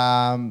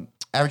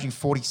 Averaging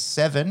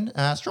 47,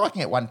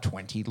 striking at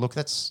 120. Look,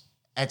 it's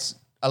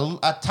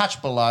a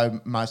touch below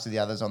most of the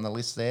others on the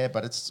list there,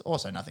 but it's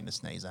also nothing to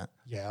sneeze at.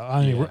 Yeah,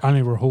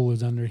 only Rahul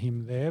is under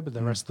him there, but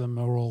the rest of them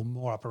are all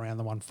more up around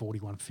the 140,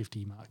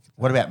 150 mark.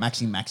 What about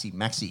Maxi?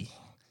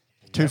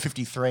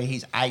 253,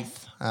 he's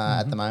 8th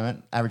at the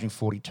moment, averaging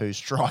 42,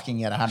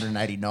 striking at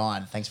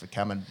 189. Thanks for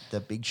coming,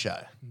 the big show.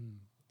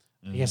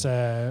 I guess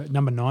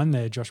number 9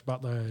 there, Josh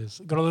Butler, has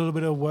got a little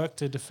bit of work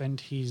to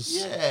defend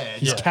his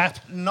cap.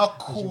 Not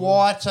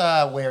quite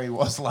where he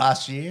was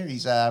last year.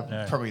 He's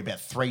probably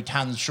about 3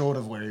 tons short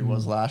of where he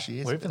was last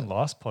year. Well, even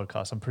last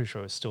podcast, I'm pretty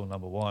sure it was still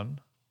number 1,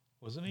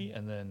 wasn't he?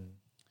 And then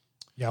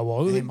he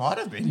might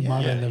have been.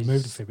 They've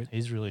moved a fair bit.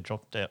 He's really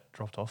dropped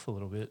off a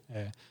little bit.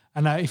 Yeah.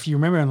 And if you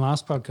remember in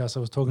last podcast, I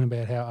was talking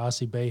about how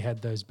RCB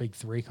had those big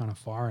 3 kind of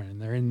firing, and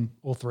they're in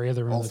all 3 of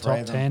them in the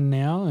top 10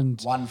 now.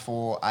 And 1,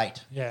 4,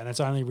 8. Yeah, and it's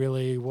only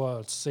really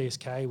it's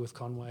CSK with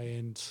Conway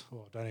and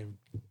don't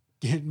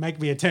even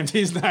make me attempt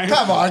his name.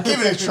 Come on, give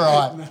it a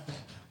try.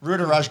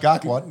 Rudaraj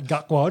Gakwad.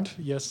 Gakwad,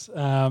 yes,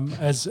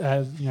 as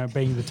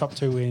being the top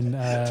 2 in.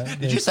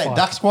 Did you say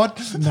Duck Squad?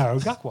 No,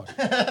 Gakwad.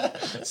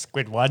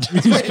 Squidward.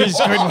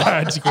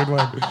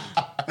 Squidward.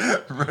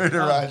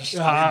 Rudaraj.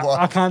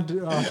 I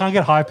can't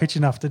get high pitch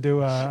enough to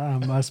do a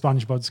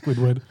SpongeBob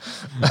Squidward.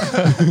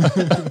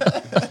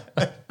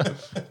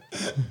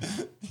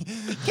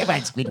 Come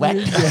on,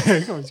 Squidward.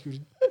 Yeah, come on,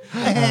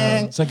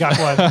 Squidward. So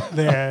Gakwad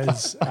there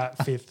is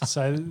 5th.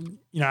 So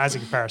as a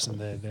comparison,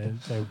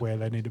 they're where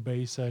they need to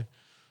be. So.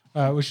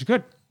 Which is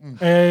good.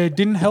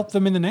 Didn't help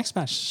them in the next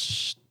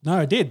match. No,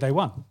 it did. They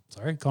won.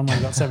 Sorry, Conway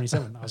got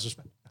 77. I was just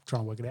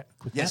trying to work it out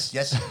quickly.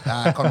 Yes.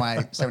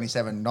 Conway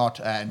 77, and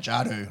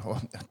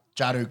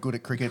Jadu good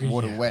at cricket,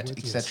 water wet,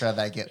 etc.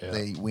 They get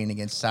the win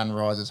against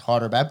Sunrisers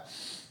Hyderabad.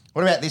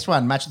 What about this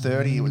one? Match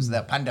 30. It was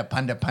the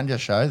Punda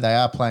show. They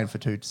are playing for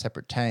 2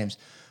 separate teams.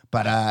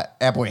 But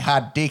our boy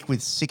Hard Dick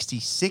with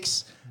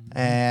 66.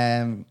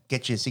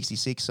 Get you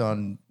 66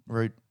 on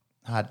route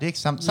Hard Dick.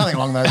 Something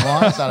along those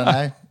lines. I don't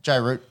know.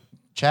 Joe Root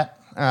chat.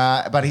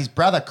 But his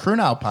brother,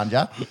 Krunal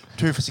Punja,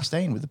 2 for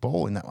 16 with the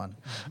ball in that one.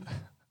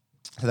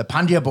 So the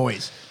Pandya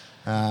boys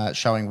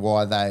showing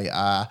why they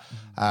are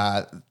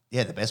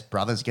the best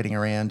brothers getting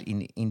around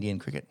in Indian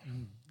cricket.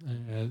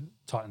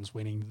 Titans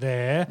winning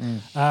there.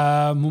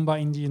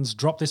 Mumbai Indians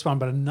dropped this one,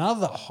 but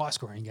another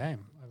high-scoring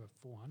game, over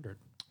 400.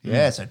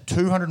 Yeah, so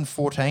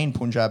 214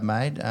 Punjab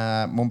made.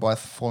 Mumbai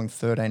falling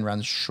 13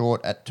 runs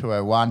short at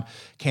 201.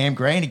 Cam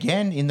Green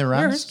again in the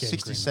runs,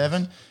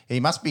 67. He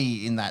must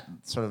be in that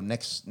sort of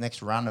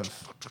next run of...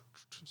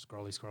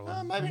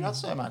 Scrolly. Maybe not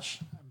so much.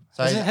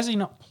 So has he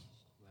not played?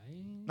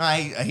 No,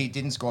 he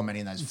didn't score many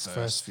in those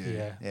first few.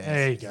 Yeah.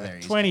 There you go.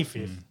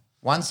 25th.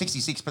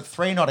 166, but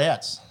 3 not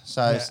outs.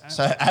 So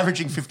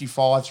averaging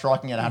 55,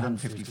 striking at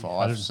 155.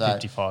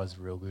 155 is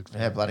real good.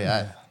 Yeah, bloody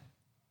hell.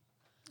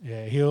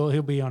 Yeah,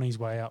 he'll be on his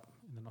way up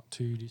in the not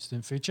too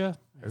distant future.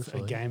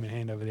 Hopefully. A game in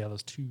hand over the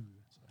others 2.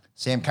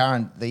 Sam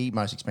Curran, the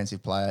most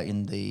expensive player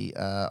in the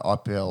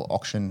IPL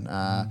auction,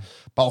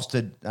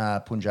 bolstered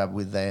Punjab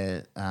with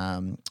their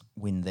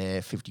win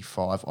there,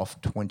 55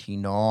 off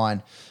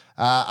 29.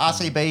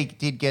 RCB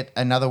did get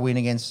another win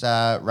against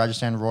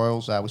Rajasthan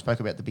Royals. We spoke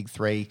about the big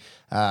three.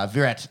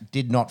 Virat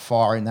did not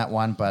fire in that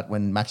one, but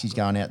when Maxi's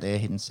going out there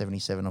hitting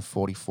 77 of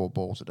 44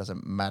 balls, it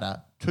doesn't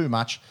matter too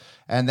much.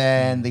 And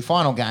then the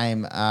final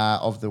game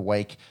of the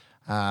week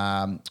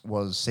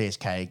was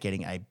CSK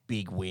getting a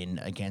big win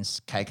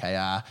against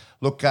KKR.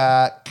 Look,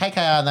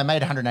 KKR, they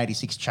made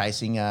 186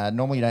 chasing.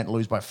 Normally you don't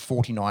lose by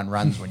 49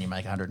 runs when you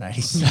make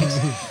 186.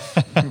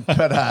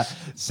 But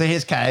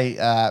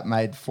CSK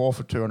made 4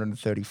 for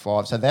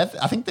 235. So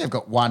I think they've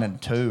got 1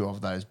 and 2 of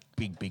those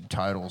big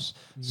totals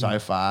so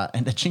far.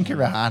 And the Ajinkya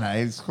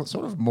Rahane is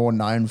sort of more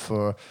known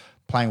for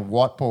playing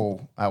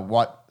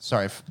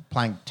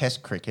playing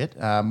Test cricket,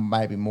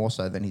 maybe more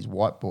so than his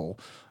white ball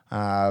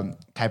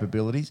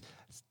capabilities.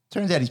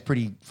 Turns out he's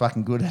pretty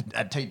fucking good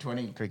at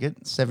T20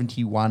 cricket,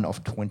 71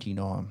 off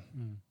 29.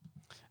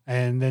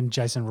 And then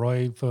Jason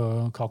Roy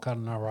for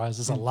Kolkata Knight Riders.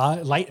 It's a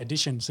late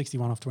addition,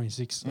 61 off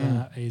 26,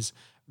 is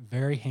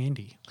very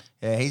handy.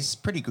 Yeah, he's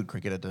pretty good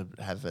cricketer to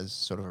have as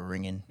sort of a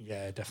ring in.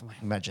 Yeah, definitely.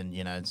 Imagine,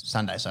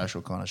 Sunday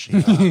social kind of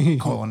shit.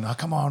 Calling,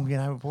 come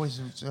on, boys,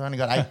 we've only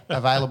got 8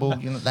 available.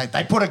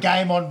 They put a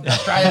game on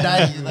Australia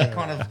Day, and they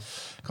kind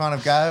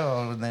of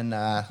go. And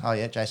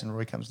then, Jason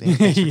Roy comes down.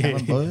 Thanks for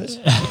coming, boys.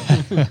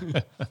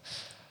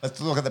 Let's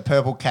look at the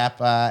purple cap,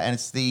 and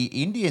it's the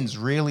Indians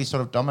really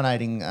sort of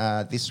dominating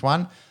this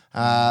one.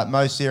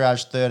 Mo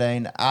Siraj,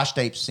 13.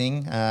 Arshdeep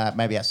Singh,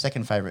 maybe our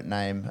second favourite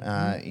name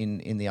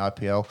in the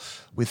IPL,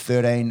 with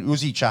 13.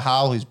 Uzi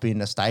Chahal, who's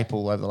been a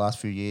staple over the last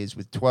few years,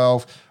 with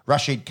 12.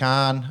 Rashid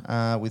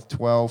Khan with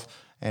 12.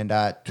 And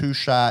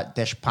Tushar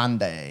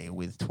Deshpande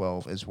with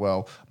 12 as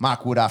well.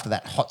 Mark Wood, after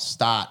that hot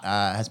start,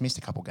 has missed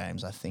a couple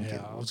games, I think.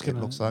 Yeah, It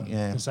looks like.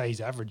 Yeah. I say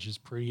his average is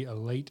pretty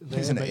elite there.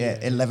 Isn't it? Yeah,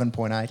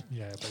 11.8.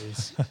 Yeah, but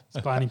he's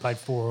only played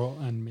 4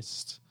 and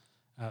missed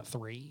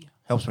 3.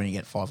 Helps when you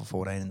get 5 or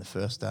 14 in the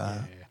first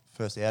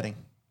outing.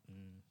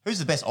 Who's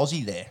the best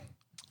Aussie there?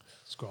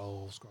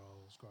 Scroll.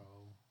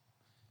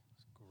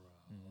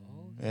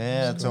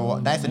 Yeah, it's all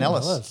Nathan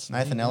Ellis.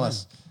 Nathan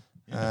Ellis.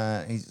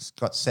 He's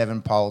got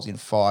 7 poles in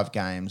 5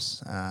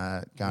 games.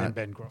 And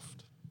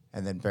Bancroft.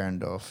 And then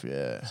Berendorf,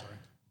 yeah. Sorry.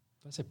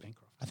 Did I say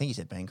Bancroft? I think he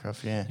said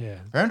Bancroft, yeah. Yeah.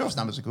 Berendorf's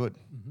numbers are good.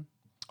 Mm-hmm.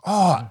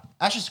 Oh,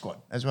 Ashes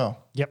squad as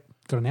well. Yep,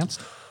 got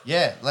announced.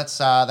 Yeah, that's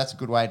a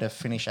good way to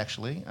finish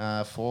actually.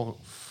 For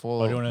do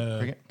you want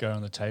to go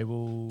on the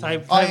table? Go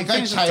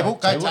table,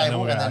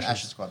 and then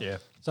Ashes squad. Yeah.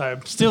 So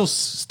still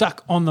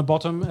stuck on the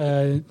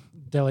bottom.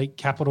 Delhi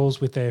Capitals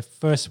with their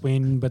first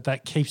win, but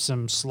that keeps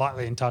them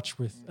slightly in touch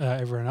with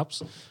everyone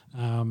else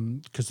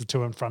because the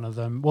 2 in front of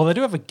them. Well, they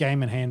do have a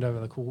game in hand over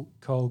the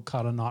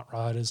Kolkata Knight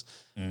Riders,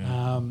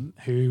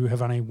 who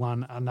have only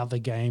won another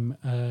game,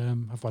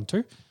 have won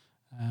 2.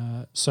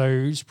 So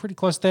it's pretty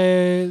close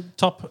there.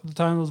 Top of the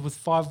totals with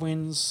 5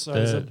 wins. So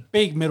it's a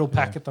big middle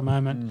pack at the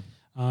moment.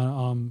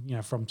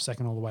 From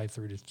second all the way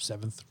through to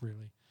 7th,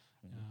 really.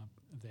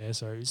 There,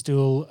 so it's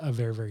still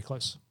very, very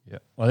close. Yeah,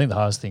 well, I think the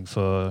hardest thing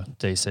for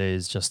DC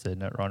is just their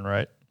net run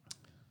rate.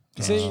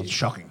 It's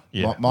shocking.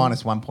 Yeah.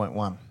 Minus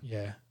 1.1.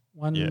 Yeah.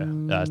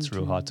 That's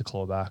real hard to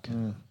claw back.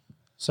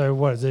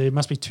 So there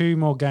must be 2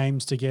 more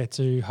games to get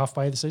to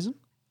halfway of the season?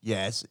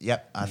 Yes.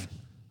 Yep.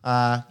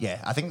 I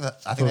think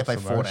they play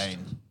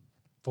 14.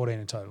 14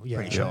 in total. Yeah.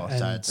 Pretty sure.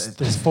 And So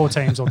there's 4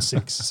 teams on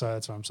 6, so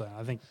that's what I'm saying.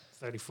 I think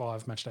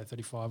 35, match day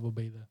 35 will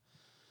be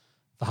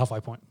the halfway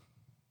point.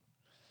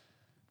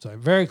 So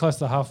very close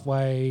to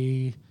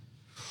halfway.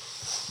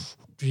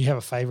 Do you have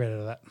a favourite out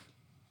of that?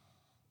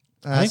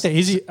 I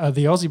think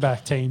the Aussie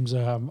back teams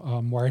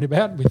I'm worried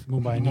about with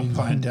Mumbai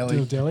and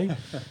Delhi.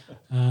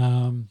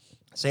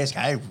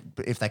 CSK,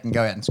 if they can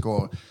go out and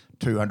score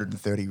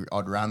 230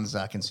 odd runs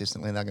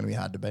consistently, they're going to be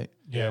hard to beat.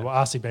 Yeah, well,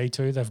 RCB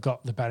too. They've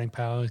got the batting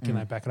power. Can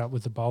they back it up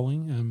with the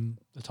bowling?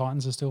 The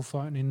Titans are still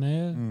fighting in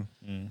there.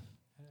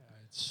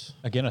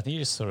 Again, I think you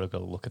just sort of got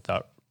to look at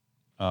that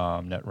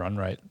net run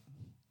rate.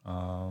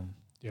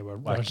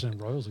 Rajasthan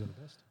Royals are the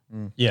best.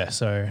 Yeah,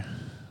 so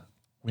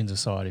wins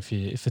aside, if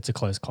it's a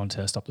close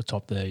contest up the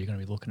top there, you're going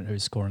to be looking at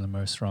who's scoring the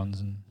most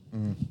runs and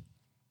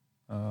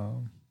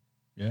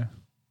yeah.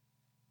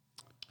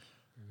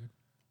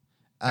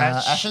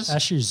 Ashes.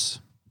 Yes.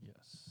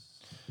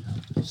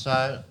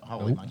 So,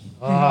 holy monkey.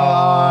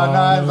 Oh,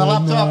 no, the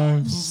laptop.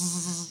 No.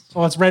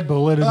 Oh, it's Red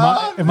Bull. It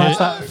might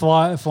start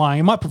flying.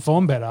 It might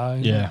perform better.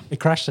 Yeah. It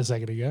crashed a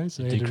second ago.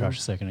 So it did crash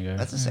a second ago.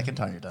 That's the second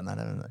time you've done that,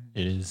 haven't it?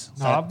 It is.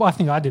 No, I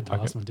think I did the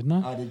last one, didn't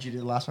I? Oh, did you do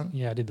the last one?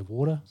 Yeah, I did the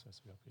water.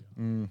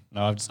 No,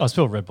 I've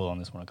spilled Red Bull on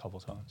this one a couple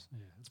of times.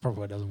 Yeah, that's probably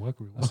why it doesn't work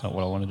really well. That's not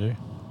what I want to do.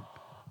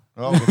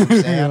 Oh,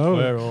 good sound.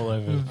 We're all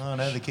over. Oh,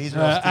 no, the keys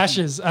are off.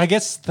 Ashes. I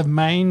guess the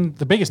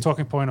biggest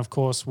talking point, of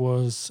course,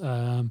 was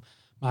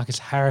Marcus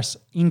Harris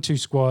into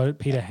squad,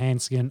 Peter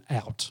Handsken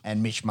out.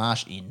 And Mitch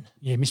Marsh in.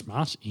 Yeah, Mitch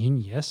Marsh in,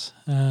 yes.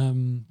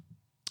 Kuhneman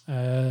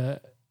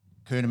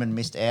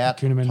missed out.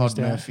 Todd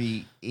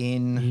Murphy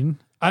in.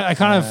 I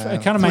kind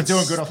of we're made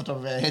doing good off the top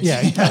of our heads.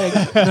 Yeah,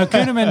 no,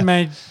 Kuhneman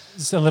made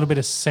a little bit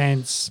of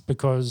sense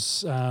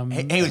because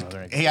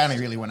he only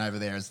really went over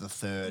there as the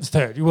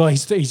third, Well,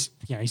 he's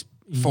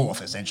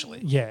fourth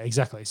essentially. Yeah,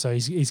 exactly. So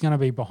he's going to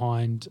be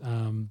behind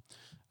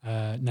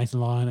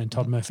Nathan Lyon and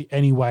Todd Murphy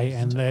anyway,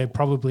 and they're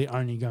probably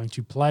only going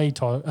to play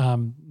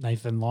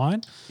Nathan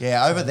Lyon.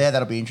 Yeah, over there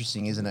that'll be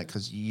interesting, isn't it?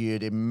 Because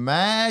you'd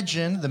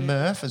imagine the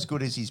Murph, as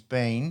good as he's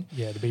been,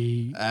 it'd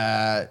be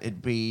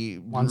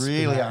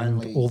really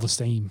only all the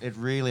steam. It'd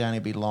really only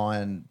be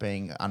Lyon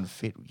being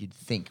unfit. You'd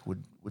think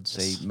would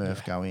see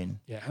Murph go in.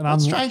 Yeah, but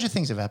stranger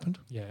things have happened.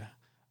 Yeah.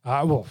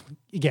 Well,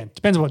 again,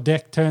 depends on what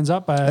deck turns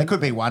up. There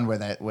could be one where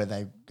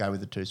they go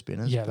with the two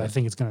spinners. Yeah, they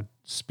think it's going to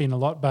spin a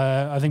lot,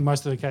 but I think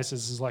most of the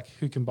cases is like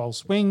who can bowl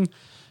swing,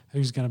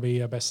 who's going to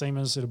be our best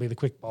seamers. It'll be the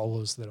quick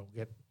bowlers that'll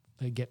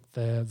get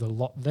the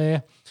lot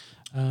there.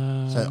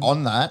 So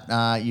on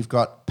that, you've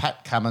got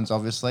Pat Cummins,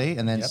 obviously,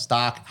 and then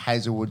Stark,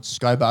 Hazelwood,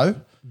 Scobo,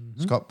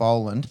 Scott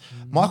Boland.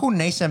 Michael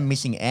Neser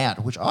missing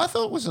out, which I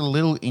thought was a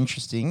little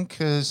interesting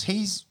because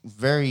he's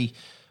very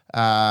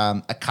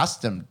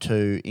accustomed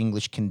to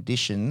English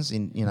conditions.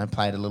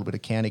 Played a little bit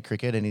of county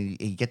cricket, and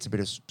he gets a bit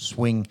of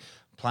swing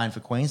playing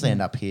for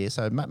Queensland up here.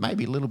 So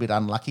maybe a little bit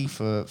unlucky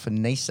for Neser to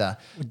miss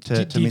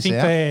out. Do you think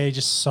they're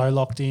just so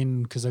locked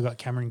in because they've got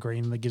Cameron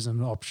Green that gives them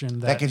an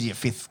option? That gives you a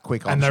fifth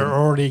quick option. And they're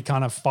already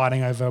kind of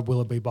fighting over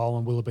Willoughby Bowl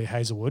and Willoughby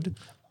Hazelwood.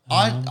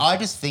 I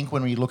just think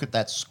when we look at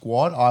that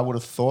squad, I would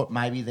have thought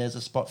maybe there's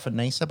a spot for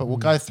Neser, but we'll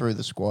go through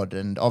the squad,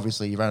 and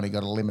obviously you've only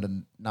got a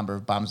limited number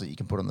of bums that you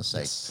can put on the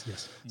seat.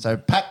 Yes. So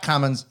Pat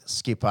Cummins,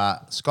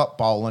 skipper, Scott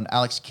Boland,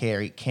 Alex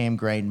Carey, Cam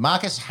Green,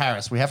 Marcus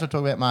Harris. We have to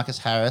talk about Marcus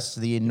Harris,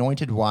 the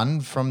anointed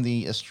one from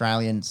the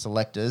Australian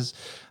selectors.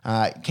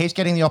 Keeps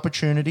getting the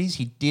opportunities.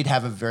 He did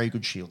have a very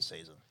good Shield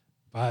season.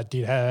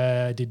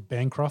 Did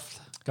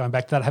Bancroft, going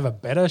back to that, have a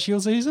better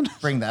Shield season?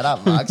 Bring that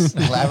up, Mugs.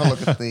 We'll have a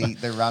look at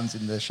the runs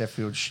in the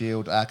Sheffield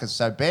Shield.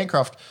 So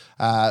Bancroft,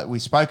 we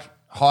spoke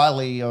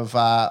highly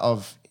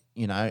of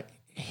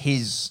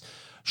his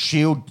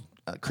Shield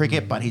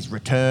cricket, but his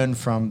return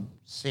from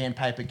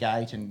Sandpaper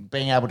Gate and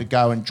being able to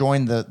go and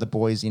join the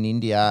boys in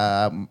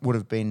India would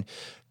have been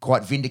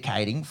quite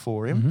vindicating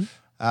for him.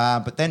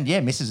 But then,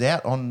 misses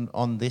out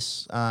on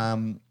this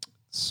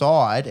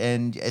side,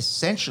 and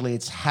essentially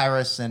it's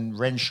Harris and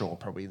Renshaw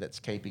probably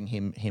that's keeping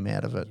him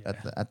out of it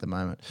at the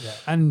moment. Yeah,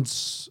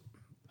 and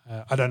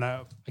I don't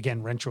know.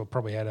 Again, Renshaw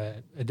probably had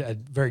a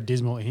very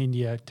dismal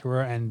India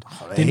tour and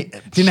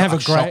didn't have a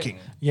great. Shocking.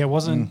 Yeah,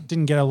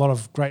 didn't get a lot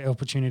of great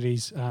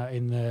opportunities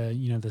in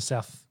the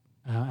South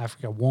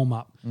Africa warm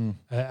up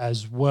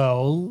as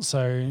well.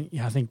 So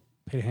I think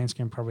Peter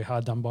Handscomb probably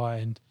hard done by,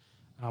 and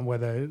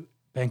whether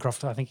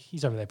Bancroft, I think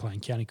he's over there playing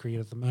county cricket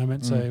at the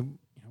moment. So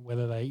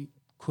whether they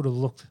could have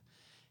looked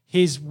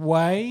his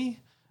way.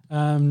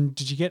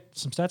 Did you get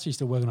some stats? Or are you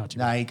still working on it?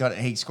 No,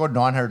 he scored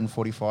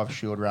 945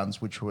 Shield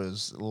runs, which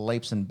was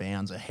leaps and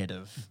bounds ahead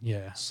of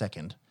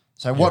second.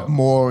 So what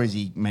more is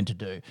he meant to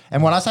do?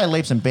 And when I say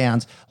leaps and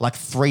bounds, like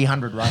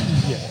 300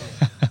 runs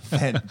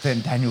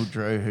than Daniel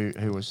Drew,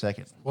 who was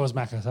second. What was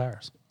Marcus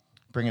Harris?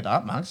 Bring it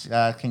up, Monks.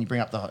 Can you bring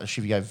up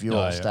should we go view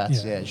all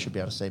stats? Yeah, you should be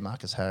able to see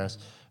Marcus Harris,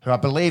 who I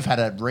believe had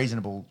a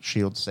reasonable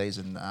Shield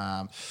season.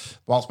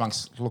 Whilst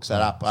Monks looks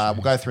that up,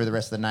 we'll go through the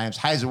rest of the names.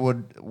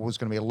 Hazelwood was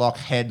going to be a lock.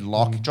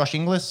 Josh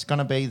Inglis going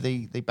to be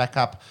the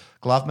backup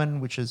gloveman,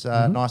 which is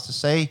nice to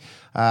see.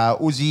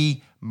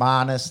 Uzi,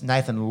 Marnus,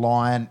 Nathan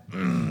Lyon.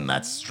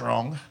 That's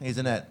strong,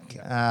 isn't it?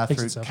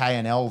 Through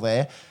K&L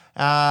there.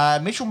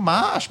 Mitchell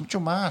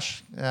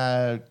Marsh,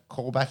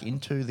 call back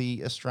into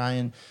the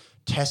Australian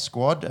Test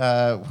squad,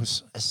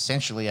 was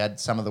essentially had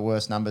some of the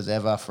worst numbers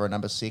ever for a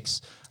number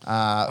 6.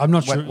 I'm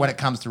not sure when it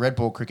comes to red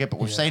ball cricket, but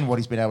we've seen what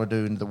he's been able to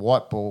do in the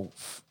white ball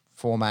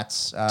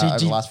formats over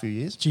the last few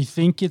years. Do you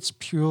think it's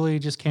purely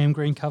just Cam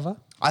Green cover?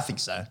 I think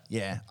so.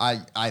 Yeah,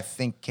 I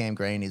think Cam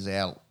Green is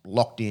our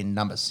locked in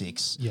number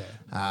 6.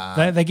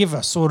 Yeah, they give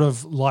a sort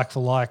of like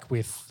for like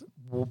with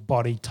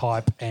body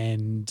type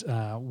and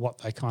what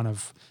they kind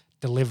of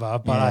deliver,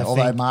 but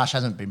although Marsh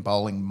hasn't been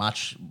bowling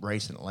much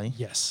recently.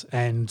 Yes,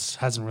 and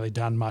hasn't really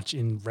done much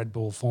in red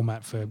ball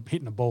format for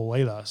hitting a ball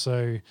either.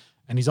 So,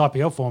 and his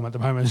IPL form at the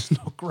moment is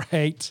not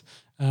great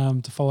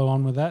to follow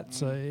on with that.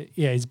 So,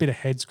 he's a bit of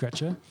head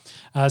scratcher.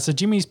 So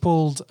Jimmy's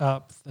pulled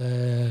up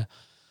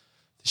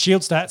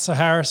Shield stats. So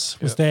Harris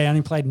was there,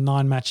 only played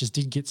 9 matches,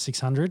 did get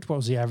 600. What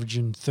was he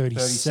averaging?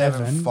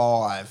 37.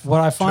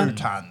 37.5. 2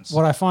 tons.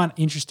 What I find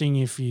interesting,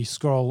 if you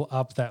scroll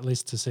up that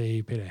list to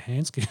see Peter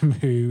Handscomb,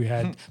 who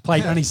had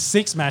played only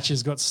 6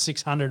 matches, got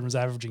 600 and was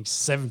averaging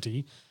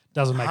 70,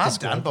 doesn't make the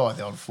squad. Done by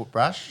the old foot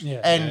brush.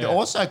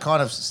 Also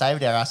kind of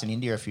saved our ass in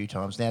India a few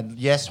times. Now,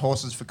 yes,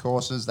 horses for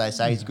courses. They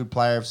say he's a good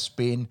player of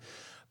spin.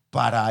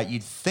 But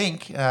you'd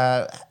think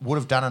would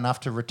have done enough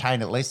to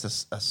retain at least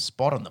a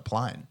spot on the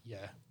plane. Yeah.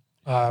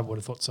 I would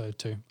have thought so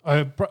too.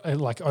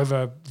 Like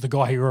over the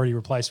guy he already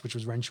replaced, which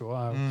was Renshaw.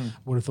 I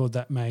would have thought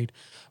that made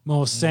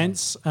more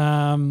sense.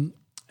 And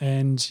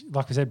And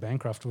like we said,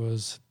 Bancroft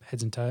was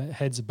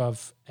heads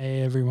above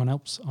everyone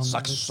else on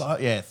the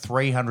list.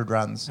 300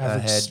 runs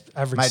ahead.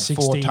 Average made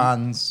 60, 4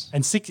 tons.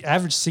 And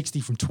average 60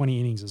 from 20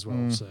 innings as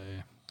well. So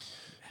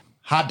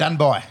Hard done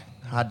by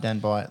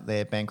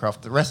there,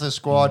 Bancroft. The rest of the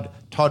squad,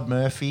 Todd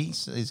Murphy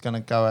is going to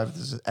go over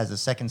as a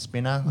second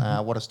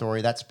spinner. What a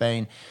story that's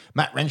been.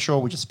 Matt Renshaw,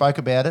 we just spoke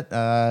about it.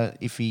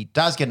 If he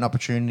does get an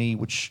opportunity,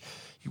 which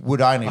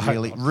would only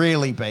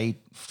really be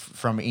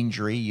from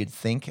injury, you'd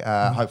think.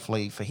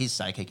 Hopefully, for his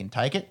sake, he can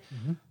take it.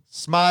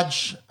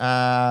 Smudge,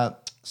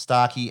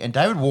 Starkey, and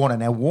David Warner.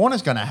 Now,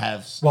 Warner's going to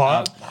have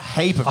a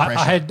heap of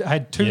pressure. I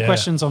had two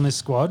questions on this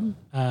squad.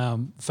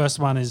 First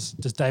one is,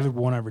 does David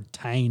Warner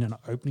retain an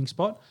opening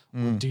spot,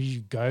 or do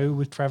you go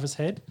with Travis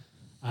Head?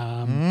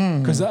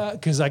 Because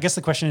I guess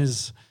the question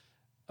is,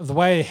 the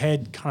way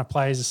Head kind of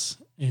plays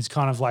is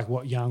kind of like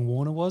what young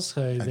Warner was.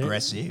 So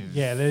aggressive.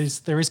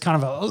 There is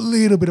kind of a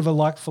little bit of a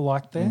like for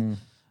like there.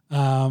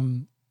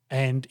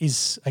 And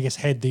is, I guess,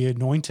 Head the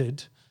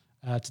anointed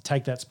to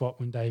take that spot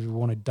when David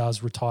Warner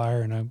does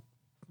retire in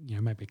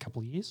maybe a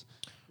couple of years?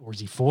 Or is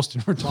he forced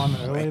into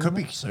retirement earlier? It could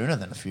be sooner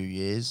than a few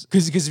years.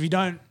 Because if you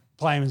don't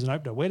play him as an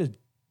opener, where does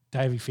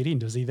Davey fit in?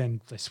 Does he then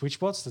switch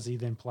spots? Does he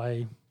then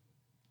play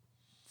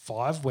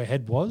 5 where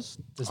Head was?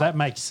 Does that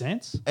make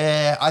sense?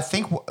 I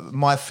think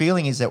my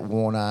feeling is that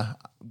Warner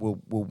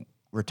will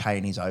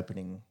retain his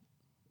opening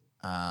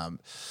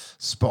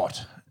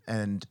spot,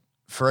 and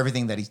for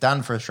everything that he's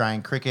done for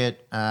Australian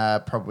cricket,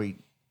 probably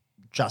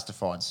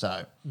justified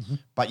so.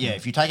 But yeah,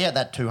 if you take out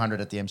that 200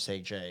 at the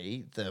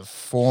MCG, the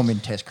form in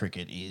Test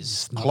cricket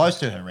is close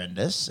to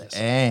horrendous,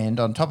 and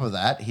on top of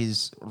that,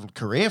 his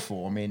career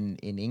form in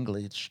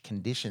English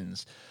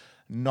conditions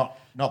not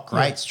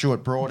great. Yeah.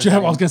 Stuart Broad. I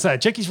was going to say,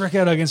 check his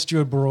record against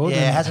Stuart Broad.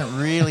 Yeah, hasn't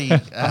really.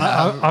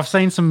 I've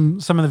seen some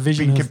of the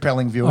vision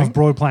compelling viewing of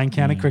Broad playing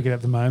county cricket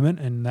at the moment,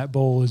 and that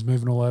ball is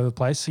moving all over the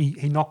place.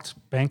 He knocked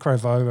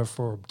Bancroft over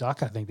for a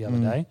duck, I think, the other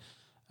day.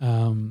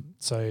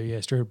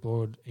 Stuart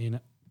Broad in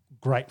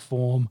great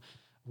form,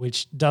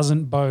 which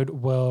doesn't bode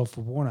well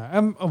for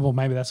Warner. Well,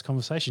 maybe that's a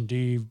conversation. Do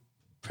you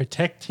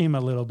protect him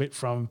a little bit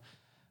from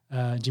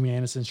Jimmy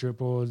Anderson, Stuart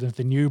Broad, with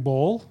the new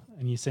ball,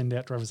 and you send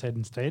out Travis Head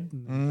instead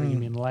and bring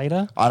him in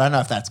later? I don't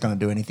know if that's going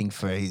to do anything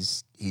for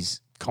his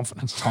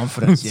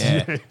confidence.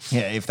 Yeah.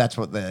 If that's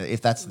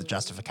the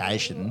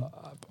justification.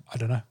 I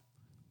don't know.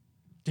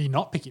 Do you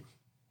not pick him?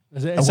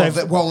 There's a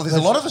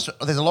lot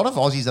of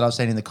Aussies that I've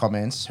seen in the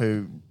comments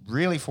who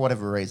really, for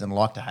whatever reason,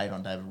 like to hate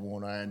on David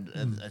Warner,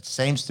 and it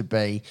seems to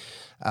be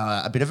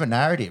a bit of a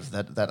narrative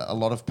that a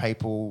lot of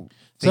people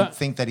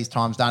think that his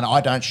time's done.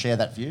 I don't share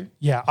that view.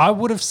 Yeah, I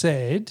would have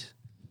said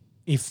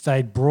if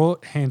they'd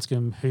brought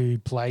Hanscom, who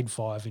played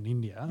 5 in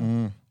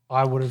India,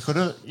 I would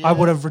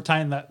have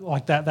retained that,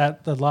 like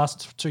that the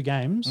last 2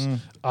 games.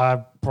 I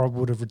probably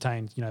would have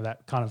retained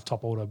that kind of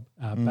top order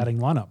batting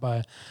lineup.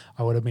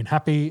 I would have been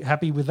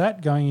happy with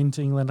that going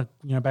into England,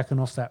 backing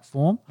off that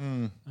form.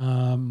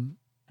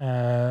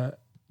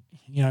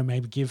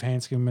 Maybe give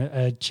Hanscom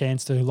a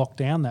chance to lock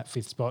down that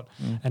 5th spot,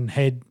 and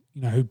Head,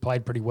 who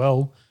played pretty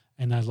well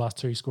in those last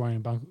 2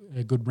 scoring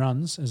good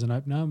runs as an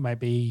opener.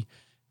 Maybe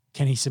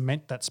can he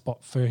cement that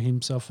spot for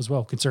himself as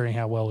well, considering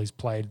how well he's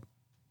played.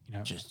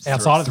 Just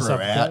outside of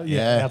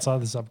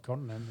the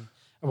subcontinent.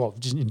 Well,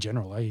 just in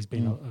general, he's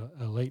been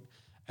elite.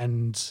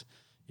 And,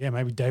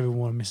 maybe David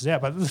Warner misses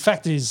out. But the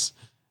fact is,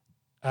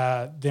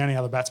 the only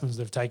other batsmen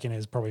they've taken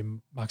is probably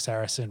Max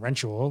Harris and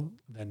Renshaw.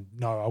 Then,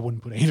 no, I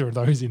wouldn't put either of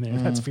those in there.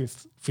 That's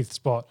fifth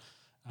spot.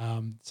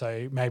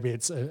 So maybe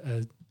it's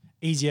a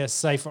easier,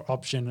 safer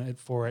option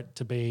for it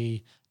to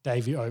be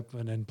Davey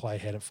open and play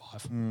Head at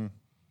 5.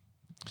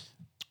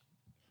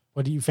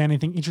 What do you found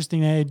anything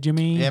interesting there,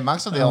 Jimmy? Yeah,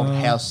 amongst the old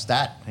house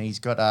stat, he's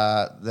got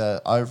the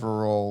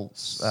overall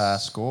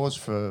scores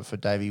for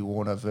Davey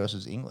Warner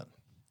versus England.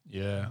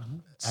 Yeah,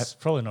 it's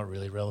probably not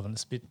really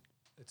relevant.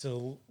 It's a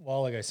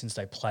while ago since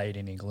they played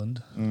in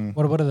England.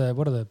 What are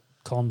the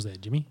columns there,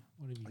 Jimmy?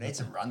 I need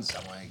some runs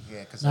somewhere.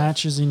 Yeah, because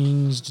matches,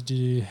 innings,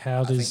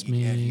 how does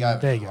me?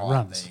 There you go,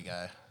 runs. There you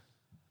go.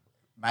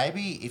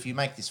 Maybe if you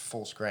make this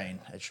full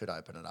screen, it should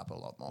open it up a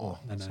lot more.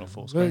 That's not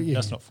full screen. Yeah.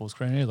 That's not full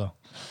screen either.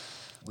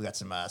 We got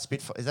some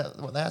Spitfire. Is that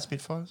what they are,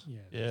 Spitfires?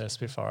 Yeah,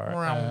 Spitfire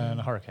and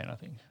a Hurricane, I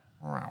think.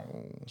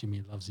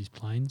 Jimmy loves his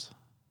planes.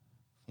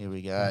 Here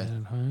we go.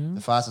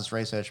 The fastest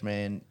research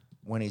man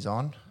when he's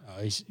on.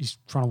 Oh, he's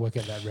trying to work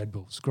out that Red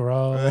Bull.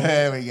 Scroll.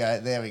 There we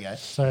go.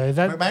 So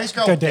that maybe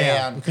scroll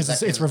down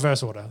because it's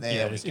reverse order.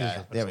 There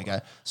we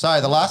go. So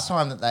the last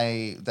time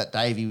that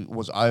Davey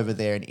was over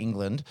there in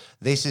England,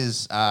 this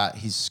is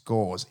his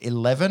scores: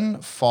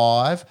 11,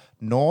 5,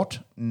 0,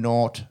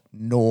 0,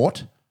 0.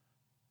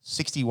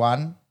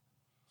 61,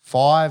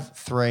 5,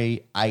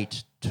 3,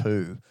 8,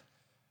 2.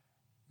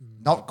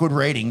 Not good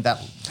reading, that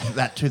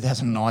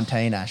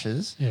 2019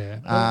 Ashes.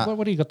 Yeah.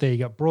 What do you got there? You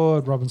got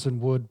Broad,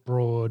 Robinson, Wood,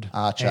 Broad,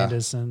 Archer,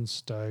 Anderson,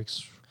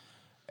 Stokes.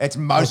 It's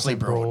mostly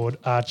Broad.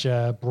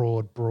 Archer,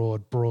 Broad,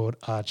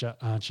 Archer.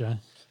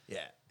 Yeah,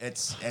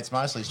 it's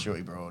mostly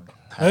Stewie Broad.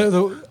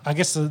 I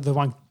guess the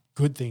one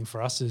good thing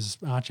for us is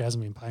Archer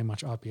hasn't been playing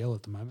much IPL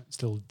at the moment,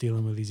 still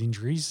dealing with his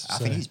injuries. I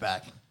think he's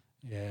back.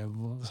 Yeah,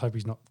 well, let's hope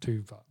he's not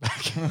too far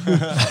back.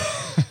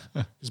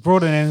 Because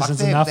Broad and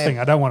Anderson's enough thing.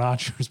 I don't want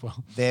Archer as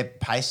well. Their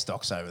pace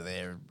stocks over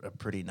there are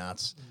pretty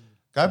nuts.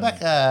 Go back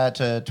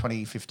to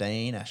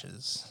 2015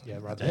 Ashes. Yeah,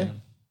 right there.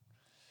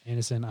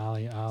 Anderson,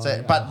 Ali.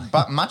 So,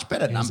 but much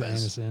better numbers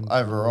Anderson,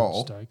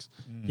 overall. Stokes.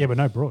 Yeah, but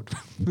no Broad.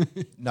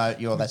 No,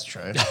 that's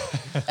true.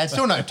 And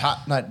still no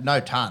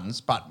tons,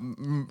 but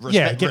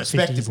get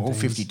respectable. 50s.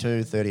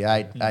 52,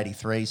 38,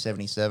 83,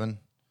 77.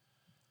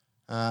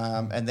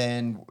 And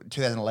then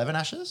 2011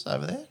 Ashes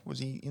over there. Was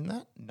he in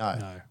that? No.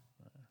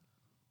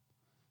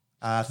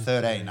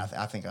 13.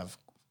 I think I've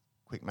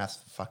quick maths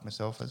fucked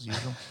myself as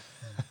usual.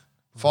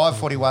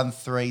 541,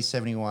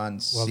 371,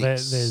 6. Well,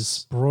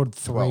 there's Broad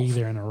 3 12.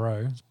 there in a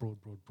row. It's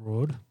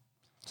Broad.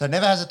 So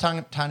never has a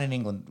ton in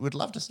England. Would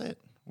love to see it.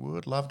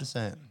 Would love to see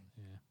it.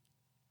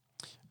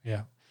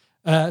 Yeah.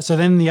 So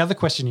then the other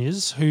question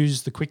is,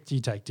 who's the quick do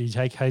you take? Do you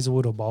take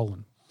Hazelwood or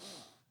Boland?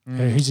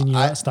 Who's in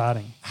your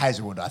starting?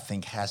 Hazelwood, I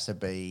think, has to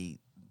be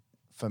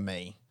for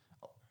me.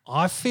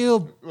 I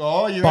feel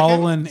you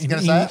Boland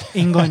in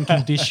England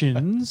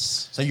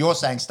conditions. So you're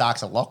saying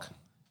Stark's a lock?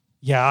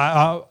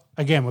 Yeah,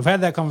 again, we've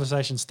had that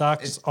conversation.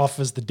 Starks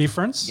offers the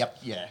difference. Yep,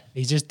 yeah.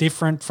 He's just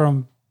different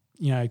from,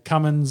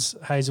 Cummins,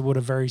 Hazelwood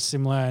are very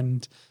similar,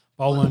 and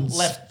Boland's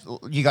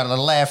You got a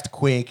left,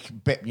 quick,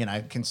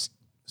 can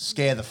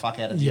scare the fuck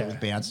out of you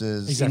with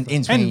bounces. Exactly.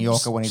 In swinging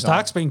Yorker when he's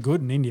Stark's been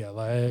good in India.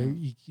 Like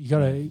you got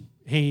to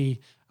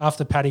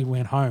after Paddy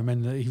went home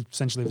and he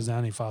essentially was the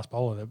only fast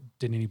bowler that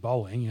did any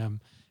bowling.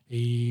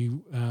 He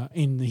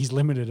in his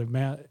limited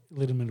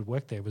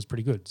work there was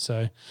pretty good.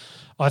 So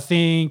I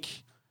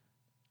think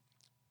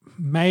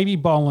maybe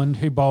Boland,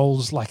 who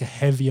bowls like a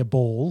heavier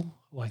ball,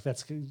 like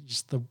that's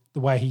just the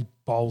way he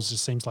bowls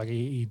just seems like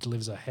he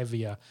delivers a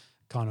heavier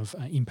kind of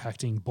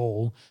impacting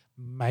ball.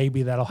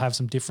 Maybe that'll have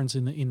some difference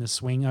in the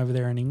swing over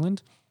there in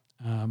England.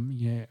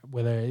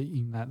 Whether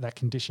in that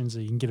conditions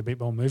you can get a bit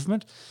more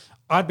movement.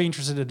 I'd be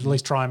interested to at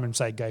least try him and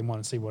say game one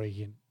and see what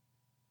he can,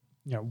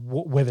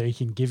 whether he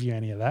can give you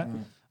any of that.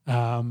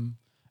 And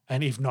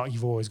if not,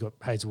 you've always got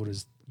Hazelwood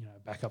as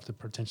backup to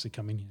potentially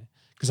come in here.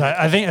 Because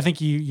I think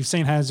you've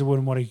seen Hazelwood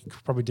and what he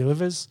probably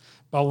delivers.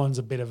 Boland's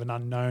a bit of an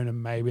unknown,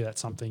 and maybe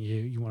that's something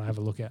you want to have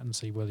a look at and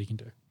see whether you can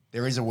do.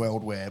 There is a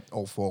world where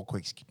all four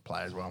quicks can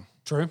play as well.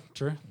 True.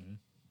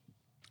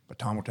 But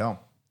time will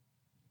tell.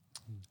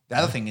 The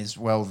other thing is,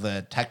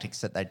 the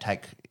tactics that they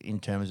take in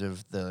terms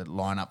of the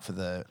lineup for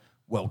the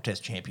World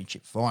Test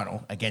Championship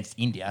final against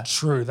India.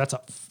 True, that's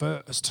up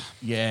first.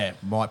 Yeah,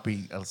 might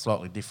be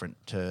slightly different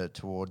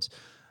towards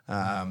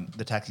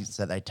the tactics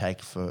that they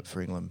take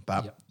for England.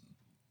 But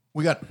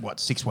we got,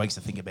 6 weeks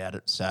to think about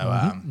it.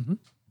 So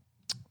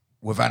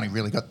we've only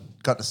really got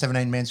the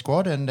 17-man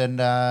squad and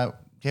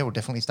we'll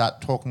definitely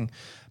start talking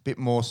a bit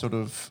more sort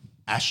of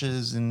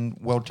Ashes and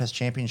World Test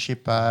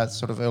Championship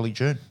sort of early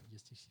June.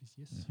 Yes.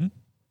 Mm-hmm.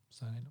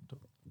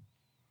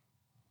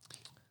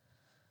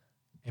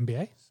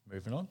 NBA?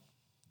 Moving on.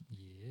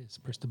 Yes,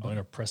 press the I'm button.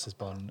 going to press this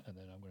button and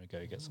then I'm going to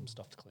go get some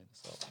stuff to clean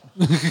this up.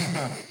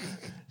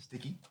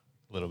 Sticky.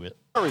 A little bit.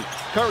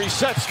 Curry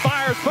sets,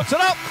 fires, puts it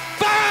up.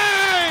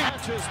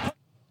 Bang!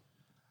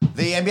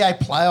 The NBA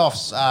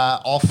playoffs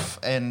are off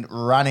and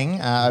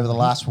running over the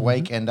last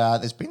week, and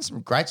there's been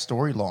some great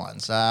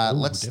storylines.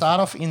 Let's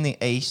start off in the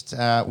East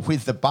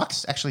with the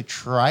Bucks actually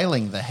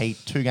trailing the Heat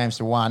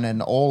 2-1,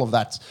 and all of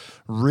that's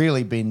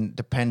really been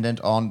dependent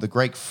on the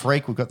Greek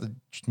Freak. We've got the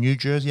New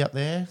Jersey up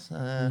there.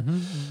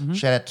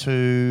 Shout out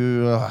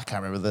to, I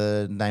can't remember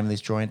the name of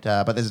this joint,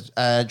 but there's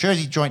a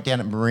Jersey joint down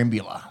at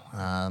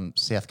Merimbula,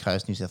 South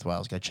Coast, New South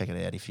Wales. Go check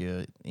it out if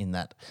you're in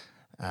that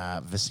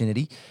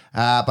vicinity.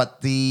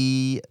 But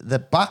the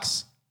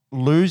Bucks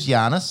lose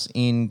Giannis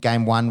in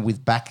game one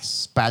with back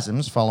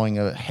spasms following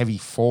a heavy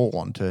fall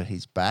onto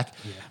his back.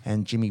 Yeah.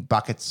 And Jimmy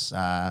Buckets...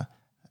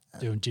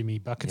 doing Jimmy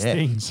Buckets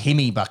things.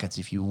 Timmy Buckets,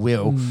 if you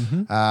will,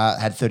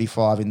 had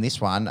 35 in this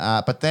one.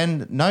 But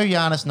then no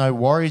Giannis, no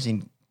Warriors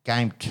in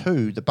game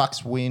two. The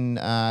Bucks win.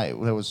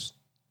 There was,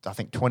 I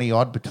think,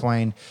 20-odd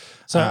between...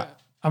 So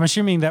I'm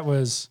assuming that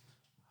was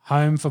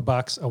home for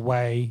Bucks,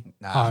 away,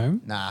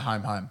 home? Nah,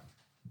 home. Home.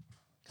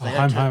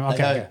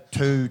 Okay.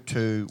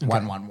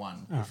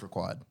 2-2-1-1-1 if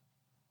required.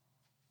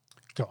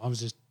 Cool. I was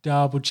just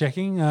double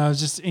checking. I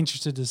was just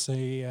interested to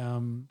see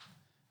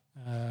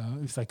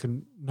if they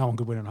couldn't. No one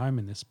could win at home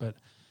in this, but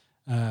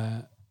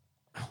I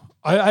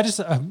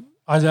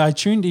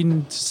tuned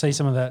in to see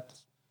some of that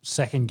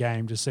second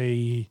game to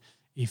see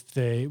if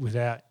they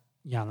without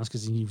Giannis,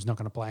 because he was not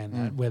going to play in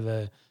that,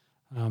 whether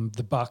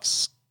the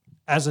Bucks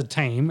as a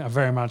team are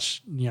very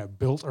much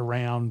built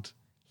around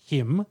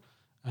him.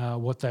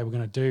 What they were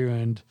going to do,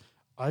 and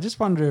I just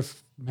wonder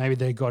if maybe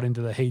they got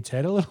into the Heat's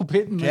head a little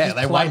bit. And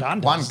they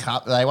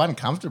won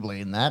comfortably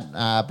in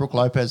that. Brook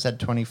Lopez had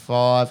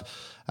 25,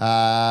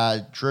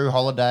 Drew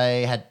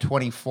Holiday had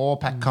 24,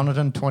 Pat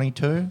Connaughton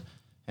 22,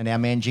 and our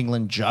man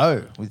Jingling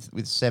Joe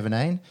with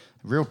 17.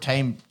 Real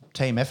team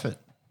effort.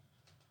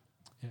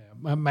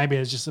 Yeah, maybe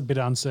it's just a bit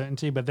of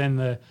uncertainty. But then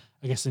I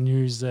guess the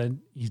news that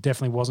he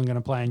definitely wasn't going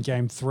to play in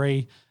Game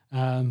 3.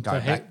 Going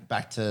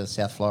back to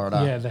South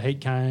Florida. Yeah, the Heat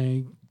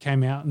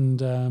came out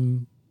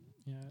and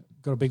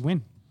got a big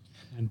win.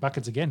 And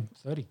buckets again,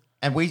 30.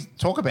 And we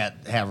talk about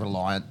how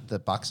reliant the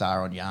Bucks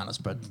are on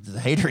Giannis, but the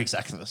Heat are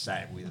exactly the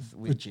same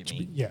with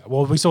Jimmy. Yeah,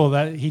 well, we saw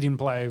that he didn't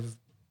play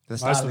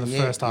Most of the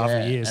first half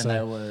of the year. And So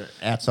they were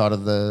outside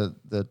of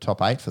the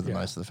top 8 for the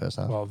most of the first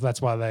half. well,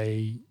 that's why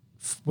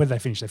where did they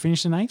finish? They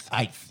finished in 8th?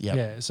 8th, yeah.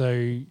 Yeah,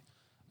 so,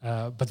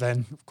 but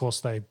then, of course,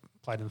 they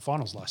played in the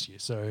finals last year.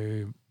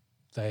 So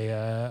they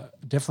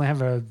definitely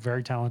have a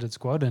very talented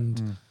squad.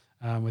 And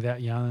without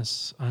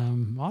Giannis,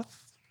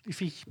 if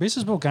he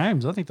misses more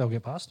games, I think they'll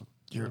get past him.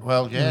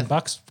 Well, yeah. And the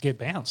Bucks get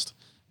bounced,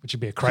 which would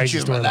be a crazy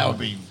story. That would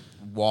be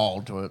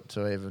wild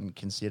to even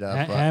consider.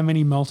 How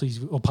many multis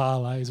or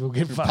parlays will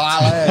get fucked?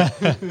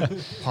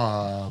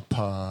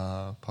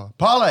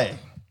 Parlay.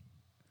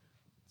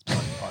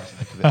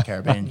 It's a bit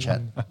Caribbean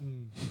chat.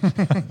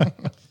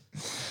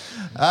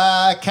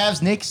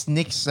 Cavs, Knicks.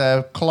 Knicks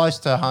close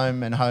to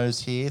home and hose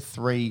here,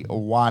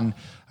 3-1.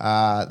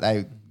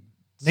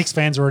 Knicks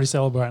fans are already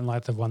celebrating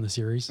like they've won the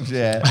series.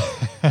 Yeah.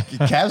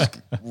 Cavs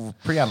were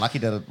pretty unlucky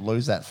to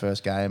lose that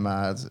first game.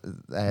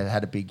 They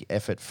had a big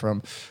effort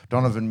from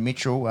Donovan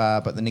Mitchell,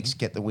 but the Knicks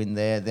get the win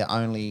there. The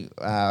only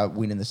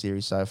win in the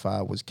series so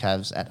far was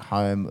Cavs at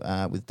home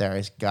with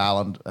Darius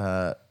Garland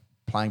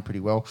playing pretty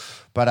well.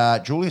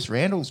 But Julius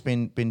Randle's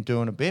been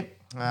doing a bit.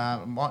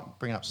 Might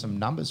bring up some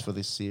numbers for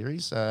this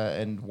series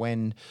and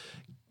when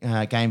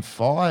Game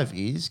 5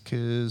 is,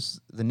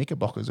 because the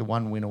Knickerbockers are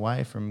one win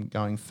away from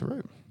going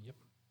through.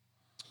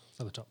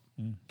 For the top.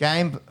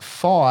 Game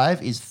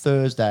 5 is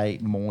Thursday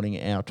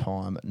morning our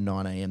time,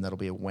 9 a.m. That'll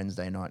be a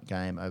Wednesday night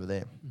game over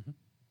there. Mm-hmm.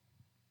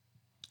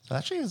 So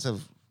actually it's a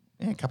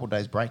couple of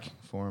days break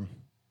for them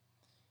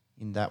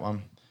in that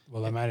one.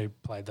 Well, they may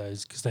have played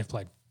those because they've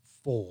played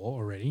 4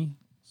 already.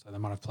 So they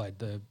might have played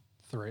the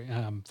 3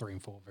 and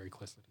 4 very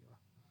closely together.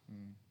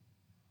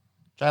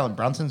 Jalen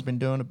Brunson's been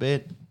doing a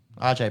bit.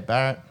 RJ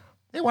Barrett.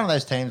 They're one of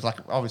those teams, like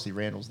obviously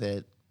Randall's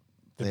their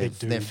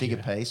figure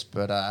piece,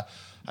 but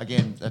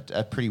again,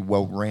 a pretty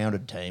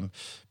well-rounded team.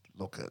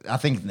 Look, I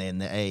think in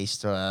the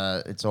East,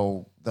 it's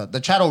all the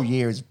chat all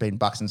year has been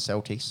Bucks and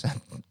Celtics.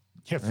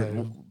 Yeah,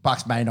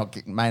 Bucks may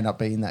not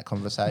be in that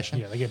conversation.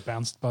 Yeah, they get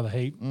bounced by the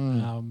Heat.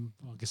 I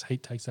guess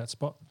Heat takes that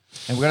spot.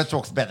 And we're going to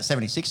talk about the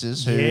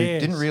 76ers, who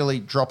didn't really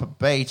drop a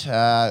beat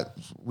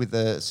with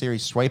the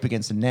series sweep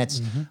against the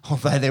Nets,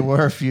 although there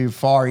were a few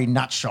fiery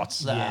nut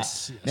shots.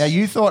 Yes. Now,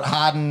 you thought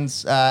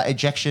Harden's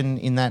ejection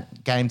in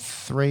that Game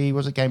 3,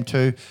 was it Game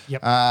 2,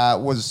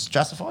 was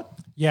justified?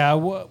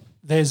 Yeah,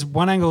 there's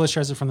one angle that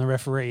shows it from the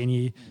referee, and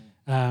you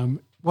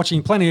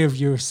watching plenty of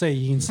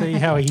UFC, you can see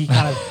how he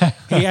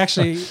he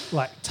actually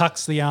like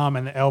tucks the arm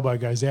and the elbow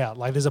goes out.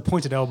 Like there's a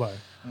pointed elbow.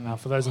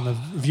 For those in the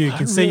view, you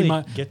can see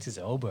gets his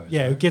elbow.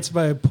 Yeah, it gets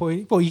by a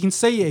point. Well, you can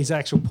see his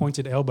actual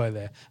pointed elbow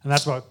there, and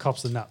that's what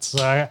cops the nuts.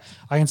 So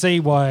I can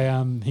see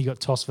why he got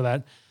tossed for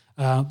that.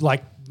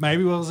 Like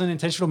maybe it wasn't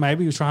intentional.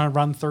 Maybe he was trying to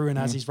run through, and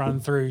as he's running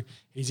through,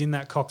 he's in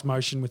that cocked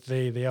motion with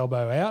the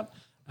elbow out.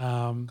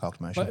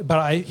 Cocked motion.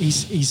 But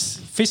his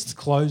fist's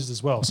closed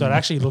as well, so it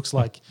actually looks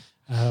like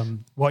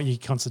what you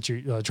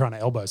constitute trying to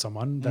elbow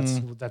someone.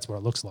 That's what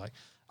it looks like.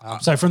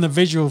 So from the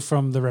visual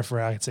from the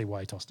referee, I can see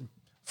why he tossed him.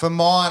 For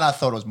mine, I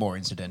thought it was more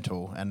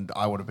incidental, and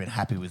I would have been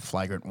happy with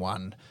flagrant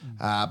 1.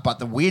 But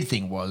the weird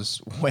thing was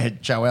where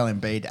Joel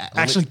Embiid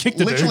actually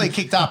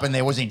kicked up, and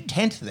there was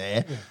intent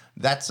there.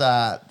 Yeah.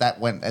 That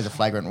went as a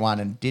flagrant 1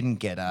 and didn't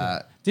get.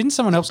 Didn't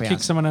someone else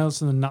kick someone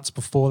else in the nuts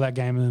before that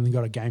game, and then they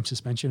got a game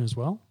suspension as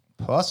well?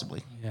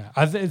 Possibly. Yeah,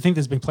 I think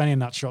there's been plenty of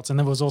nut shots, and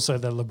there was also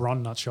the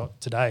LeBron nut shot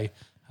today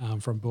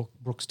from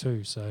Brooks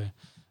too. So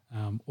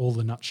all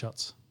the nut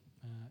shots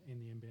in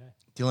the NBA.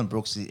 Dylan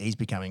Brooks, he's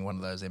becoming one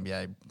of those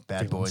NBA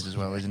bad boys as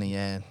well, isn't he?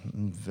 Yeah,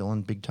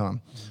 villain big time.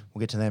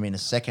 We'll get to them in a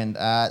second.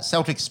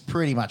 Celtics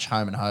pretty much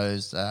home and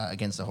hosed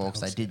against the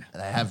Hawks. They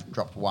have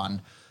dropped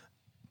 1.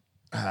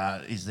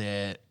 Is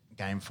there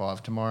Game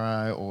 5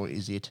 tomorrow, or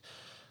is it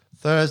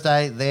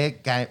Thursday? Their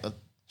game.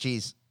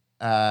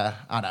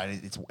 I know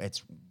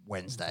it's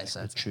Wednesday,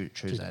 so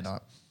Tuesday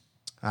night.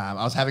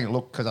 I was having a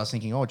look because I was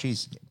thinking,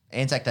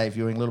 Anzac Day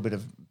viewing, a little bit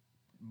of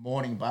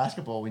morning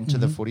basketball into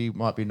the footy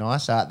might be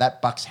nice.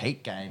 That Bucks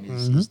Heat game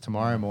is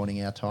tomorrow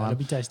morning our time. That'll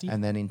be tasty.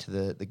 And then into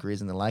the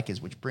Grizz and the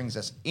Lakers, which brings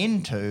us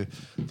into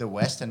the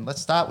West. And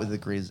let's start with the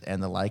Grizz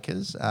and the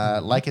Lakers.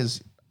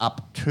 Lakers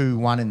up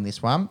 2-1 in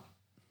this one.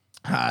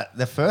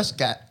 The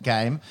first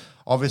game,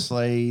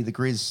 obviously the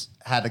Grizz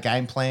had a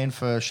game plan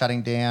for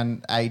shutting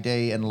down AD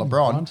and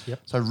LeBron. Yep.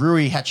 So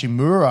Rui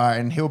Hachimura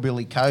and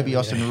Hillbilly Kobe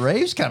Austin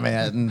Reeves come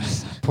out and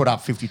put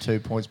up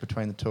 52 points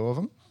between the two of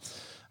them.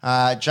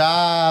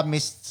 Ja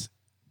missed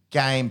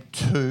Game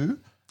 2.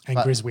 And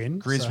Grizz win.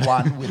 Grizz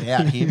won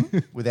without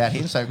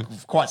him. So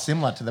quite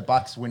similar to the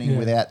Bucks winning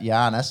without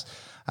Giannis.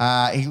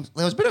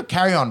 There was a bit of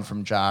carry on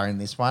from Ja in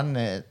this one.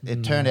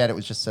 It turned out it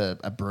was just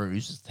a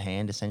bruised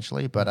hand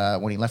essentially.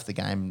 But when he left the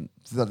game,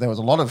 there was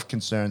a lot of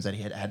concerns that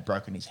he had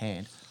broken his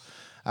hand.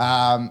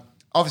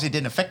 Obviously, it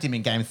didn't affect him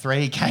in game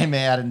 3. He came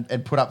out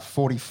and put up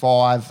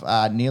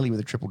 45, nearly with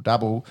a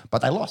triple-double,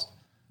 but they lost.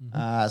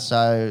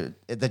 So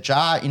the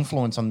Jar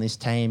influence on this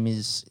team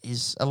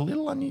is a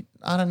little,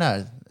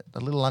 a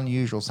little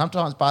unusual.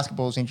 Sometimes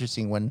basketball is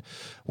interesting when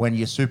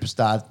your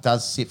superstar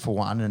does sit for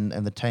one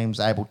and the team's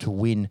able to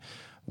win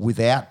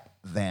without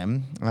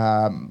them.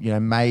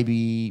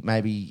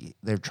 Maybe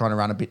they're trying to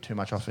run a bit too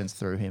much offense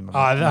through him.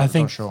 I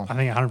think sure.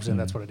 100%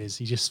 that's what it is.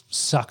 He just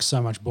sucks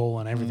so much ball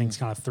and everything's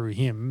kind of through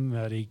him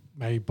that he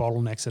maybe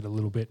bottlenecks it a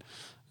little bit,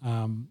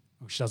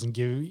 which doesn't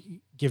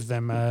give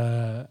them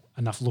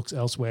enough looks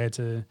elsewhere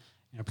to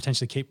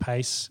potentially keep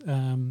pace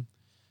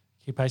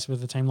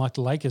with a team like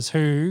the Lakers,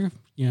 who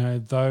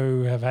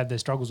though have had their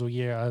struggles all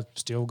year, have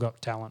still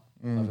got talent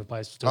over the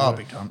place.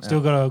 Big time.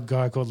 Still got a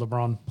guy called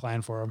LeBron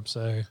playing for them.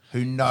 So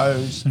who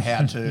knows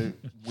how to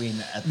win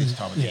at this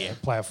time of the year?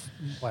 playoff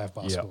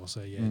basketball. Yep.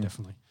 So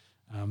definitely.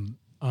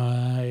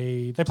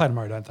 They play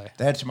tomorrow, don't they?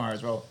 They're tomorrow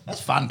as well.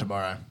 That's fun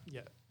tomorrow.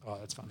 Yeah. Oh,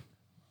 that's fun.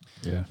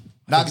 Yeah.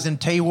 Nugs and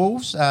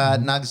T-Wolves.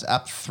 Nugs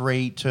up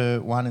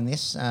 3-1 in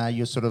this.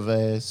 You're sort of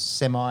a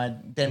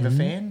semi-Denver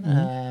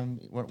fan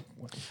when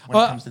it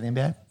comes to the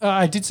NBA?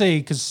 I did see,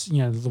 because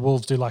the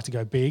Wolves do like to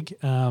go big,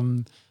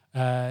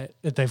 that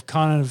they've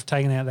kind of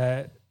taken out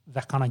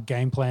that kind of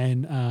game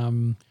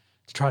plan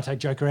to try to take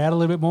Joker out a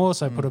little bit more,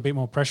 so put a bit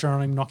more pressure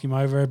on him, knock him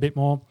over a bit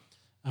more.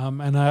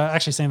 And I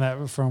actually seen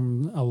that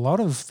from a lot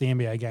of the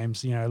NBA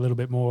games, a little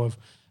bit more of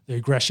the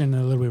aggression,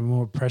 a little bit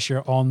more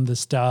pressure on the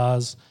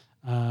stars.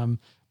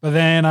 But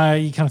then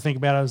you kind of think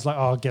about it, I was like,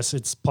 I guess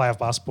it's playoff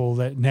basketball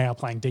that now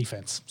playing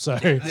defense. So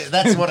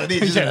that's what it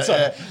is, isn't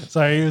it?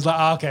 So he was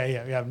like,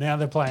 okay, now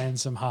they're playing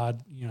some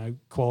hard,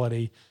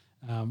 quality,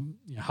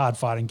 hard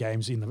fighting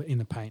games in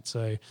the paint.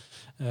 So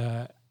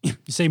you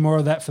see more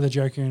of that for the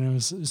Joker, and it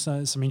was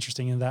some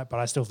interesting in that. But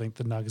I still think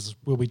the Nuggets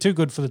will be too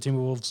good for the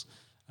Timberwolves.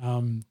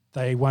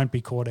 They won't be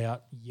caught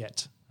out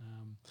yet.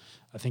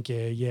 I think,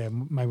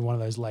 maybe one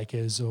of those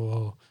Lakers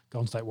or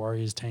Golden State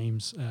Warriors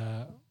teams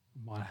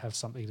might have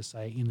something to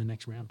say in the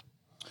next round.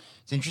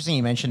 It's interesting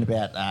you mentioned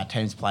about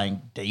teams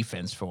playing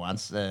defense for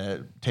once.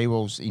 The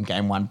T-Wolves in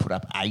game 1 put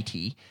up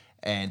 80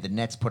 and the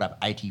Nets put up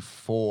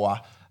 84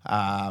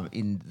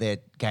 in their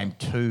game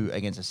 2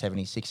 against the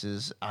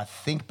 76ers. I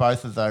think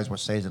both of those were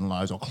season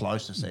lows or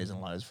close to season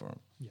lows for them.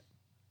 Yeah.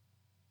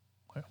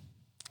 Wow.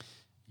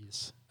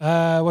 Yes.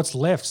 What's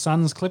left?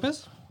 Suns,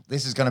 Clippers?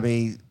 This is going to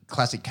be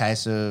classic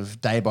case of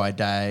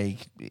day-by-day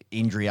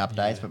injury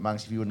updates, but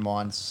Monks, if you wouldn't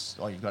mind,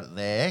 you've got it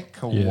there.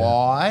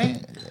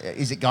 Kawhi,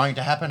 is it going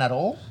to happen at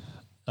all?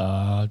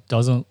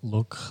 Doesn't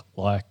look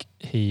like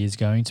he is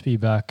going to be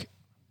back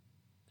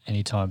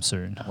anytime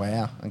soon.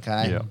 Wow,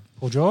 okay. Yeah.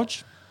 Paul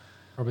George?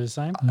 Probably the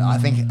same? I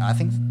think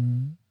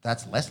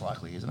that's less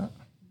likely, isn't it?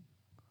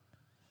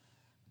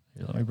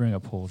 Yeah, let me bring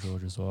up Paul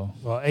George as well.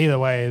 Well, either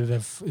way,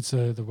 it's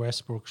the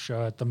Westbrook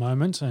show at the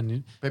moment,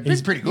 and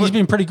he's pretty good. He's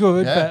been pretty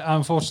good, Yeah. but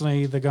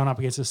unfortunately, they're going up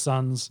against the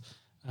Suns.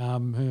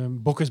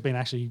 Booker's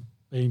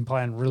been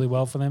playing really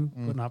well for them,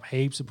 putting up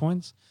heaps of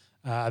points.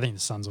 I think the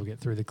Suns will get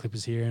through the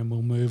Clippers here, and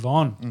we'll move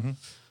on.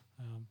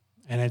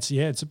 And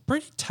it's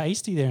pretty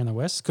tasty there in the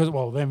West, because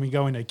then we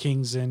go into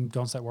Kings and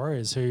Golden State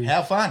Warriors.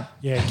 How fun!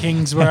 Yeah,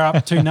 Kings were up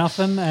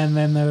 2-0, and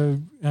then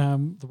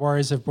the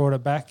Warriors have brought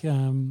it back.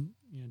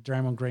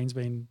 Draymond Green's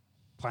been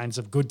playing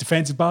some good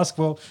defensive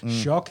basketball,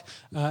 shock,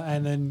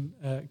 and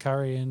then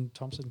Curry and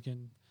Thompson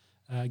can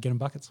get them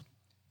buckets.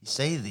 You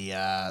see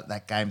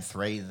that game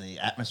 3, the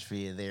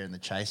atmosphere there in the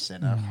Chase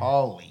Center.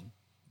 Holy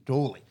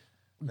dooly.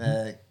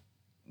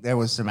 There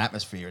was some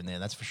atmosphere in there,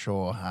 that's for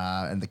sure.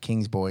 And the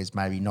Kings boys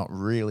maybe not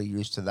really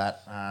used to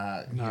that.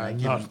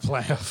 Not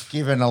playoff.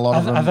 Given a lot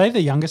of them. Are they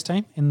the youngest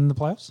team in the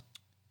playoffs?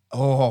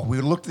 Oh, we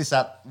looked this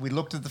up. We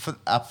looked at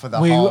up for the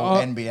whole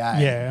NBA.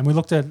 Yeah, and we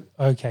looked at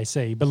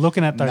OKC. But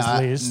looking at those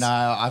lists. No,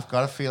 I've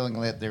got a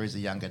feeling that there is a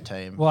younger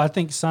team. Well, I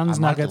think Suns,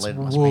 Nuggets,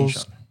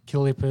 Wolves,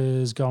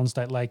 Clippers, Golden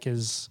State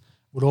Lakers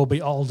would all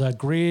be older.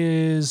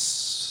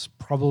 Grizz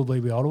probably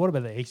be older. What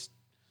about the East?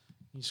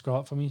 Can you scroll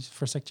up for me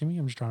for a sec, Jimmy?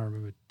 I'm just trying to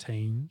remember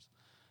teams.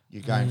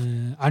 You're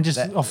going. I'm just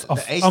off.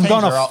 East I'm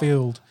going teams off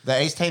field.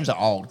 The East teams are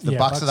old. The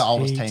Bucks are the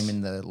oldest team in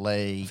the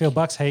league. Field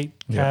Bucks, Heat,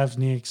 Cavs,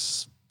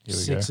 Knicks,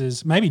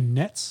 Sixers, maybe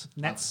Nets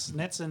and Monks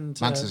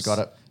has got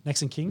it.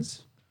 Nets and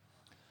Kings.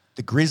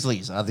 The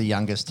Grizzlies are the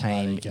youngest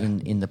team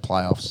in the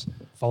playoffs.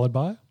 Followed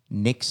by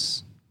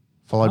Knicks,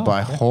 followed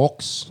by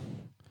Hawks,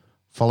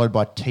 followed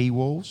by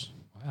T-Wolves,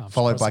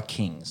 followed by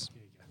Kings.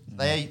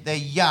 They're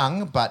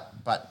young, but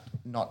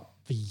not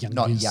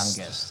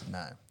youngest.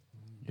 No.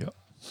 Yep.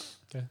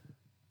 Okay.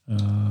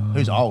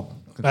 Who's old?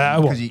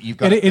 You've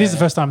got it is the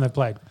first time they've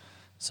played.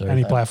 So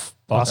any playoff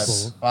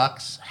basketball.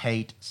 Bucks,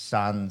 Heat,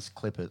 Suns,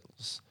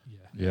 Clippers.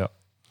 Yeah.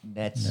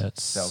 Nets,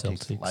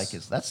 Celtics,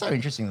 Lakers. That's so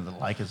interesting that the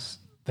Lakers.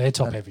 They're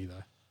top heavy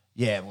though.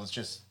 Yeah, well, it's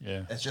just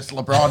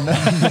LeBron,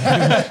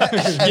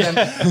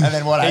 and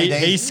then what? AD?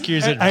 He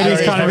skews it.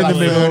 AD's kind of in the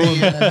middle,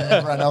 and then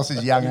everyone else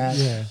is young.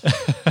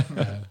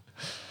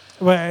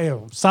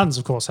 Well, Suns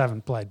of course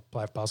haven't played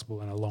playoff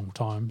basketball in a long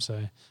time,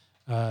 so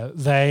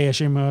They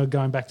assume are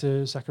going back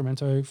to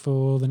Sacramento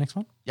for the next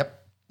one. Yep.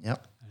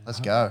 Let's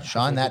go.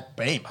 Shine that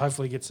beam.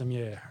 Hopefully get some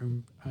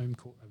home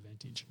court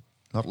advantage.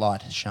 Not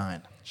light,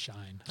 shine.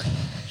 Shine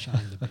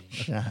the beam.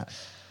 Shine.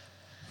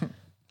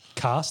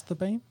 Cast the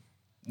beam?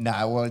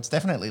 No, well, it's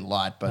definitely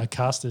light, but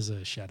Cast is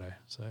a shadow,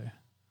 so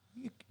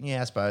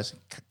yeah, I suppose.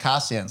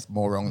 Cast sounds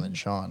more wrong than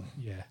shine.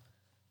 yeah.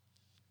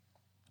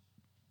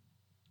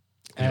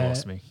 You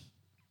lost me.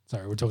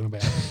 Sorry, we're talking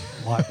about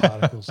light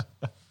particles.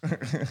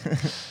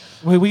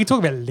 we can talk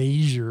about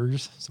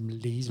lasers, some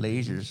lasers.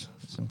 Lasers.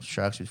 Some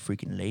sharks with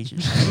freaking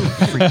lasers.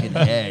 Freaking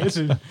heads.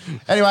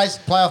 Anyways,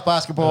 playoff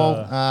basketball.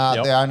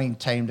 Yep. The only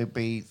team to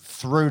be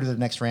through to the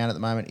next round at the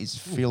moment is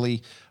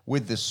Philly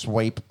with the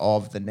sweep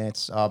of the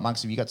Nets.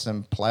 Monks, have you got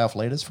some playoff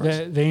leaders for us?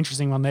 The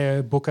interesting one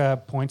there,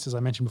 Booker points, as I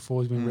mentioned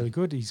before, has been really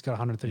good. He's got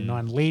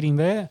 139 leading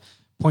there.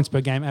 Points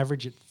per game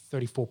average at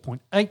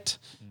 34.8.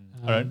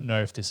 I don't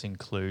know if this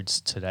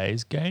includes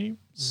today's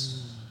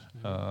games,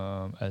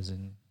 as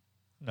in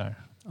no.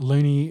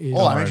 Looney is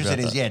All I'm worry interested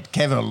about is,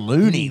 Kevin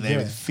Looney there Yeah.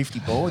 with 50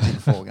 boards in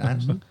 4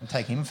 games. I'll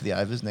take him for the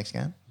overs next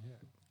game.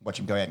 Watch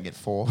him go out and get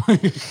 4.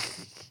 Shouldn't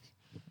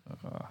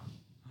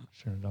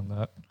have done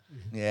that.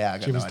 Yeah, I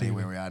got Jimmy's no idea doing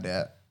where we are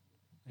now.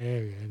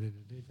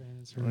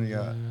 defense. What do you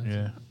got?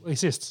 Yeah.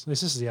 Assists.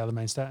 This is the other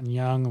main stat. And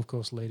Young, of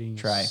course, leading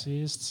Trey.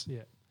 assists.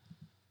 Yeah.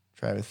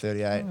 Trey with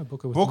 38. Oh,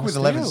 Booker with Book more with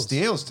 11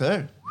 steals. steals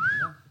too.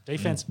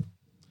 Defense.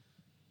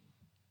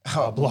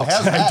 Oh, blocks.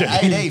 how's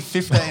that? AD,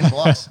 15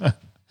 blocks.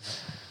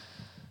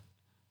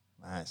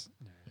 Nice.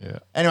 Yeah.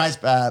 Anyways,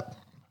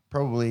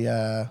 probably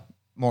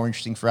more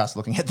interesting for us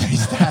looking at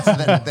these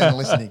stats than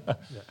listening.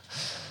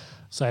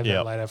 Save Yep.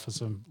 that later for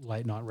some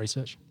late night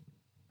research.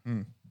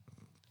 Yeah.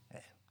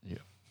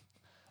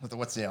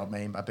 What's the old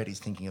meme? I bet he's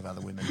thinking of other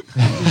women.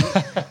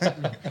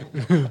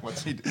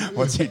 What's he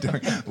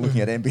doing?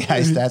 Looking at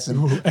NBA stats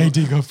and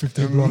AD got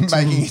 15 blocks.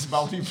 making his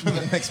multi for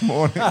the next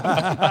morning.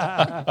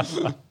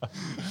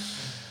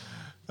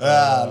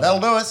 That'll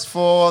do us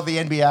for the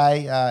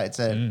NBA. It's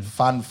a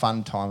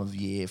fun time of the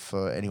year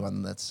for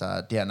anyone that's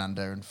down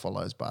under and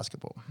follows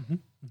basketball.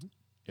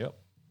 Yep.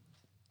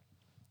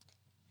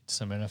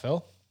 Some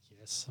NFL.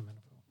 Yes, I'm in a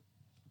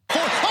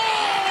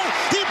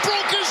He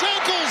broke his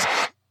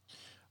ankles.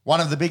 One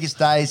of the biggest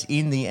days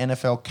in the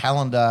NFL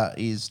calendar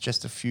is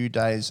just a few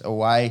days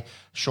away.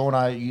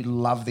 Shauno, you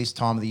love this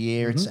time of the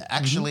year. It's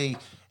actually,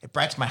 it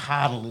breaks my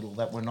heart a little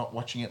that we're not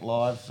watching it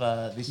live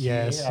this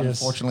year. Yes.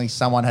 Unfortunately,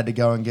 someone had to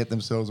go and get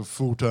themselves a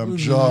full-time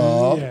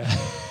job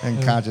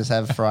and can't just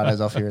have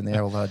Fridays off here and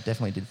there, although I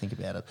definitely did think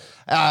about it.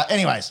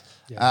 Anyways,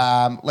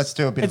 let's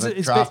do a bit of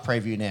a draft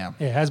preview now.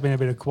 Yeah, it has been a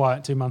bit of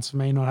quiet 2 months for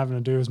me, not having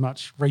to do as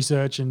much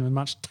research and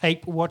much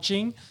tape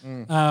watching.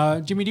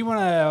 Jimmy, do you want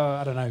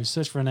to,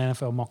 search for an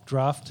NFL mock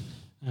draft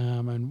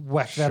and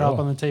whack that up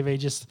on the TV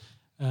just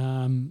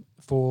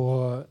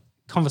for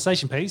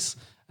conversation piece?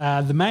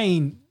 The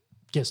main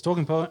guest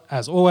talking point,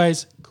 as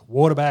always,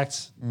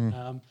 quarterbacks.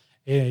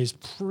 It is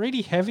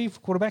pretty heavy for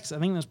quarterbacks. I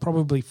think there's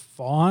probably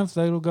 5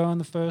 that'll go in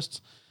the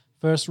first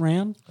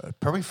round.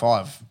 Probably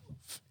 5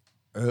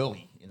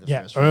 early in the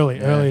first early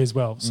round. as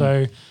well.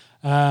 So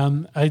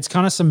it's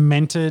kind of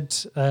cemented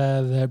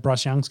that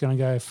Bryce Young's going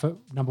to go for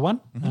number 1.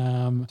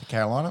 To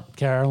Carolina.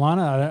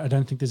 Carolina, I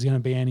don't think there's going to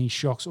be any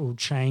shocks or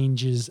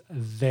changes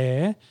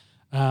there.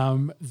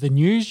 The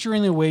news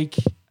during the week,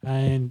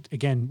 and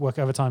again, work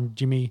overtime,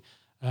 Jimmy,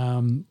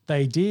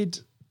 they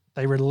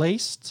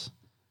released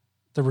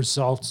the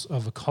results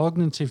of a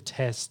cognitive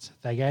test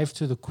they gave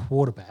to the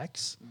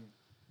quarterbacks.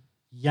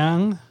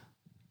 Young,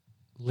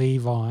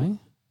 Levi,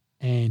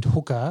 and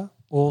Hooker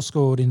all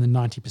scored in the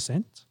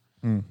 90%.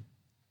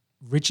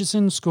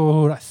 Richardson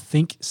scored, I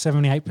think,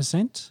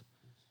 78%.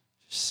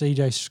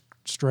 CJ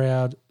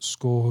Stroud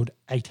scored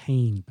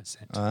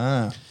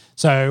 18%.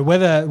 So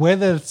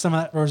whether some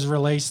of that was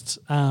released,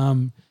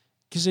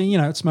 because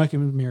it's smoke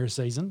and mirror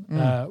season,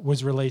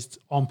 was released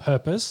on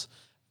purpose.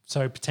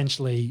 So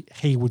potentially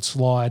he would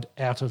slide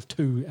out of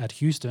 2 at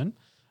Houston,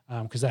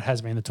 because that has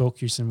been the talk.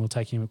 Houston will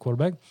take him at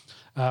quarterback.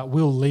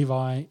 Will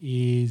Levi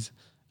is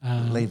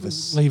Will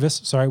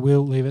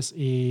Levis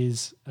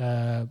is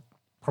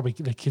probably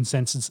the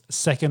consensus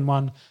second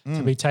one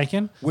to be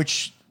taken.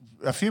 Which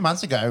a few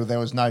months ago there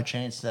was no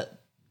chance that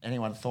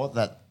anyone thought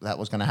that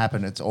was going to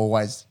happen. It's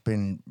always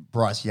been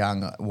Bryce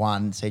Young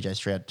 1, CJ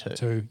Stroud 2.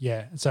 2,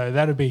 yeah. So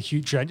that would be a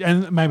huge change.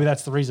 And maybe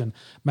that's the reason.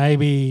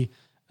 Maybe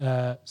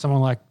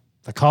someone like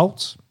the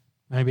Colts,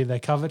 maybe they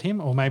covered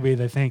him, or maybe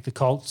they think the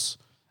Colts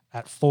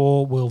at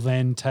 4 will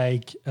then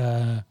take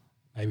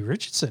maybe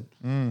Richardson.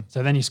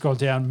 So then you scroll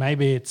down,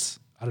 maybe it's,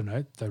 I don't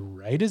know, the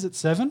Raiders at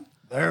 7.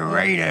 The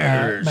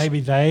Raiders.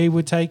 Maybe they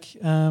would take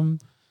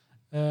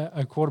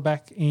a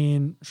quarterback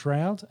in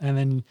Shroud. And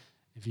then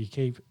if you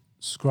keep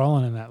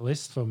scrolling in that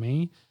list for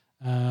me,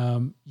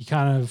 you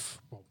kind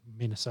of,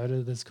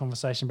 Minnesota, there's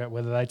conversation about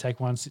whether they take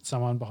one, sit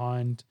someone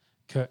behind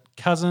Kirk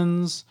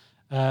Cousins.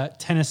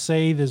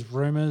 Tennessee, there's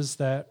rumors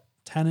that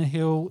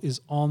Tannehill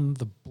is on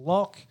the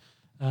block,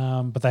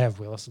 but they have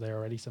Willis there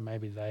already, so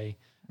maybe they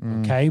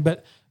okay.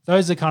 But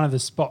those are kind of the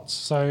spots.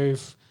 So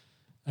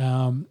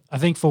I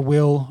think for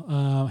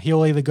Will,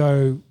 he'll either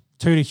go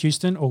 2 to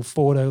Houston or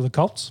 4 to the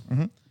Colts.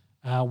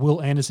 Mm-hmm.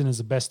 Will Anderson is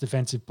the best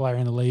defensive player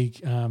in the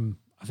league.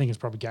 I think it's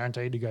probably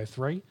guaranteed to go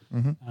 3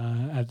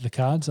 at the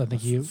Cards. I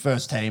think he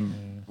First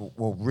team,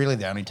 well, really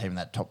the only team in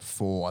that top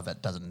 4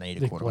 that doesn't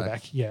need a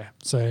quarterback. Yeah.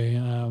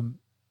 So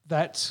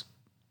that's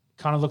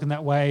kind of looking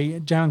that way.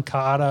 Jalen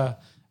Carter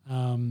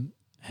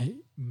he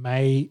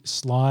may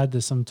slide.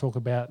 There's some talk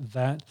about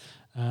that.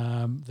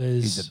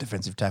 He's a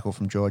defensive tackle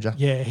from Georgia.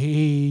 Yeah,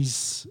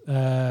 he's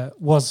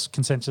was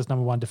consensus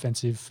number 1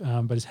 defensive,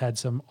 but has had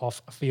some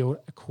off-field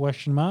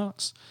question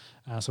marks.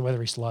 So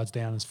whether he slides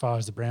down as far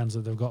as the Browns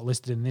that they've got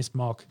listed in this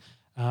mock,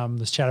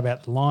 there's chat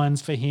about the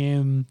Lions for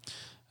him,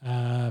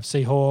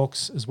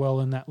 Seahawks as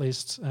well in that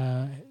list,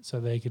 so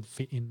they could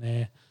fit in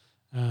there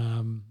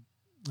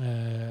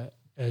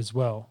as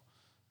well.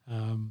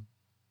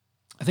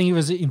 I think he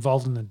was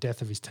involved in the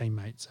death of his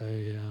teammate. So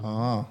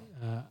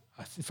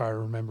if I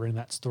remember in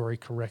that story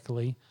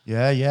correctly.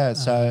 Yeah.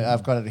 So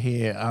I've got it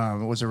here.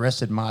 Was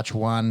arrested March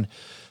 1,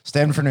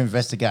 stemmed from an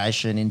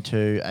investigation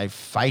into a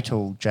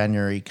fatal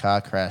January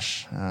car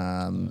crash.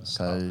 Willock,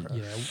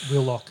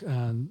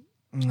 Devin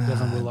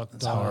Willock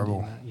died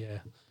horrible.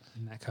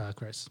 in that car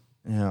crash.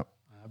 Yeah.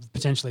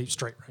 Potentially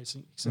street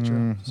racing,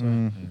 etc.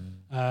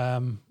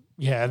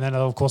 And then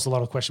of course a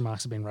lot of question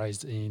marks have been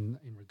raised in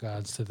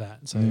regards to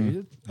that. So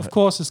of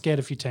course, it's scared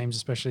a few teams,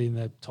 especially in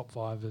the top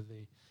 5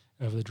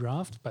 of the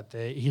draft. But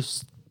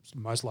he's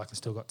most likely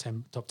still got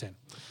top 10.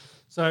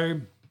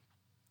 So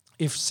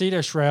if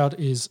Cedar Shroud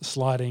is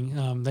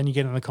sliding, then you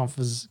get into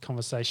the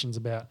conversations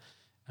about.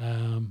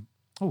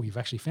 You've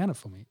actually found it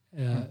for me.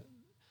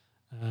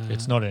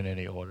 It's not in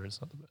any order.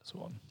 It's not the best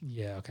one.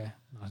 Yeah. Okay.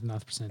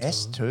 99%.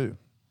 S2.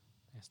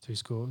 S2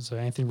 score. So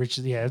Anthony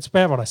Richards. Yeah, it's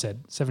about what I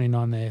said.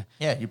 79 there.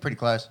 Yeah, you're pretty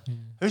close. Yeah.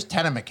 Who's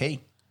Tanner McKee?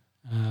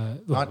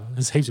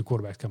 There's heaps of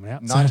quarterbacks coming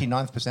out.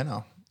 99th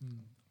percentile.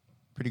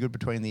 Pretty good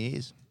between the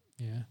ears.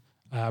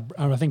 Yeah.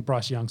 I think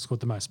Bryce Young scored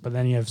the most, but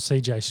then you have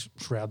CJ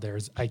Shroud there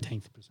as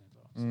 18th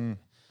percentile.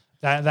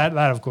 So that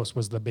of course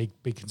was the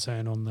big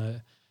concern on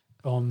the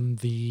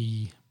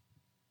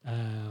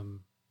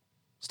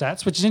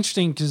stats, which is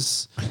interesting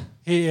because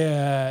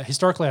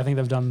historically I think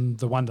they've done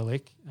the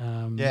Wonderlic,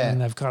 and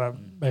they've kind of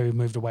maybe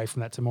moved away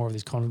from that to more of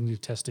this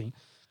cognitive testing.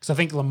 Because I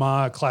think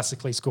Lamar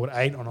classically scored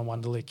 8 on a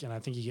Wonderlic, and I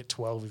think you get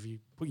 12 if you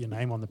put your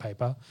name on the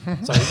paper.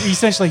 So he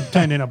essentially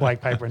turned in a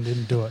blank paper and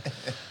didn't do it.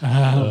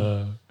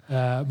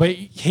 But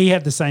he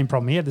had the same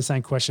problem. He had the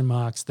same question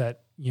marks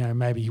that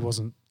maybe he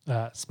wasn't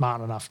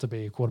smart enough to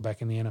be a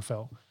quarterback in the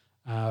NFL.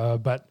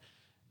 But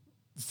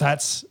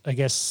that's, I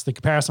guess, the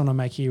comparison I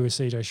make here with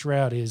CJ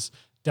Shroud is,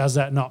 does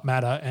that not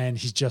matter? And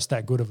he's just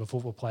that good of a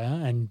football player.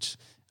 And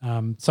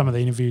some of the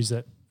interviews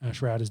that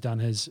Shroud has done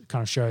has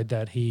kind of showed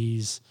that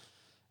he's,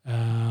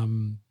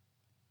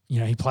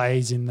 he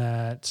plays in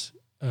that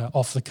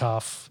off the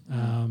cuff,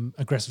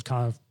 aggressive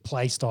kind of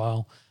play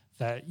style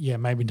that,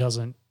 maybe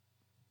doesn't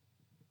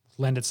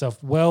lend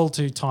itself well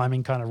to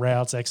timing kind of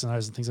routes, X and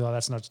O's and things like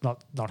that. That's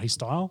not his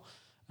style.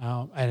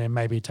 And then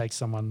maybe it takes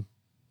someone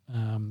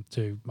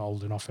to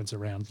mould an offense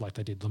around like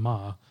they did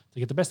Lamar to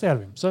get the best out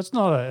of him. So it's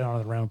not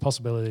a realm of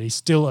possibility. He's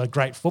still a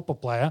great football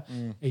player.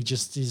 He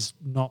just is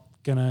not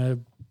going to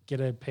get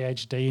a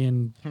PhD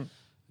in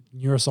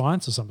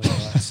neuroscience or something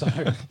like that. So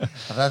I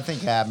don't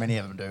think many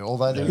of them do.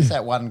 Although there is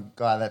that one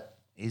guy that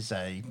is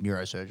a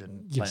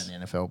neurosurgeon playing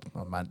in the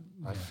NFL.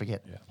 I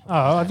forget. Yeah.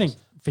 I think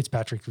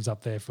Fitzpatrick was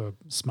up there for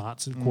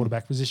smarts at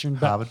quarterback position.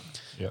 But Harvard.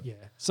 Yep. Yeah.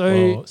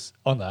 So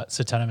on that,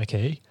 so Tanner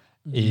McKee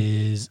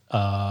is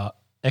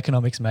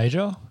economics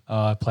major,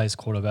 plays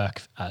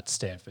quarterback at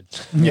Stanford.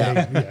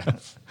 Yeah.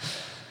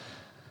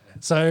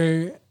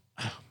 So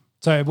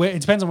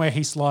it depends on where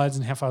he slides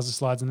and how fast he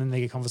slides, and then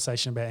they get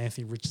conversation about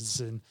Anthony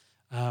Richardson.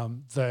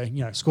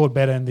 Scored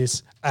better in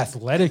this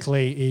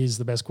athletically is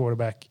the best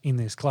quarterback in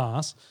this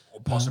class, Or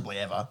possibly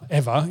ever.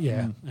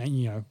 yeah.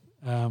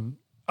 And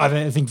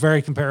I think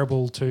very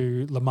comparable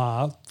to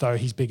Lamar, though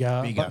he's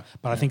bigger.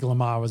 But I think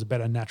Lamar was a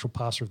better natural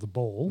passer of the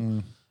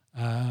ball.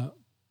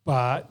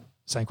 But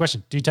same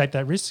question: do you take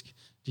that risk? Do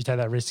you take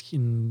that risk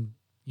in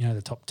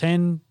the top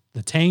 10,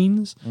 the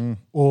teens,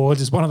 or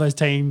just one of those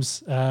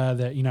teams that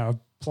a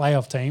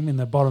playoff team in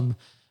the bottom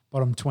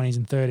 20s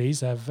and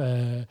 30s have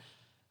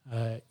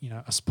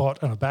a spot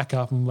and a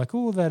backup, and like,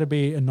 oh, that'd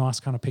be a nice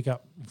kind of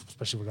pickup,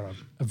 especially if we've got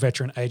a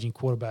veteran aging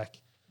quarterback.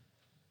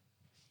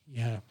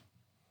 Yeah.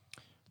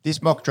 This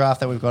mock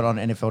draft that we've got on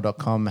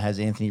NFL.com has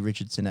Anthony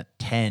Richardson at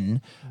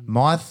 10.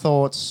 My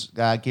thoughts,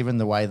 given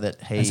the way that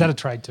he... Is that a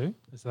trade too?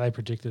 So they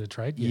predicted a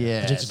trade?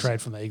 Yeah. Predicted a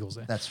trade from the Eagles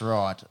there. That's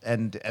right.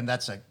 And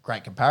that's a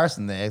great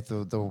comparison there.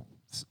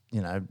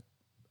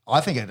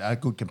 I think a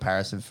good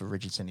comparison for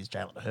Richardson is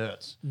Jalen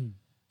Hurts.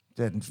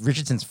 Then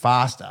Richardson's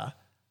faster,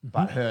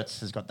 but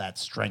Hurts has got that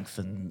strength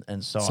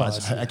and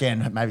size.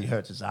 Again, maybe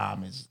Hurts'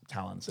 arm, his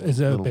talents is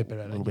a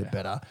little bit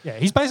better. Yeah,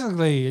 he's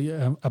basically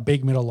a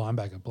big middle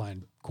linebacker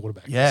playing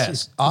quarterback.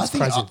 Yes. I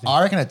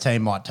reckon a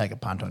team might take a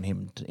punt on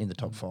him in the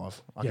top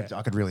 5.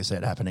 I could really see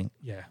it happening.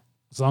 Yeah.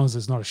 as long as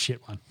it's not a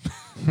shit one.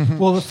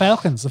 Well, the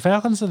Falcons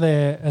are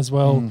there as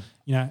well.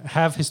 You know,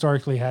 have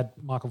historically had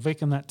Michael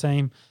Vick in that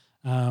team.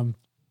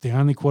 The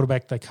only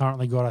quarterback they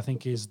currently got, I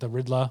think, is the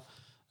Riddler,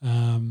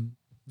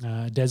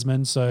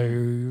 Desmond.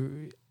 So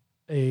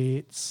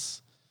they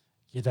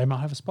might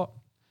have a spot.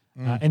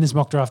 In this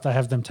mock draft, they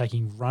have them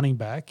taking running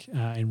back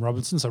in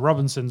Robinson. So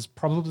Robinson's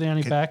probably the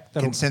only back.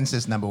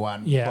 Consensus number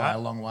one by a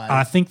long way.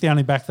 I think the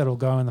only back that'll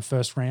go in the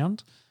first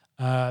round.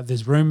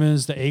 There's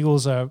rumours the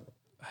Eagles are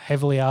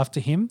heavily after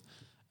him.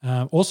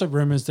 Also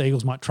rumours the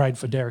Eagles might trade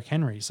for Derrick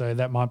Henry. So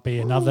that might be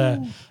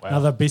another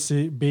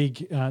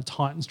big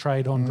Titans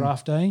trade on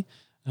draft day.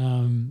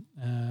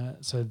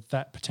 So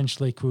that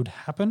potentially could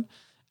happen.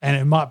 And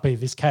it might be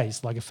this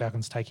case, like if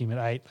Falcons take him at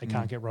 8, they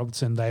can't get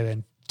Robertson, they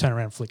then turn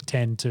around and flick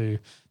 10 to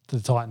the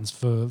Titans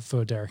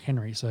for Derrick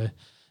Henry. So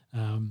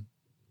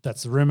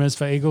that's the rumours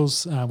for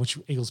Eagles, which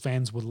Eagles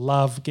fans would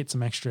love. Get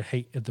some extra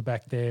heat at the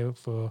back there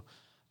for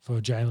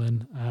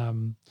Jalen.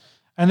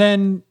 And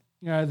then,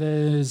 you know,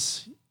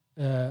 there's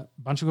a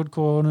bunch of good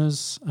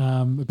corners.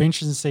 It'd be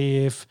interesting to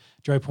see if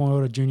Joe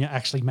Porter Jr.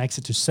 actually makes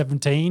it to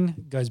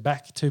 17, goes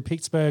back to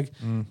Pittsburgh,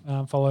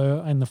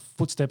 follow in the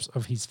footsteps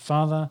of his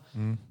father.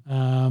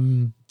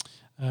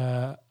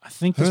 I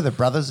think who are the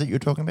brothers that you're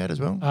talking about as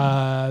well?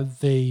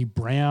 The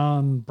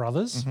Brown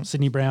brothers,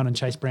 Sidney Brown and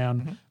Chase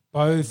Brown,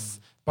 both.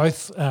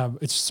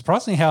 It's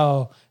surprising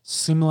how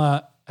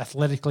similar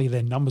athletically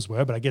their numbers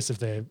were, but I guess if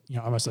they're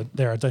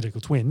they're identical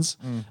twins,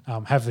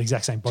 have the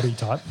exact same body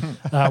type.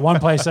 One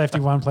plays safety,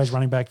 one plays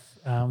running back.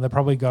 They'll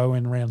probably go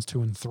in rounds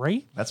 2 and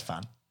 3. That's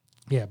fun.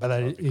 Yeah, but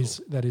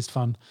that is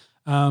fun.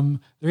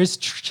 There is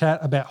chat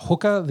about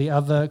Hooker, the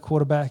other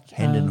quarterback,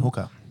 Hendon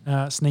Hooker,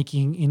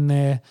 sneaking in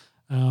there.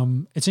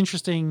 It's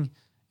interesting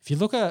if you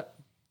look at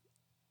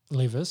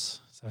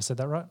Levis. So I said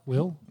that right,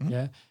 Will.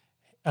 Yeah,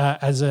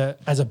 as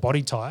a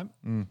body type,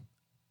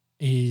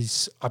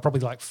 I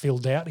probably like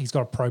filled out. He's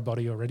got a pro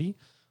body already.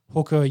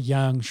 Hooker,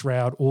 Young,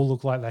 Shroud all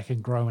look like they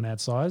can grow and add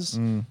size.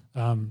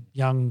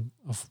 Young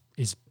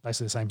is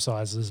basically the same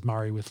size as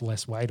Murray with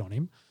less weight on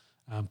him.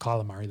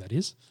 Kyler Murray, that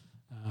is.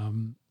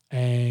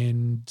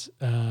 And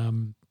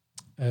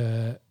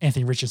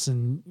Anthony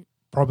Richardson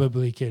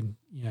probably can,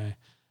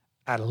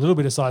 add a little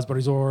bit of size, but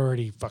he's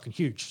already fucking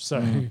huge.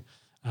 So,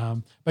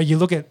 but you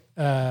look at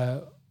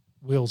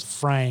Will's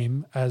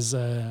frame as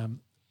a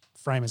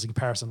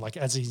comparison, like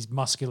as his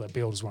muscular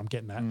build is what I'm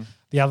getting at.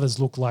 The others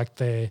look like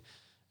they're,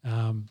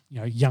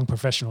 young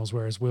professionals,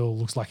 whereas Will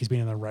looks like he's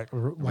been in the weight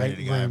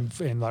room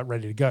and like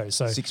ready to go.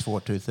 So 6'4",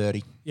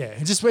 230. Yeah,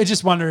 I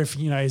just wonder if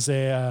is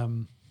there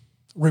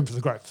room for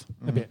the growth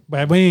a bit.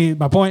 But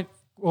my point,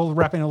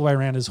 wrapping all the way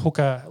around, is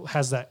Hooker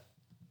has that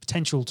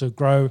potential to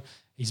grow.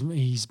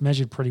 He's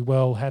measured pretty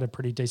well, had a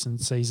pretty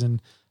decent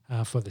season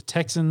for the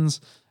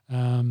Texans,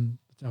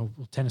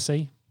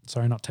 Tennessee.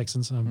 Sorry, not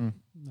Texans. I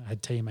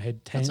had T in my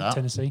head.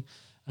 Tennessee.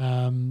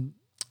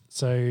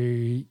 So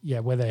yeah,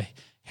 whether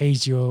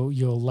he's your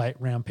late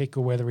round pick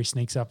or whether he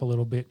sneaks up a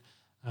little bit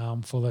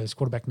for those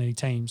quarterback needy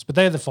teams. But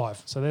they're the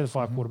 5. So they're the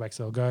 5 quarterbacks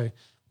that'll go.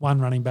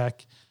 1 running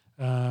back.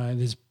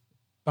 There's a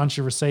bunch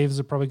of receivers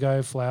that probably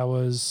go.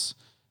 Flowers.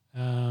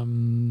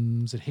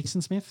 Is it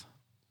Hickson Smith?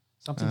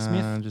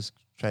 Smith? Just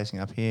chasing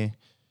up here.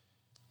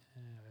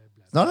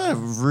 It's not a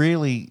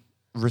really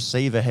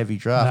receiver-heavy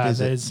draft, is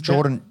it?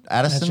 Jordan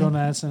Addison? Jordan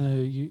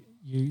Addison.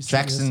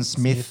 Jackson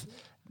Smith.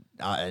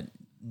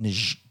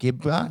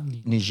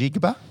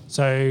 Njigba.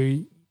 So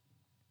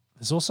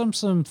there's also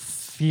some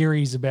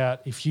theories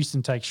about if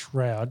Houston takes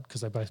Shroud,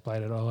 because they both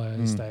played at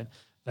Ohio State,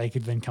 they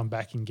could then come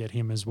back and get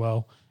him as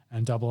well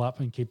and double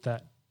up and keep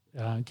that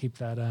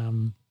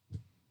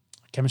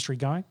chemistry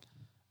going.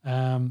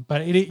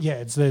 But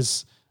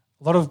there's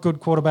a lot of good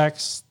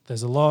quarterbacks.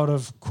 There's a lot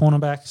of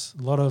cornerbacks,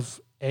 a lot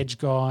of edge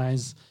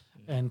guys,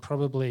 and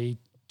probably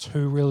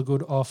 2 really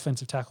good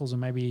offensive tackles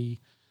and maybe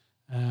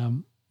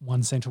 1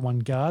 center, 1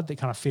 guard that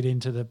kind of fit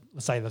into the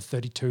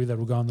 32 that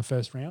will go in the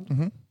first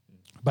round.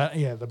 But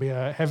yeah, there'll be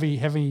a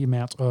heavy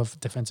amount of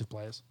defensive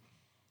players.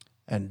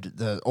 And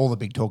all the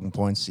big talking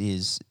points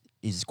is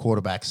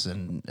quarterbacks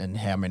and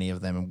how many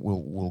of them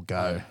will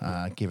go,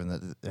 given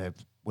that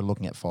we're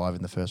looking at 5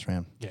 in the first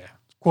round. Yeah,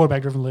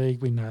 quarterback-driven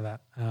league, we know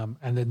that.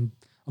 And then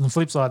on the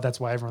flip side, that's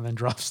why everyone then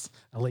drafts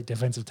elite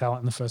defensive talent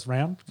in the first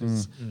round.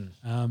 Because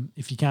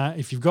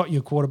if you've got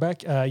your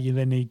quarterback, you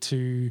then need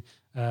to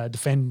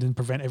defend and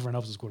prevent everyone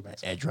else's quarterbacks.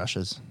 Edge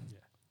rushers. Yeah.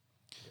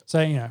 So,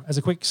 as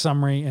a quick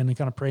summary and a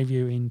kind of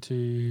preview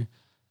into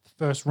the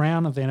first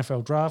round of the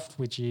NFL draft,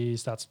 which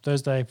starts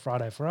Thursday,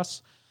 Friday for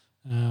us,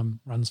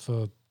 runs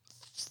for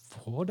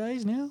 4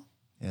 days now.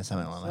 Yeah,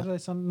 something like Saturday,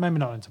 that. Sunday, maybe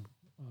not into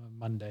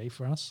Monday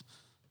for us.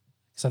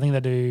 So I think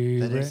they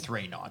do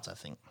 3 nights, I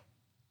think.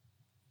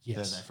 Yes.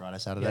 Thursday, Friday,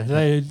 Saturday.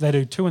 Yeah, they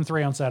do 2 and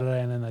 3 on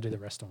Saturday, and then they do the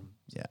rest on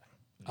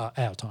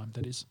our time,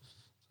 that is.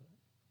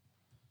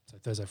 So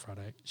Thursday,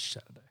 Friday,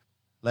 Saturday.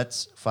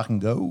 Let's fucking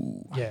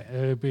go. Yeah,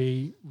 it'll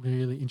be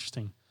really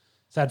interesting.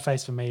 Sad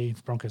face for me.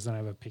 The Broncos don't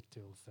have a pick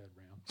till the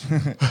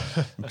 3rd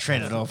round.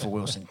 Trade it off for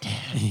Wilson.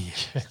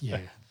 yeah.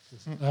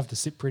 I have to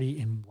sit pretty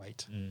and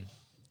wait.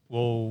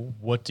 Well,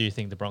 what do you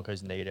think the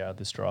Broncos need out of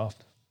this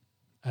draft?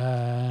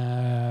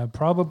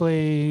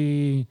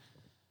 Probably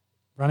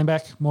running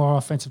back, more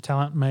offensive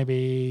talent,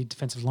 maybe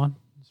defensive line.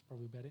 That's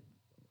probably about it.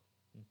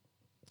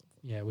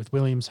 Yeah, with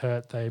Williams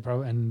hurt, they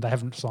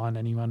haven't signed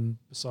anyone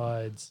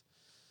besides.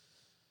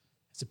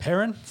 It's a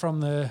Perrin from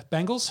the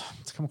Bengals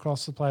to come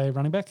across to play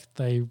running back.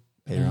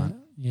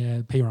 Perrin.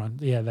 Perrin.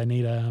 Yeah, they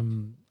need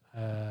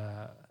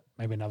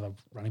maybe another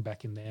running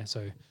back in there.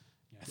 So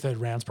third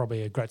round's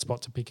probably a great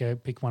spot to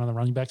pick one of the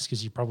running backs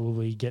because you're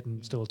probably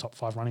getting still a top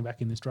 5 running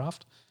back in this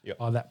draft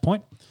by that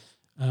point.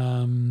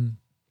 And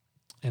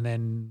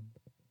then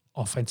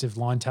offensive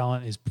line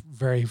talent is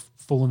very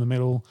full in the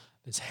middle.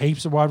 There's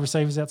heaps of wide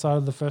receivers outside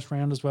of the first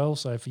round as well.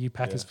 So for you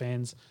Packers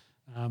fans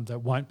that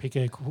won't pick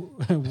a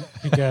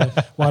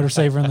wide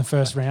receiver in the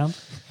first round.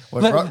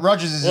 Well,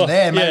 Rodgers isn't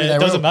there. Maybe it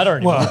doesn't matter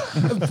anymore.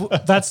 Well,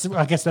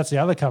 I guess that's the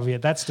other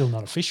caveat. That's still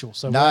not official.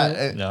 So no.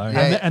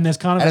 And there's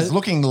kind of it's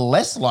looking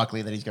less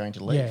likely that he's going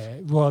to leave. Yeah.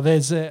 Well,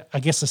 there's I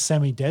guess a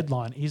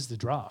semi-deadline is the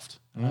draft.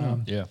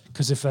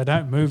 Because if they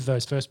don't move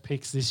those first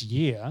picks this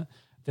year,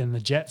 then the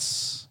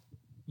Jets,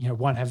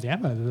 won't have the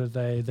ammo.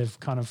 They've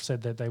kind of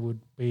said that they would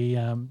be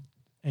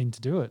in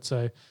to do it.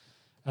 So,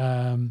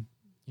 that's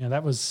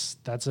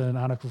an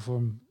article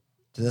from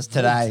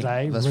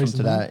today. That's from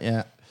today.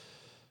 Yeah.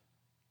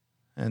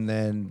 And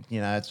then,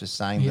 it's just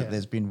saying that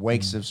there's been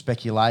weeks of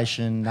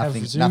speculation.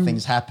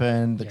 Nothing's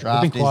happened. The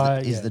draft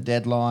is the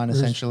deadline,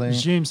 essentially.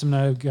 Resume some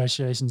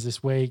negotiations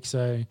this week.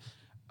 So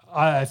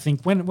I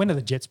think when do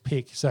the Jets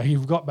pick? So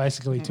you've got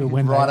basically till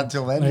when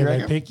until then,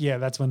 they pick. Yeah,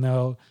 that's when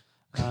they'll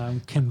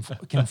can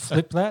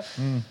flip that.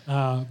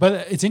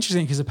 But it's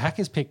interesting because the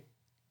Packers pick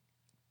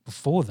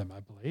before them,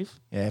 I believe.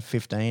 Yeah,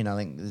 15, I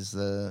think, is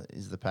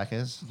the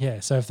Packers. Yeah,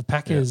 so if the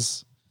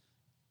Packers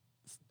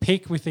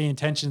pick with the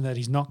intention that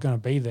he's not going to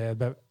be there,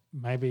 but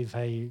maybe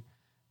they,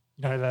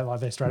 they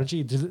like their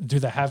strategy. Do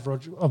they have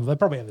Roger? Oh, they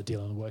probably have the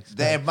deal in the works.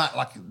 They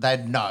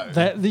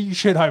know. You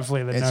should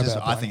hopefully know about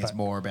that. I think it's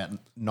more about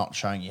not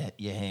showing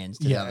your hands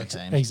to the other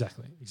team.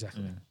 Exactly.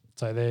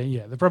 So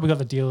they've probably got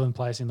the deal in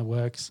place in the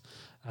works.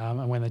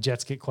 And when the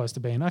Jets get close to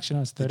being, actually,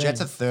 no, it's 13. The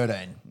Jets are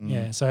 13.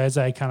 Yeah, so as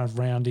they kind of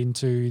round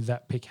into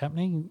that pick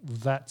happening,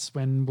 that's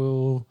when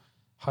we'll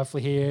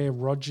hopefully hear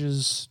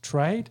Rodgers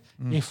trade.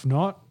 If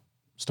not,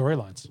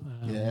 storylines.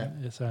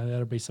 So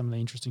that'll be some of the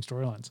interesting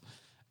storylines.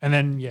 And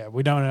then,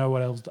 we don't know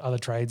what else, other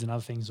trades and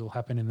other things will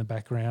happen in the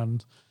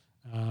background.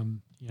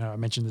 I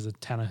mentioned there's a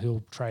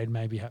Tannehill trade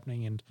maybe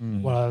happening, and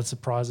what other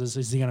surprises?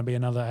 Is there going to be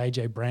another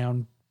AJ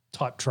Brown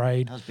type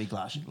trade? That was big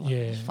last year. Yeah.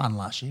 It was fun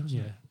last year,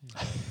 wasn't it?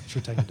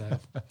 Should take a day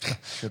off.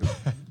 Should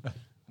have.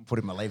 Put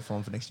in my leave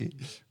form for next year.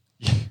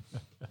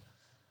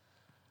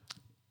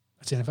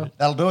 That's the NFL.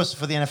 That'll do us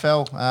for the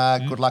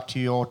NFL. Good luck to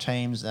your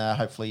teams.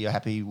 Hopefully you're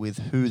happy with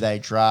who they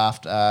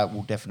draft.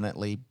 We'll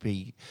definitely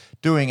be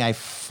doing a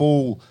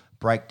full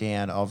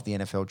breakdown of the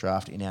NFL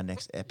draft in our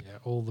next episode. Yeah,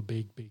 all the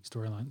big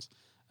storylines.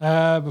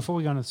 Before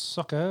we go into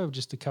soccer,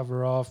 just to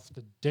cover off,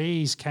 the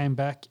D's came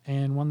back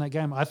and won that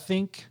game. I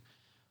think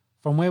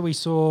from where we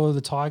saw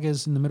the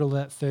Tigers in the middle of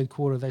that third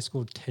quarter, they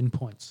scored 10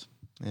 points.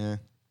 Yeah.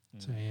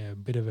 So, a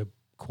bit of a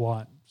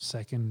quiet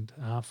second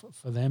half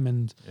for them,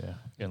 and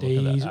the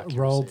D's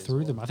rolled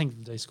through them. I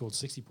think they scored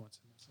 60 points.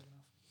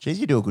 Geez,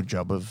 you do a good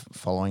job of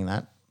following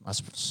that. I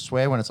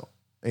swear when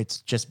it's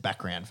just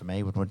background for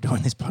me when we're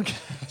doing this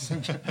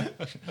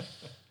podcast.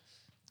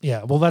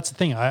 Yeah, well, that's the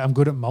thing. I'm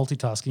good at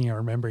multitasking and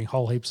remembering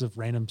whole heaps of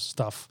random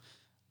stuff,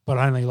 but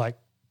only like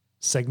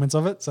segments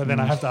of it. So then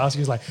I have to ask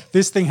you, like,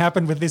 this thing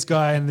happened with this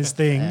guy and this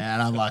thing.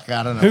 And I'm like,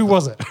 I don't know. Who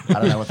was it? I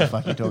don't know what the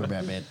fuck you're talking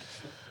about, man.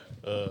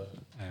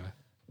 Anyway.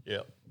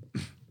 Yeah.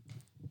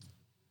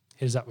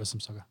 Hit us up with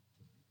some soccer.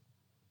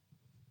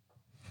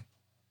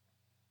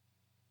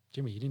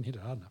 Jimmy, you didn't hit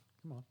it hard enough.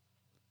 Come on.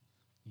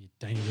 You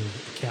dainty little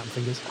accountant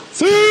fingers.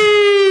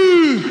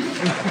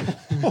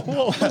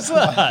 What was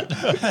that?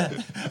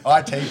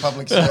 IT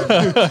public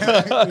service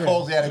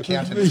calls out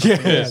accountant.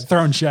 Yeah,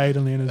 throwing shade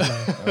on the end of the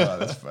day. Oh,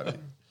 that's funny.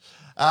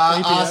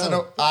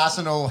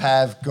 Arsenal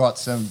have got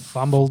some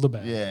fumbled the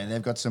bag. Yeah,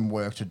 they've got some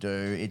work to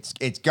do.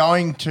 It's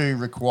going to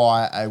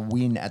require a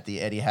win at the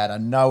Etihad. I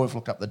know we've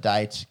looked up the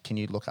date. Can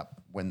you look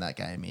up when that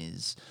game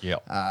is?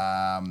 Yep.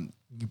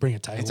 You bring a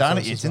table.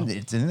 It's in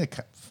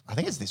the. I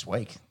think it's this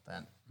week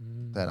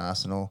that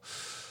Arsenal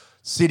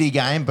City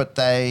game, but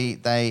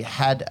they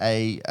had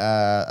a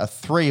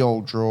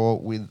 3-3 draw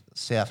with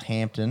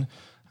Southampton.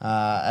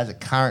 As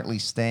it currently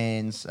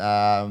stands,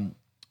 that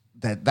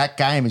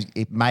game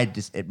may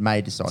decide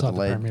the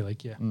lead. Premier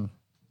League, yeah.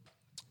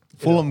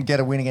 Fulham get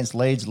a win against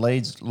Leeds.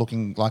 Leeds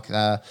looking like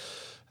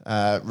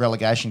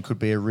relegation could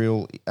be a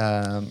real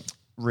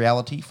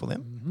reality for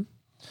them. Mm-hmm.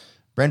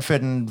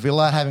 Brentford and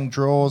Villa having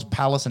draws.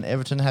 Palace and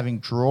Everton having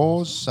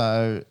draws.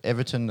 So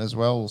Everton as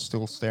well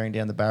still staring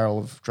down the barrel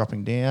of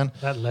dropping down.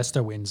 That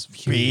Leicester win's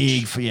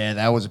huge.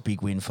 That was a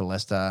big win for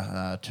Leicester,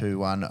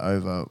 2-1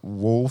 over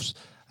Wolves.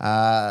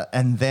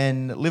 And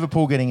then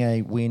Liverpool getting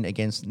a win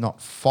against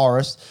not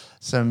Forest.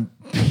 Some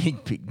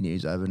big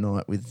news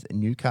overnight with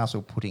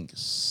Newcastle putting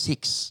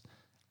 6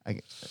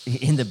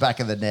 in the back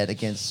of the net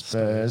against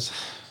Spurs.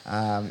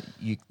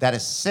 That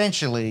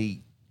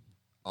essentially,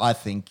 I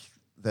think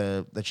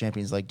the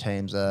Champions League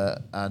teams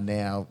are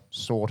now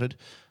sorted.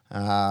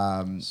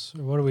 So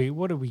what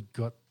do we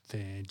got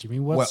there, Jimmy?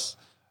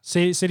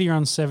 City are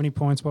on 70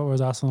 points. What was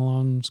Arsenal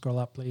on? Scroll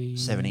up,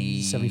 please.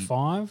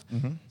 75.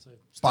 Mm-hmm.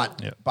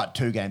 But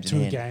 2 games in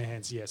hand. 2 game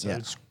hands, yeah. So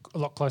it's a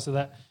lot closer to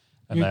that.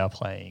 And they are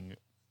playing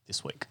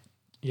this week.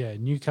 Yeah,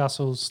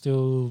 Newcastle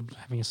still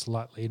having a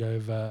slight lead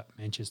over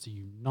Manchester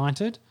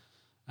United,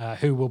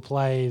 who will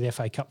play the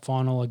FA Cup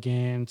final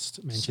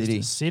against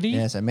Manchester City.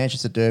 Yeah, so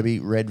Manchester Derby,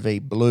 red v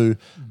blue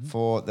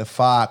for the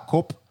FA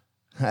Cup.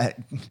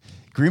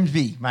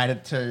 Grimsby made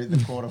it to the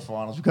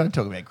quarterfinals. We've got to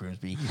talk about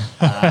Grimsby.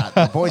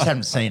 The boys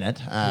haven't seen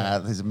it.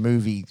 There's a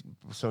movie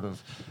sort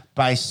of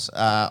based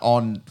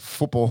on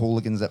football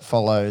hooligans that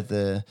follow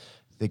the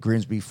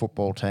Grimsby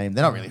football team.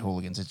 They're not really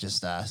hooligans. It's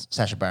just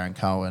Sacha Baron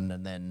Cohen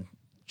and then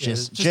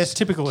just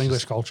typical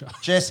English culture.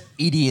 Just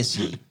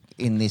idiocy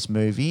in this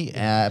movie.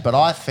 But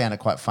I found it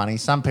quite funny.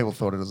 Some people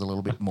thought it was a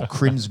little bit more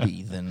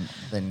Crimsby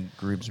than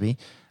Grimsby.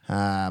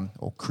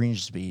 Or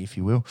Cringesby, if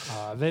you will.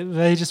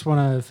 They just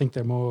want to think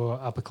they're more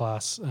upper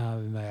class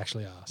than they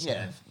actually are. So.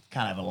 Yeah,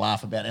 can't have a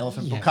laugh about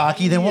Elephant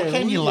Bukkake, then what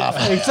can you laugh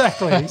at?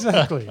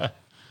 Exactly.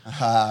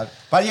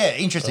 But yeah,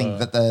 interesting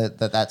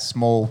that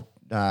small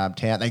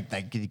town,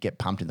 they did get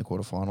pumped in the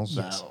quarterfinals,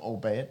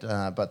 albeit,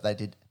 but they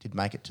did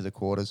make it to the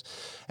quarters.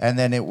 And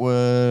then it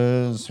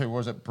was, who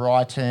was it?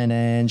 Brighton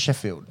and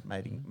Sheffield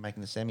making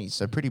the semis.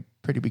 So pretty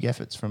big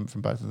efforts from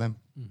both of them.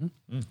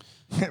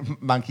 Mm-hmm.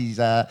 Monkeys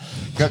got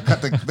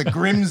the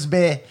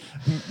Grimsby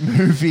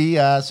movie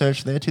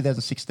search there,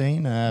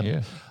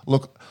 2016.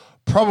 Look,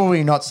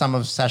 probably not some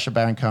of Sacha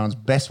Baron Cohen's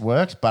best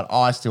works, but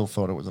I still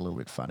thought it was a little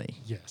bit funny.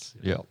 Yes.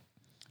 Yeah.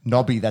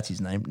 Nobby, that's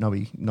his name,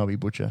 Nobby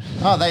Butcher.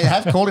 Oh, they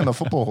have called him a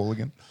football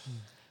hooligan.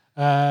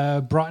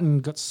 Brighton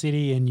got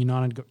City and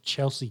United got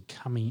Chelsea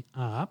coming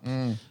up.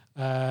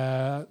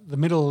 The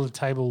middle of the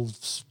table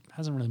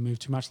hasn't really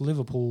moved too much.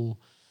 Liverpool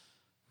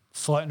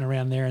floating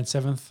around there in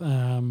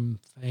 7th.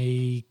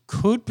 They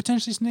could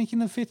potentially sneak in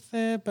the 5th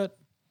there, but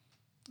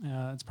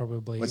it's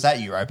probably... What's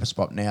that Europa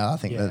spot now? I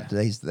think that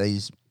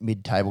these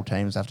mid-table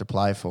teams have to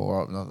play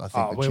for. I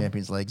think the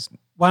Champions League's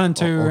 1 and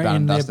 2 all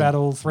in their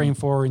battle, 3 and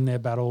 4 in their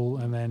battle,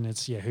 and then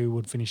it's who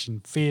would finish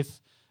in 5th.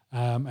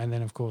 And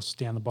then, of course,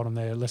 down the bottom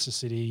there, Leicester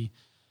City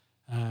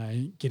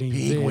getting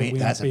big their win.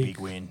 That's a big big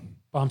win.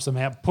 Bumps them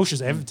out,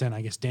 pushes Everton,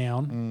 I guess,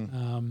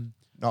 down.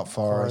 Not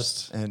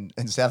Forest. And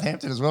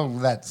Southampton as well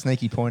with that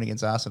sneaky point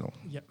against Arsenal.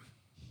 Yep.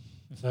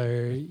 So,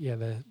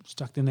 they're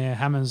stuck in there.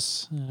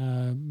 Hammers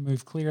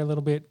move clear a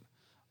little bit.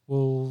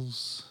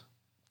 Wolves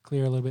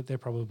clear a little bit. They're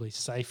probably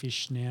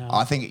safe-ish now.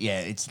 I think,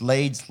 it's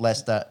Leeds,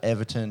 Leicester,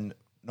 Everton,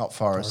 not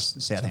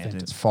Forest, Southampton.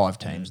 It's 5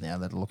 teams now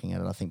that are looking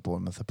at it. I think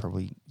Bournemouth are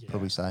probably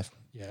safe.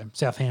 Yeah,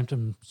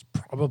 Southampton's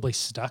probably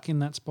stuck in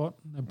that spot.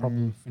 They'll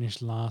probably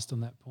finish last on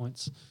that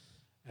points.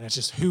 And it's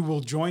just who will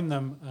join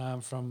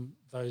them from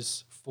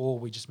those 4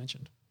 we just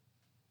mentioned.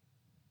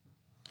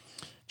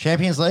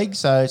 Champions League,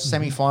 so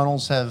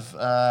semi-finals have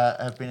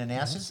been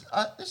announced.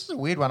 This is a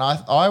weird one. I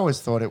always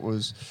thought it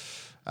was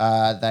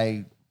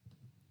they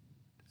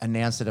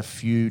announced it a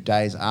few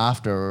days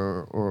after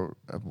or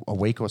a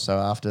week or so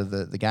after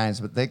the games,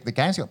 but the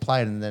games got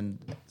played and then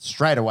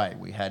straight away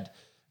we had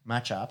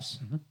matchups.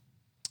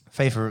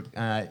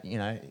 FIFA,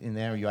 in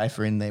there,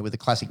 UEFA in there with the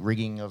classic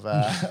rigging of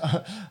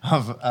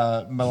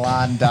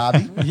Milan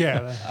derby.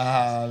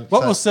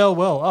 What will sell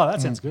well? Oh,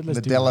 that sounds good. Let's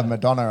Medella do that.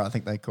 Madonna, I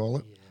think they call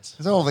it. Yes.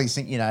 There's all these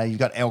things, you've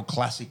got El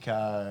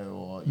Clasico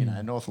or,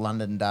 North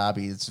London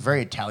derby. It's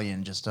very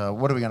Italian. Just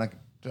what are we going to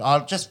do?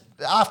 Just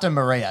after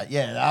Maria.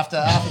 After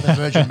the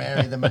Virgin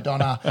Mary, the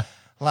Madonna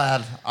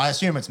lad. I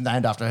assume it's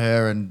named after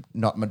her and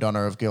not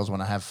Madonna of Girls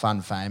Want to Have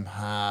Fun fame.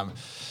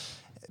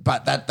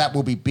 But that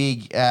will be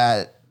big.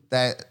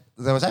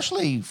 There was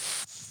actually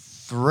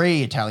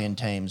 3 Italian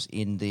teams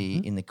in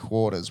the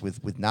quarters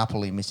with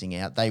Napoli missing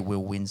out. They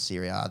will win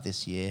Serie A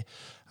this year.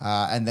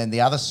 And then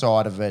the other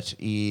side of it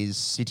is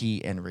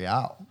City and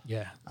Real.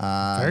 Yeah,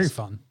 very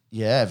fun.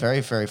 Yeah,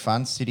 very, very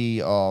fun.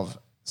 City of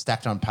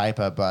stacked on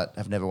paper but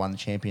have never won the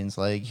Champions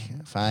League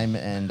fame,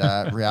 and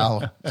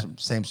Real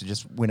seems to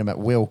just win them at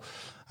will.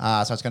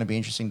 So it's going to be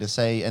interesting to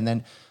see. And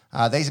then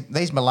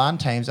these Milan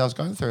teams, I was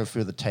going through a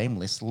few of the team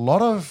lists. A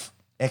lot of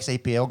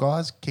ex-EPL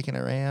guys kicking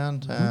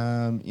around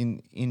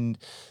in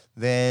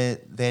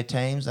their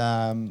teams.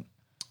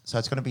 So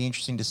it's going to be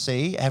interesting to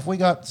see. Have we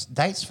got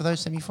dates for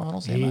those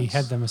semi-finals? He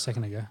had them a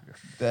second ago.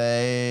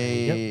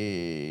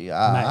 They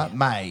are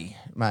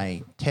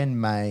May 10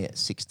 May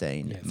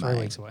 16 Yeah, 3 May.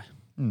 weeks away.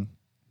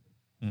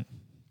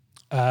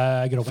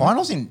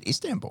 Finals in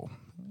Istanbul.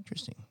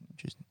 Interesting.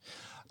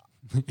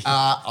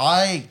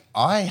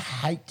 I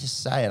hate to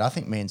say it. I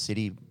think Man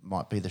City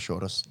might be the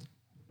shortest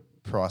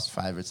price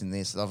favourites in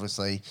this.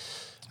 Obviously,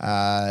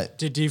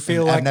 do you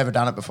feel I've like never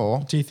done it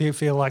before. Do you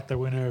feel like the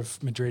winner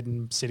of Madrid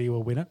and City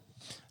will win it?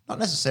 Not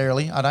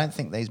necessarily. I don't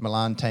think these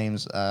Milan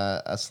teams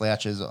are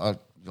slouches.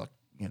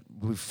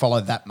 we've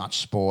followed that much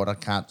sport. I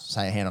can't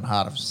say hand on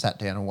heart. I've sat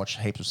down and watched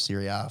heaps of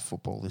Serie A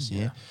football this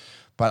year,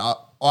 but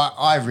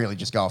I really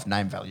just go off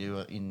name value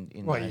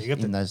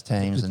in those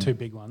teams. The two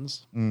big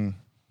ones. Yeah,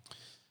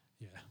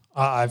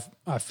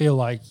 I feel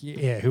like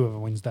whoever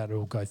wins that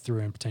will go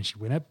through and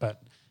potentially win it.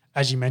 But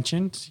as you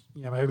mentioned,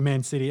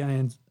 Man City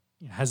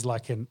has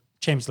like a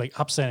Champions League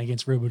upset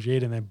against Real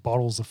Madrid and then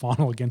bottles the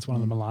final against one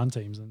of the Milan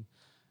teams and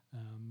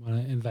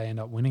they end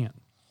up winning it.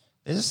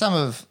 These are some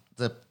of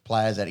the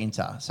players at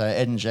Inter. So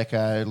Edin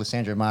Dzeko,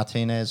 Lisandro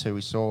Martinez, who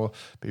we saw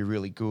be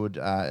really good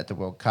at the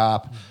World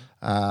Cup.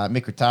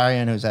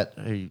 Mkhitaryan,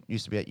 who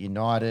used to be at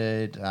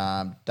United.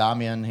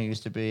 Damian, who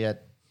used to be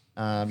at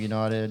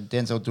United.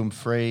 Denzel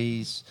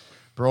Dumfries,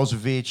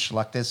 Brozovic.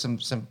 Like there's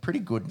some pretty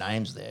good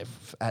names there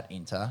at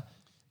Inter.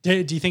 Do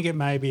you think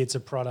it's a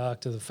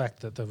product of the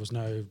fact that there was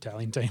no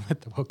Italian team at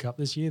the World Cup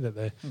this year, that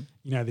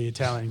the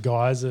Italian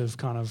guys have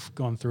kind of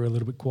gone through a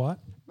little bit quiet?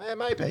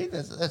 Maybe.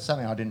 That's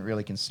something I didn't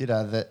really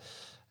consider. That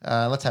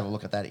let's have a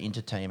look at that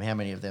Inter team. How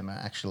many of them are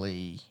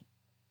actually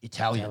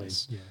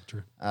Italians? Yeah,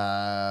 true.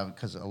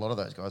 Because a lot of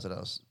those guys that I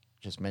was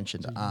just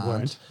mentioned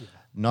aren't. Yeah.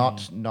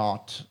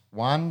 Not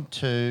 1,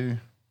 2,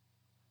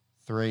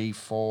 3,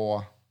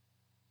 4,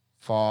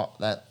 5.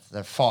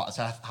 They're 5.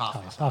 So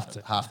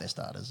half their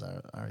starters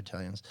are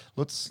Italians.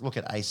 Let's look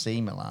at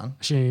AC Milan.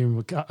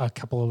 Assume a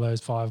couple of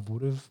those 5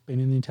 would have been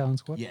in the Italian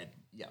squad. Yeah,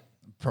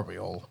 probably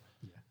all.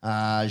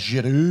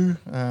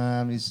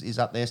 Giroud is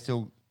up there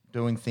still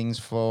doing things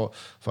for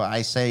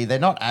AC. They're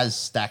not as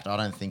stacked, I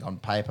don't think, on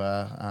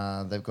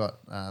paper. They've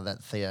got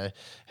that Theo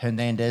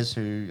Hernandez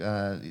who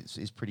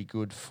is pretty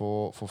good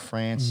for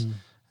France.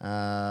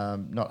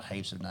 Not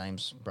heaps of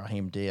names.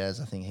 Brahim Diaz,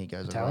 I think he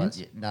goes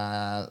Italians?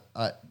 Right.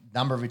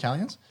 Number of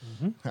Italians.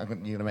 You're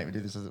going to make me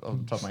do this off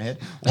the top of my head.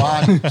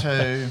 1,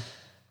 2,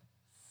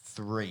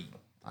 3.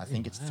 I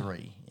think it's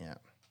 3. Yeah.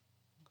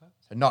 Okay.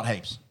 So not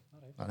heaps.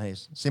 Not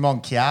heaps.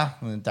 Simon Kjær,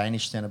 the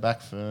Danish centre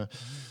back for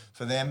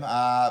them.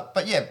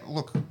 But yeah,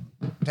 look,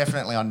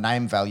 definitely on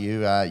name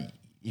value.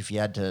 If you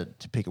had to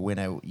pick a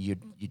winner,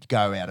 you'd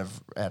go out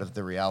of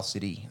the Real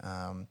City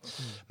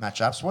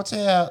matchups. What's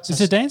our? Is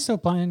Zidane still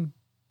playing?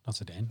 Not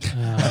Zidane.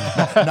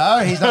 No,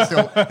 he's not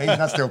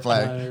still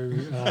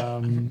playing.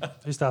 No,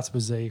 who starts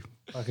with Z?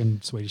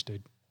 Fucking Swedish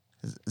dude.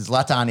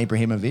 Zlatan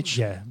Ibrahimovic.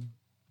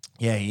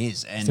 Yeah, he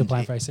is. And still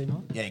playing for AC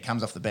Milan? Yeah, he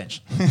comes off the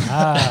bench. Okay.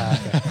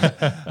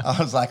 I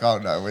was like, oh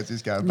no, where's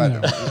this going?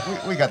 But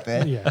we got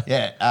there.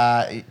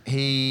 Yeah.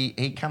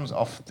 He comes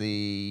off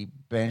the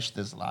bench.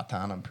 There's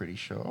Zlatan, I'm pretty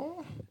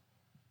sure.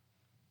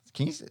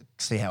 Can you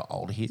see how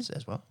old he is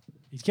as well?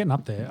 He's getting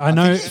up there. I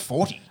know he's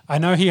 40. I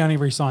know he only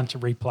re-signed to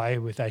replay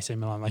with AC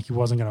Milan. Like he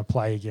wasn't going to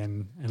play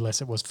again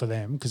unless it was for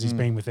them because he's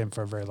been with them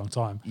for a very long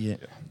time. Yeah.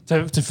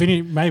 So to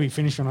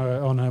finish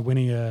on a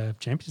winning a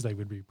Champions League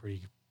would be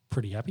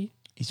pretty happy.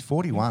 He's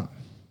 41.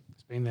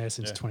 He's been there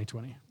since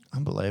 2020.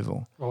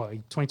 Unbelievable. Well,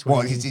 2020.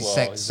 Well, he's his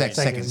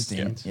second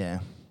stint. Yeah.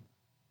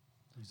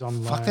 He's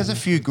on Fuck, loan. there's a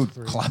few good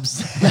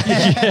clubs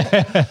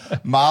there.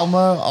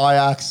 Malmo,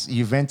 Ajax,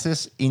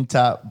 Juventus,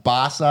 Inter,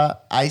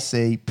 Barca,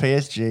 AC,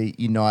 PSG,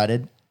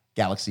 United,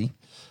 Galaxy,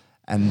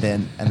 and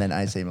then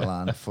AC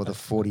Milan for the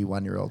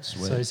 41-year-old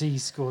Swede. So has he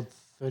scored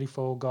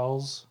 34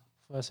 goals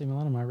for AC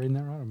Milan? Am I reading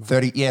that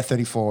right?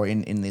 34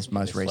 in this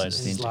most recent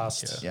stint. His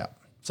last, yeah.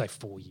 say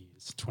 4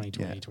 years,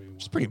 2020, 21.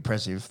 It's pretty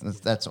impressive.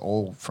 That's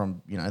all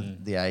from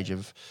the age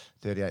of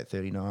 38,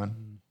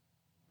 39.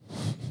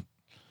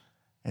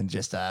 And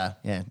just,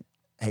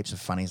 heaps of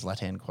funny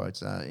Zlatan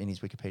quotes in his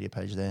Wikipedia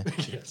page there.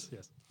 yes.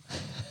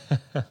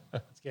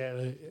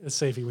 Let's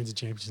see if he wins a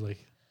Champions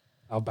League.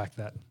 I'll back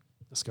that.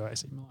 Let's go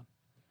AC Milan.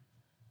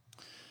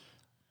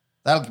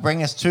 That'll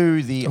bring us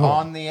to the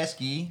On the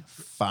Esky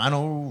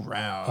final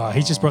round.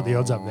 He just brought the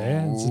odds up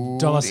there. It's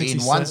 $1.67. In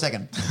 1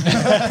 second.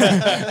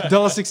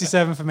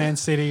 $1.67 for Man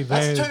City.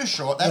 That's too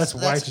short. That's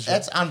way too short.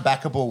 That's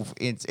unbackable.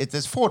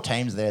 There's 4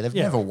 teams there. They've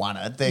never won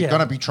it. They're going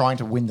to be trying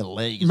to win the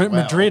league.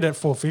 Madrid at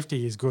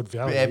 $4.50 is good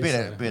value. Yeah, a bit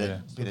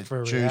of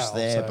juice Real,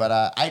 there. So.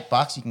 But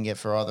 $8 you can get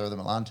for either of the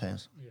Milan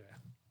teams. Yeah.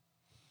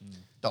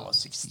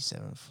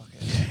 $1.67. Fuck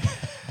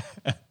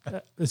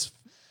it.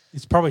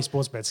 It's probably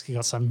Sportsbet's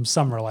got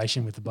some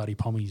relation with the bloody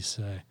Pommies,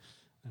 so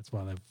that's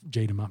why they've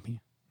G'd him up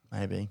here.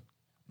 Maybe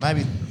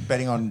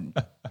betting on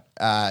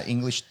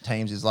English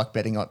teams is like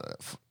betting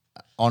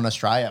on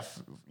Australia.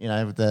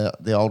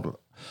 The old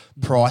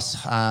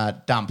price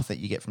dump that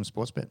you get from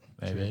Sportsbet.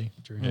 Maybe.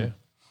 True. Yeah.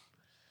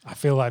 I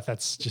feel like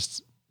that's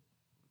just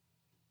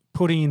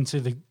putting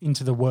into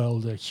the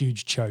world a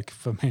huge choke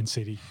for Man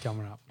City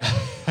coming up.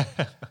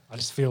 I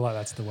just feel like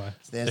that's the way.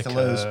 There's the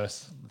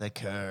lose. The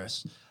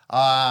curse.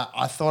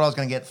 I thought I was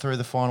going to get through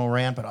the final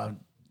round, but I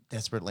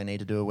desperately need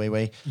to do a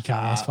wee-wee. You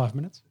can't last 5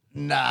 minutes?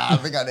 Nah, I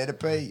think I need to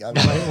pee.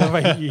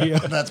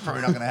 That's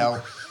probably not going to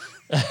help.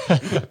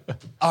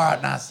 All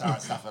right,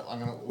 stuff it.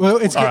 We'll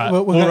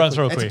run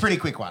through a quick. It's a pretty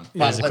quick one.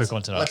 Yeah, it's a quick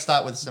one tonight. Let's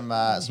start with some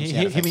sound hit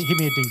me a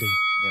ding-ding.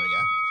 There we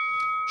go.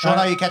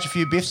 Sean, you catch a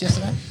few biffs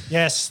yesterday?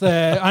 Yes,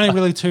 there are only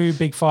really 2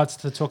 big fights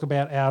to talk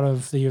about out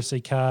of the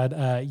UFC card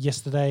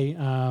yesterday.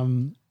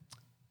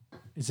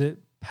 is it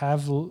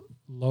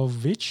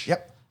Pavlovich?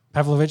 Yep.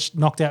 Pavlovich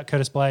knocked out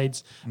Curtis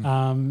Blades.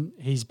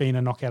 He's been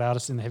a knockout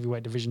artist in the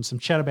heavyweight division. Some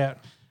chat about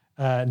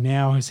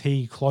now, is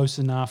he close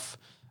enough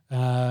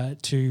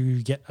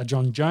to get a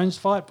John Jones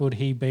fight? Would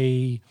he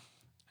be,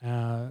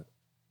 if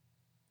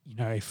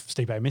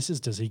Stipe misses,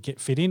 does he get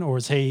fit in? Or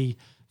is he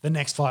the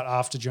next fight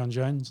after John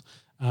Jones?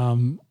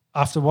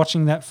 After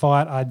watching that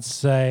fight, I'd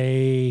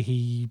say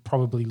he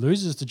probably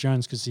loses to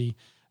Jones because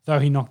though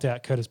he knocked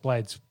out Curtis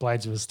Blades,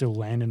 Blades was still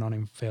landing on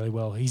him fairly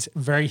well. He's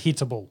very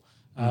hittable,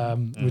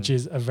 which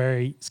is a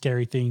very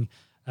scary thing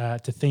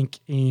to think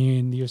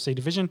in the UFC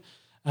division.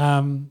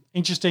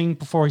 Interesting,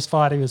 before his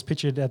fight, he was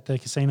pictured at the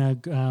casino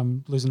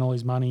losing all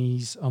his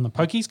monies on the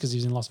pokies because he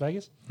was in Las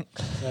Vegas.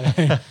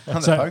 The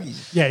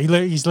pokies? Yeah,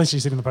 he's literally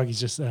sitting on the pokies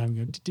just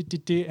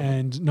going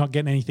and not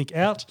getting anything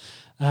out.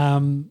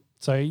 But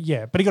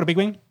he got a big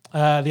win.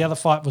 The other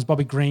fight was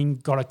Bobby Green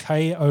got a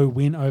KO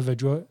win over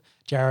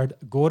Jared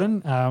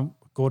Gordon.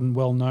 Gordon,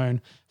 well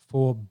known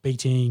for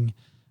losing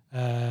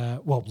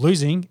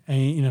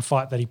in a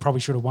fight that he probably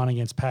should have won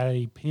against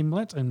Paddy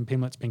Pimblett, and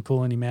Pimlett's been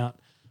calling him out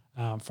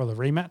for the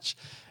rematch.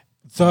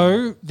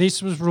 Though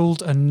this was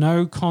ruled a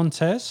no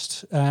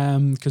contest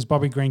because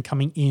Bobby Green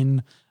coming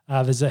in,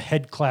 there's a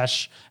head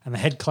clash, and the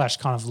head clash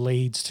kind of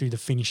leads to the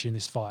finish in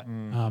this fight.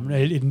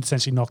 It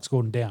essentially knocks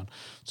Gordon down.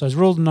 So it's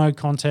ruled a no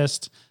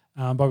contest.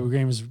 Bobby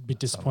Green was a bit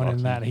disappointed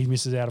in that. He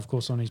misses out, of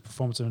course, on his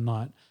performance of the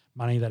night,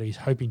 money that he's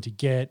hoping to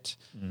get.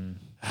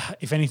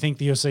 If anything,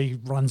 the UFC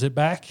runs it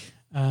back.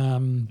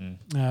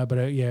 But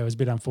it was a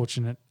bit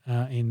unfortunate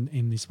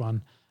in this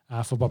one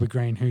for Bobby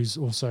Green, who's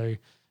also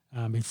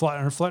been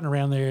floating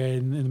around there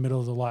in the middle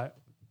of the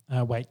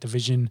lightweight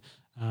division,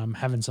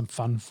 having some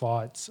fun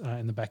fights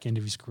in the back end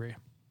of his career.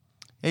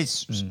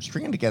 He's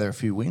stringing together a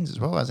few wins as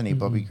well, hasn't he,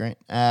 Bobby Green?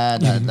 No,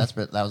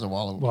 that was a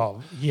while ago.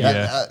 Well,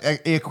 yeah.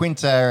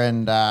 Iaquinta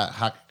and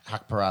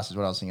Huck Paras is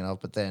what I was thinking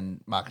of, but then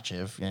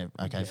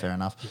Makachev, fair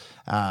enough.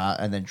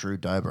 And then Drew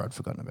Dober, I'd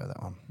forgotten about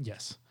that one.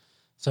 Yes.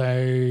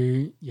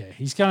 So,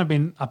 he's kind of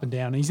been up and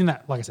down. He's in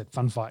that, like I said,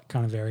 fun fight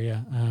kind of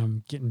area.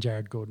 Getting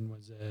Jared Gordon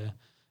was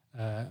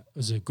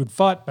a good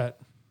fight, but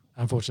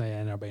unfortunately it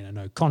ended up being a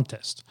no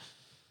contest.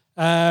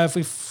 If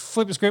we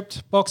flip the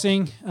script,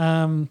 boxing,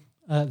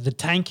 the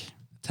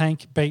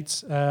Tank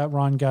beats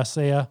Ryan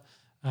Garcia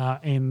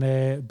in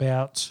their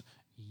bout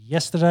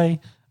yesterday.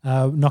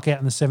 Knockout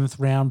in the 7th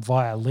round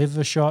via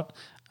liver shot.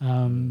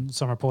 Some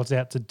reports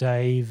out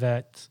today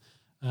that,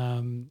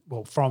 from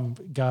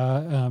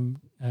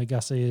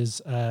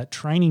Garcia's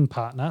sparring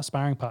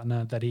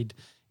partner, that he'd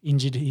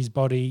injured his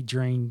body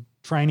during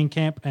training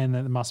camp and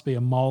that there must be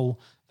a mole.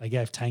 They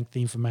gave Tank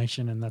the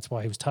information and that's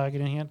why he was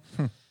targeting it.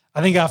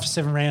 I think after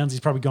 7 rounds, he's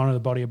probably gone to the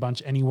body a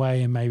bunch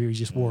anyway and maybe he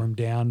just wore him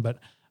down. But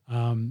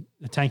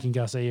the Tank and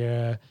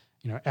Garcia,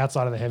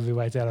 outside of the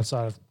heavyweights,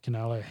 outside of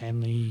Canelo,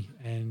 Hanley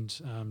and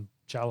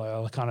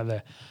Charlo are kind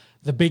of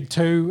the big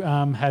two,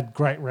 had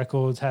great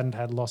records, hadn't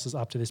had losses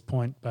up to this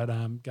point, but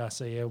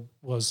Garcia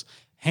was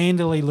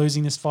handily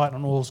losing this fight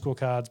on all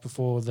scorecards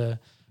before the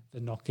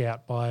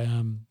knockout by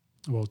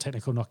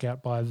technical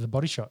knockout by the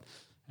body shot.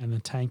 And the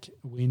Tank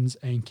wins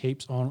and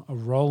keeps on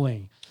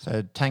rolling.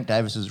 So Tank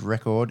Davis's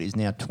record is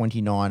now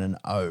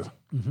 29-0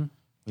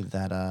 with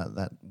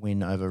that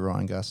win over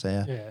Ryan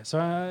Garcia. Yeah, so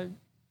I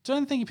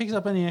don't think he picks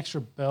up any extra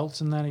belts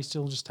in that. He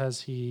still just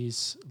has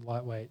his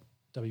lightweight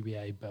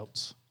WBA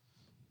belts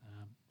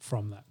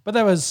from that. But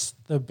that was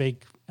the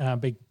big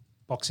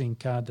boxing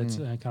card that's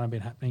kind of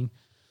been happening.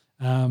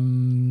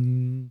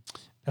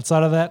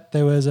 Outside of that,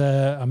 there was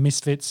a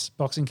Misfits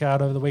boxing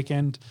card over the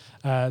weekend.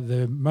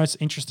 The most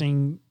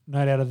interesting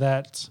note out of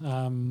that,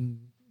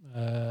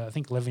 I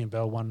think Le'Veon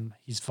Bell won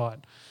his fight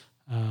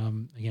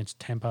against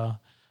Tampa.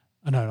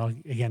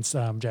 Against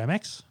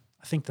JMX.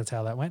 I think that's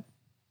how that went.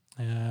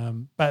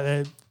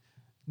 But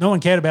no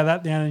one cared about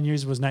that. The only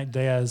news was Nate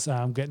Diaz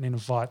getting into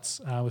fights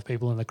with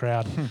people in the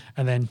crowd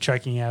and then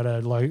choking out a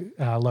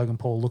Logan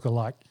Paul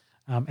lookalike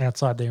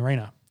outside the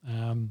arena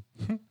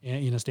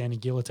in a standing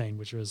guillotine,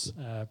 which was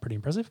pretty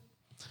impressive.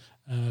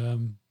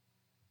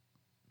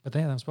 But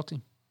that was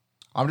boxing.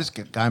 I'm just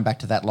going back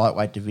to that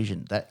lightweight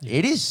division.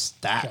 It is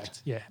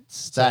stacked. Yeah.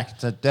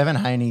 Stacked. So Devin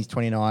Haney's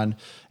 29-0.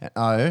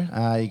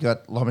 You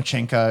got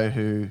Lomachenko,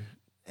 who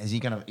is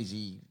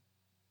he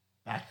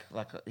back?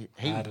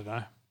 I don't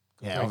know.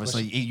 Yeah,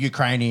 obviously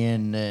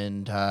Ukrainian,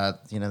 and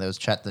there was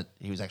chat that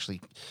he was actually,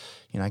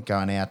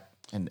 going out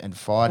and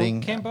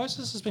fighting. Well,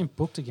 Kambosos has been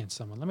booked against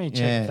someone. Let me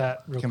check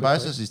that real quickly.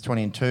 Kambosos is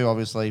 20-2,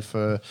 obviously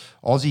for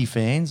Aussie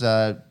fans.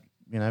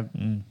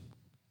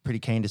 Pretty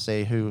keen to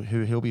see who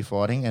he'll be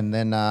fighting. And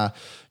then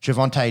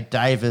Gervonta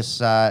Davis,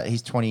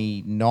 he's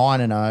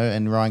 29-0,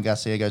 and Ryan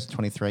Garcia goes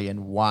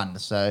 23-1.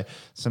 So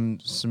some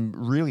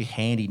really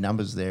handy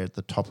numbers there at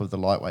the top of the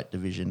lightweight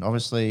division.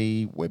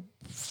 Obviously, we're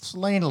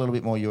leaning a little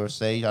bit more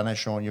UFC. I know,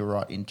 Sean, you're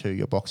right into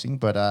your boxing,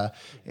 but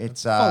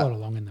it's followed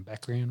along in the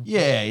background.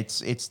 Yeah,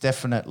 it's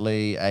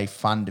definitely a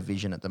fun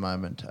division at the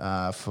moment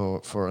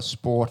for a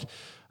sport.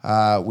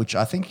 Which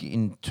I think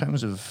in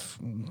terms of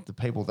the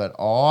people that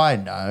I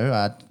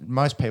know,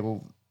 most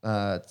people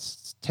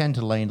tend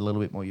to lean a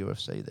little bit more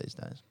UFC these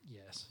days.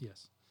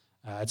 Yes.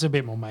 It's a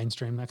bit more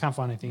mainstream. I can't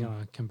find anything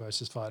on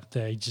Kambosa's fight.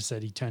 He just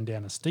said he turned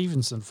down a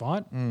Stevenson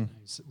fight.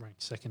 He's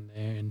ranked second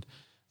there, and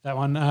that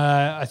one.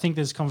 I think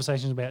there's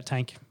conversations about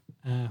Tank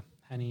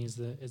Haney is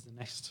the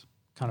next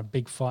kind of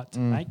big fight to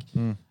make.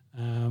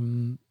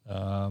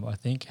 I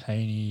think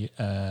Haney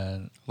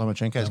and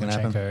Lomachenko is going to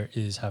happen.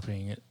 Is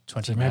happening at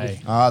 20 maybe.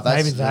 May. Oh,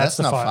 Maybe that's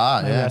the not fight.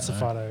 far. Maybe Yeah, that's the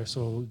fight I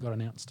saw got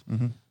announced.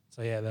 Mm-hmm.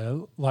 So yeah,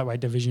 the lightweight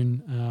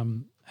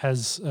division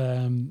has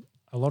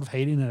a lot of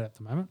heat in it at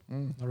the moment.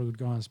 A lot of good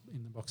guys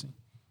in the boxing.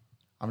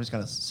 I'm just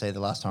going to say the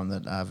last time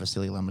that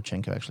Vasily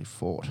Lomachenko actually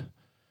fought,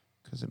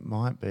 because it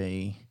might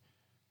be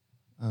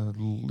a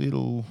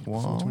little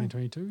while.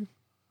 2022.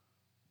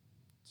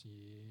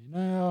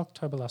 No,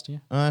 October last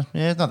year. Yeah,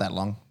 it's not that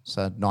long.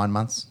 So 9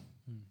 months.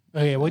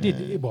 Oh yeah, we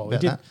did. Well, we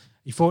about did. that.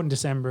 He fought in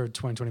December of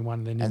 2021,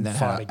 and then And didn't then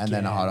fight had, again. and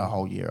then had a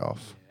whole year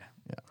off.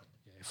 Yeah,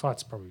 he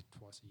fights probably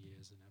twice a year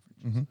as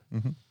an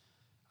average.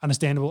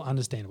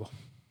 Understandable.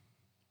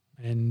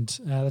 And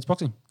that's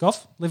boxing.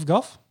 Golf, live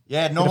golf.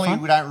 Yeah, Bit of normally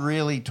fun? we don't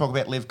really talk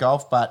about live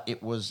golf, but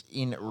it was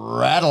in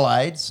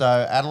Adelaide. So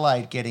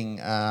Adelaide getting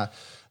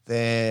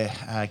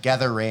their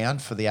gather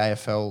round for the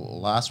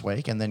AFL last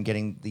week, and then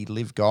getting the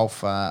live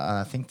golf.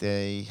 I think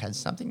they had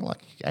something like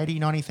 80,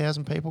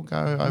 90,000 people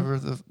go over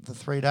the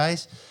 3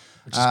 days.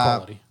 Which is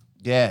quality.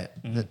 Yeah,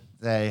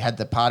 they had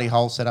the party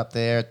hole set up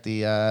there at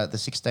the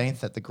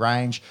 16th at the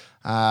Grange.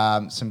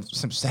 Some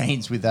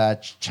scenes with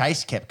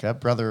Chase Koepka,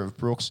 brother of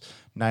Brooks,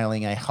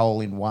 nailing a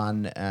hole in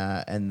one,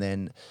 and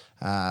then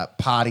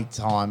party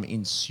time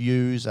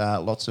ensues.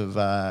 Lots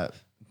of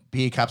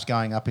beer cups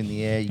going up in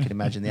the air. You can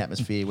imagine the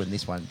atmosphere when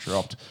this one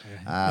dropped.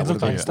 It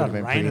looked like it started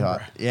raining, bro.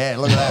 Yeah,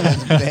 look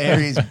at that. There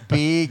is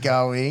beer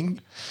going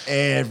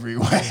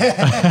everywhere.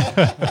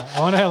 I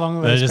wonder how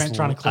long They're they just spent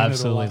trying to clean it all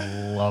absolutely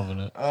up. loving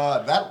it.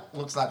 Oh, that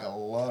looks like a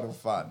lot of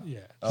fun. Yeah.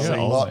 A Yeah,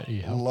 lot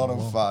you help of them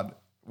along. fun.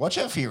 Watch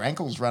out for your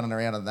ankles running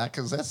around on that,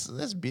 because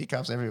there's beer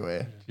cups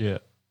everywhere. Yeah.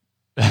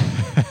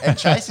 And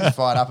Chase is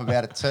fired up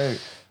about it too.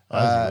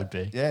 As he would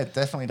be. Yeah,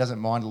 definitely doesn't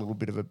mind a little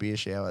bit of a beer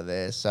shower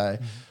there. So,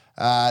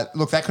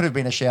 look, that could have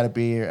been a shout of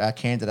beer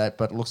candidate,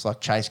 but it looks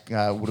like Chase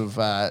would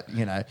have,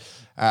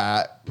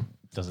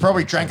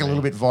 probably drank a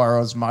little bit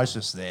via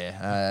osmosis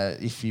there,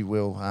 if you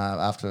will,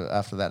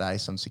 after that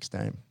ace on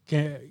 16.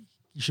 You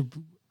should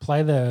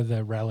play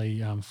the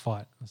rally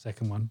fight, the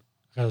second one,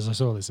 because I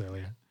saw this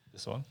earlier.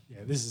 This one?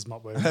 Yeah, this is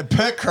not worth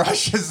Bert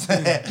Crusher's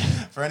there.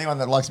 For anyone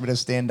that likes a bit of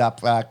stand-up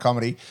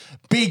comedy,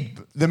 Big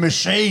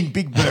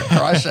Bert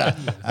Crusher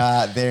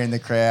there in the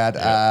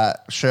crowd,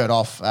 shirt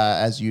off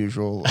as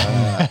usual,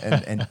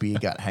 and beer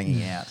gut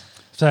hanging out.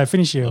 So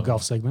finish your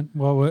golf segment.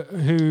 Well,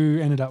 who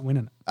ended up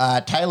winning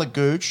it? Taylor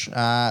Gooch.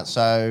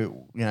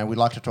 So, we'd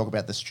like to talk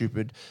about the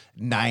stupid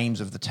names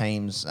of the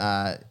teams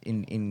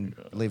in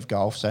Live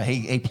Golf. So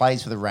he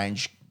plays for the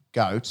Range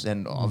Goats,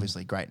 and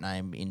obviously great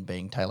name in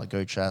being Taylor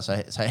Gooch.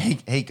 So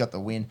he got the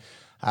win.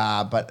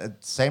 But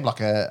it seemed like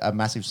a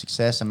massive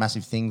success, a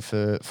massive thing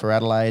for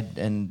Adelaide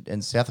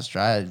and South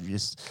Australia,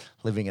 just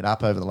living it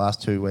up over the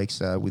last 2 weeks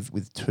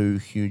with two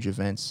huge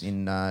events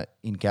in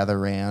Gather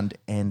Round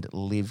and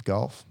Live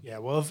Golf. Yeah,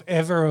 well, if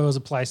ever it was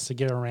a place to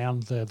get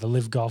around the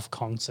Live Golf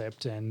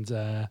concept and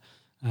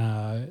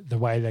the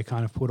way they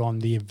kind of put on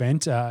the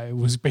event, it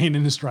was being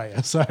in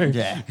Australia. So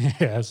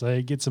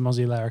so get some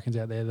Aussie larrikins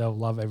out there; they'll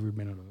love every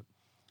minute of it.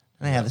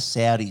 I don't know how the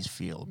Saudis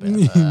feel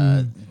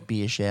about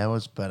beer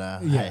showers,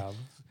 but hey.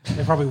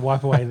 They probably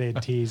wipe away their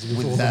tears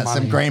with all the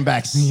money. Some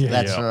greenbacks. Yeah.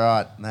 That's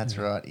right. That's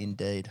right,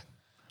 indeed.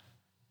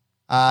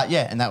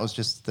 And that was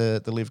just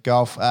the Live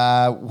Golf.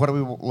 What are we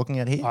looking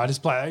at here? I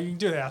just play. You can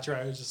do the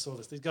outro. I just saw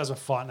this. These guys were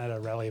fighting at a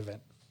rally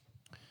event.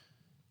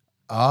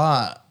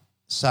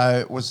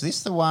 So was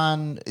this the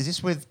one? Is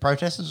this with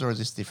protesters or is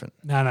this different?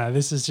 No.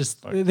 This is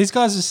just these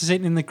guys are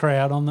sitting in the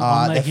crowd on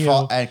the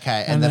hill.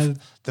 Okay, and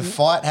the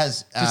fight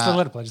has just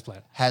let it play. Just play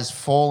it. Has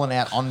fallen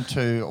out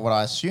onto what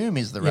I assume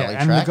is the rally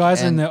track. And the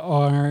guys in the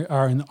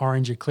are in the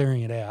orange are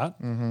clearing it out.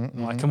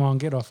 Like, come on,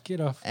 get off.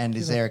 And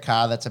is there a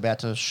car that's about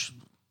to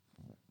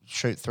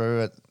shoot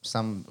through at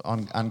some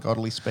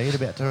ungodly speed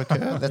about to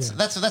occur?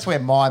 That's where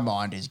my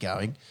mind is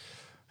going.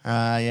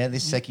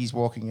 This Seki's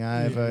walking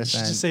over. You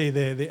should just see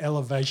the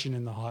elevation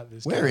and the height.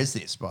 Where is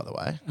this, by the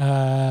way?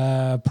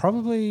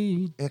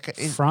 Probably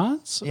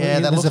France. Yeah,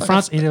 that there's looks like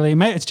France, Italy.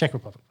 Mate, it's Czech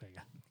Republic. There you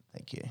go.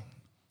 Thank you.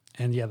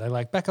 And they're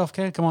like, back off,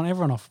 kid. Come on,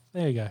 everyone off.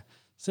 There you go.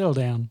 Settle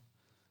down.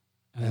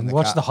 And then the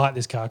watch car- the height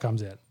this car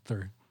comes out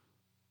through.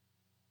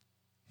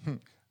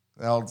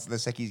 The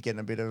Seki's getting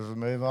a bit of a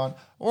move on.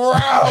 Wow!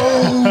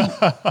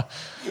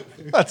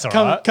 That's all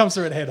right. Comes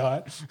through at head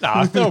height.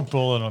 Nah, if they were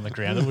balling on the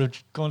ground, it would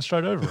have gone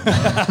straight over him.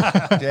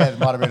 Yeah, it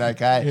might have been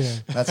okay.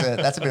 Yeah.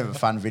 That's a bit of a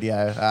fun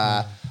video.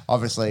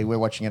 Obviously, we're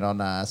watching it on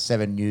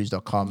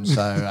 7news.com,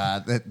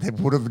 so there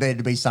would have needed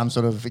to be some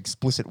sort of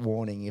explicit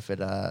warning if it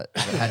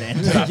had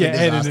ended up in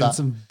ended disaster. in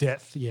some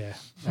death. Yeah.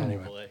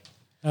 Anyway. Boy.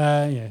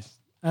 Yes.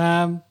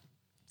 Wrap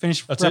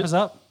us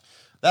up.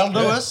 That'll do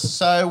us.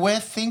 So we're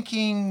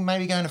thinking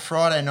maybe going to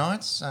Friday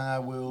nights.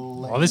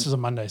 Well, this was a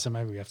Monday, so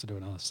maybe we have to do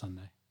another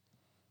Sunday.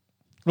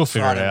 We'll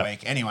figure Friday it out.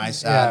 week.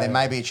 Anyways, Yeah. there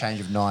may be a change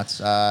of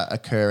nights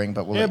occurring,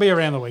 but we'll It'll be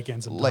around the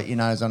weekends. let you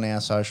know on our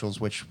socials,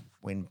 which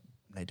we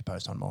need to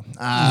post on more.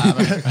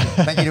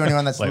 Thank you to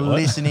anyone that's Wait, what?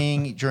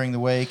 listening during the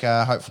week.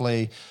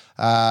 Hopefully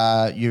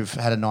you've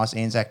had a nice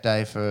Anzac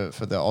Day for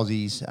the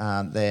Aussies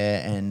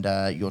there,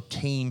 and your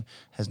team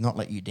has not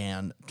let you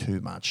down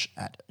too much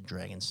at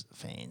Dragons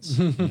fans.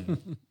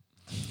 And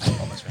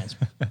Bombers fans.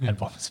 And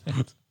Bombers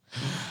fans.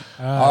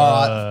 All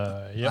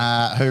right. Yep.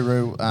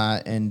 Hooroo,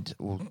 and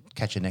we'll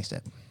catch you next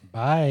step.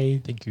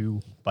 Bye. Thank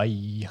you.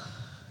 Bye.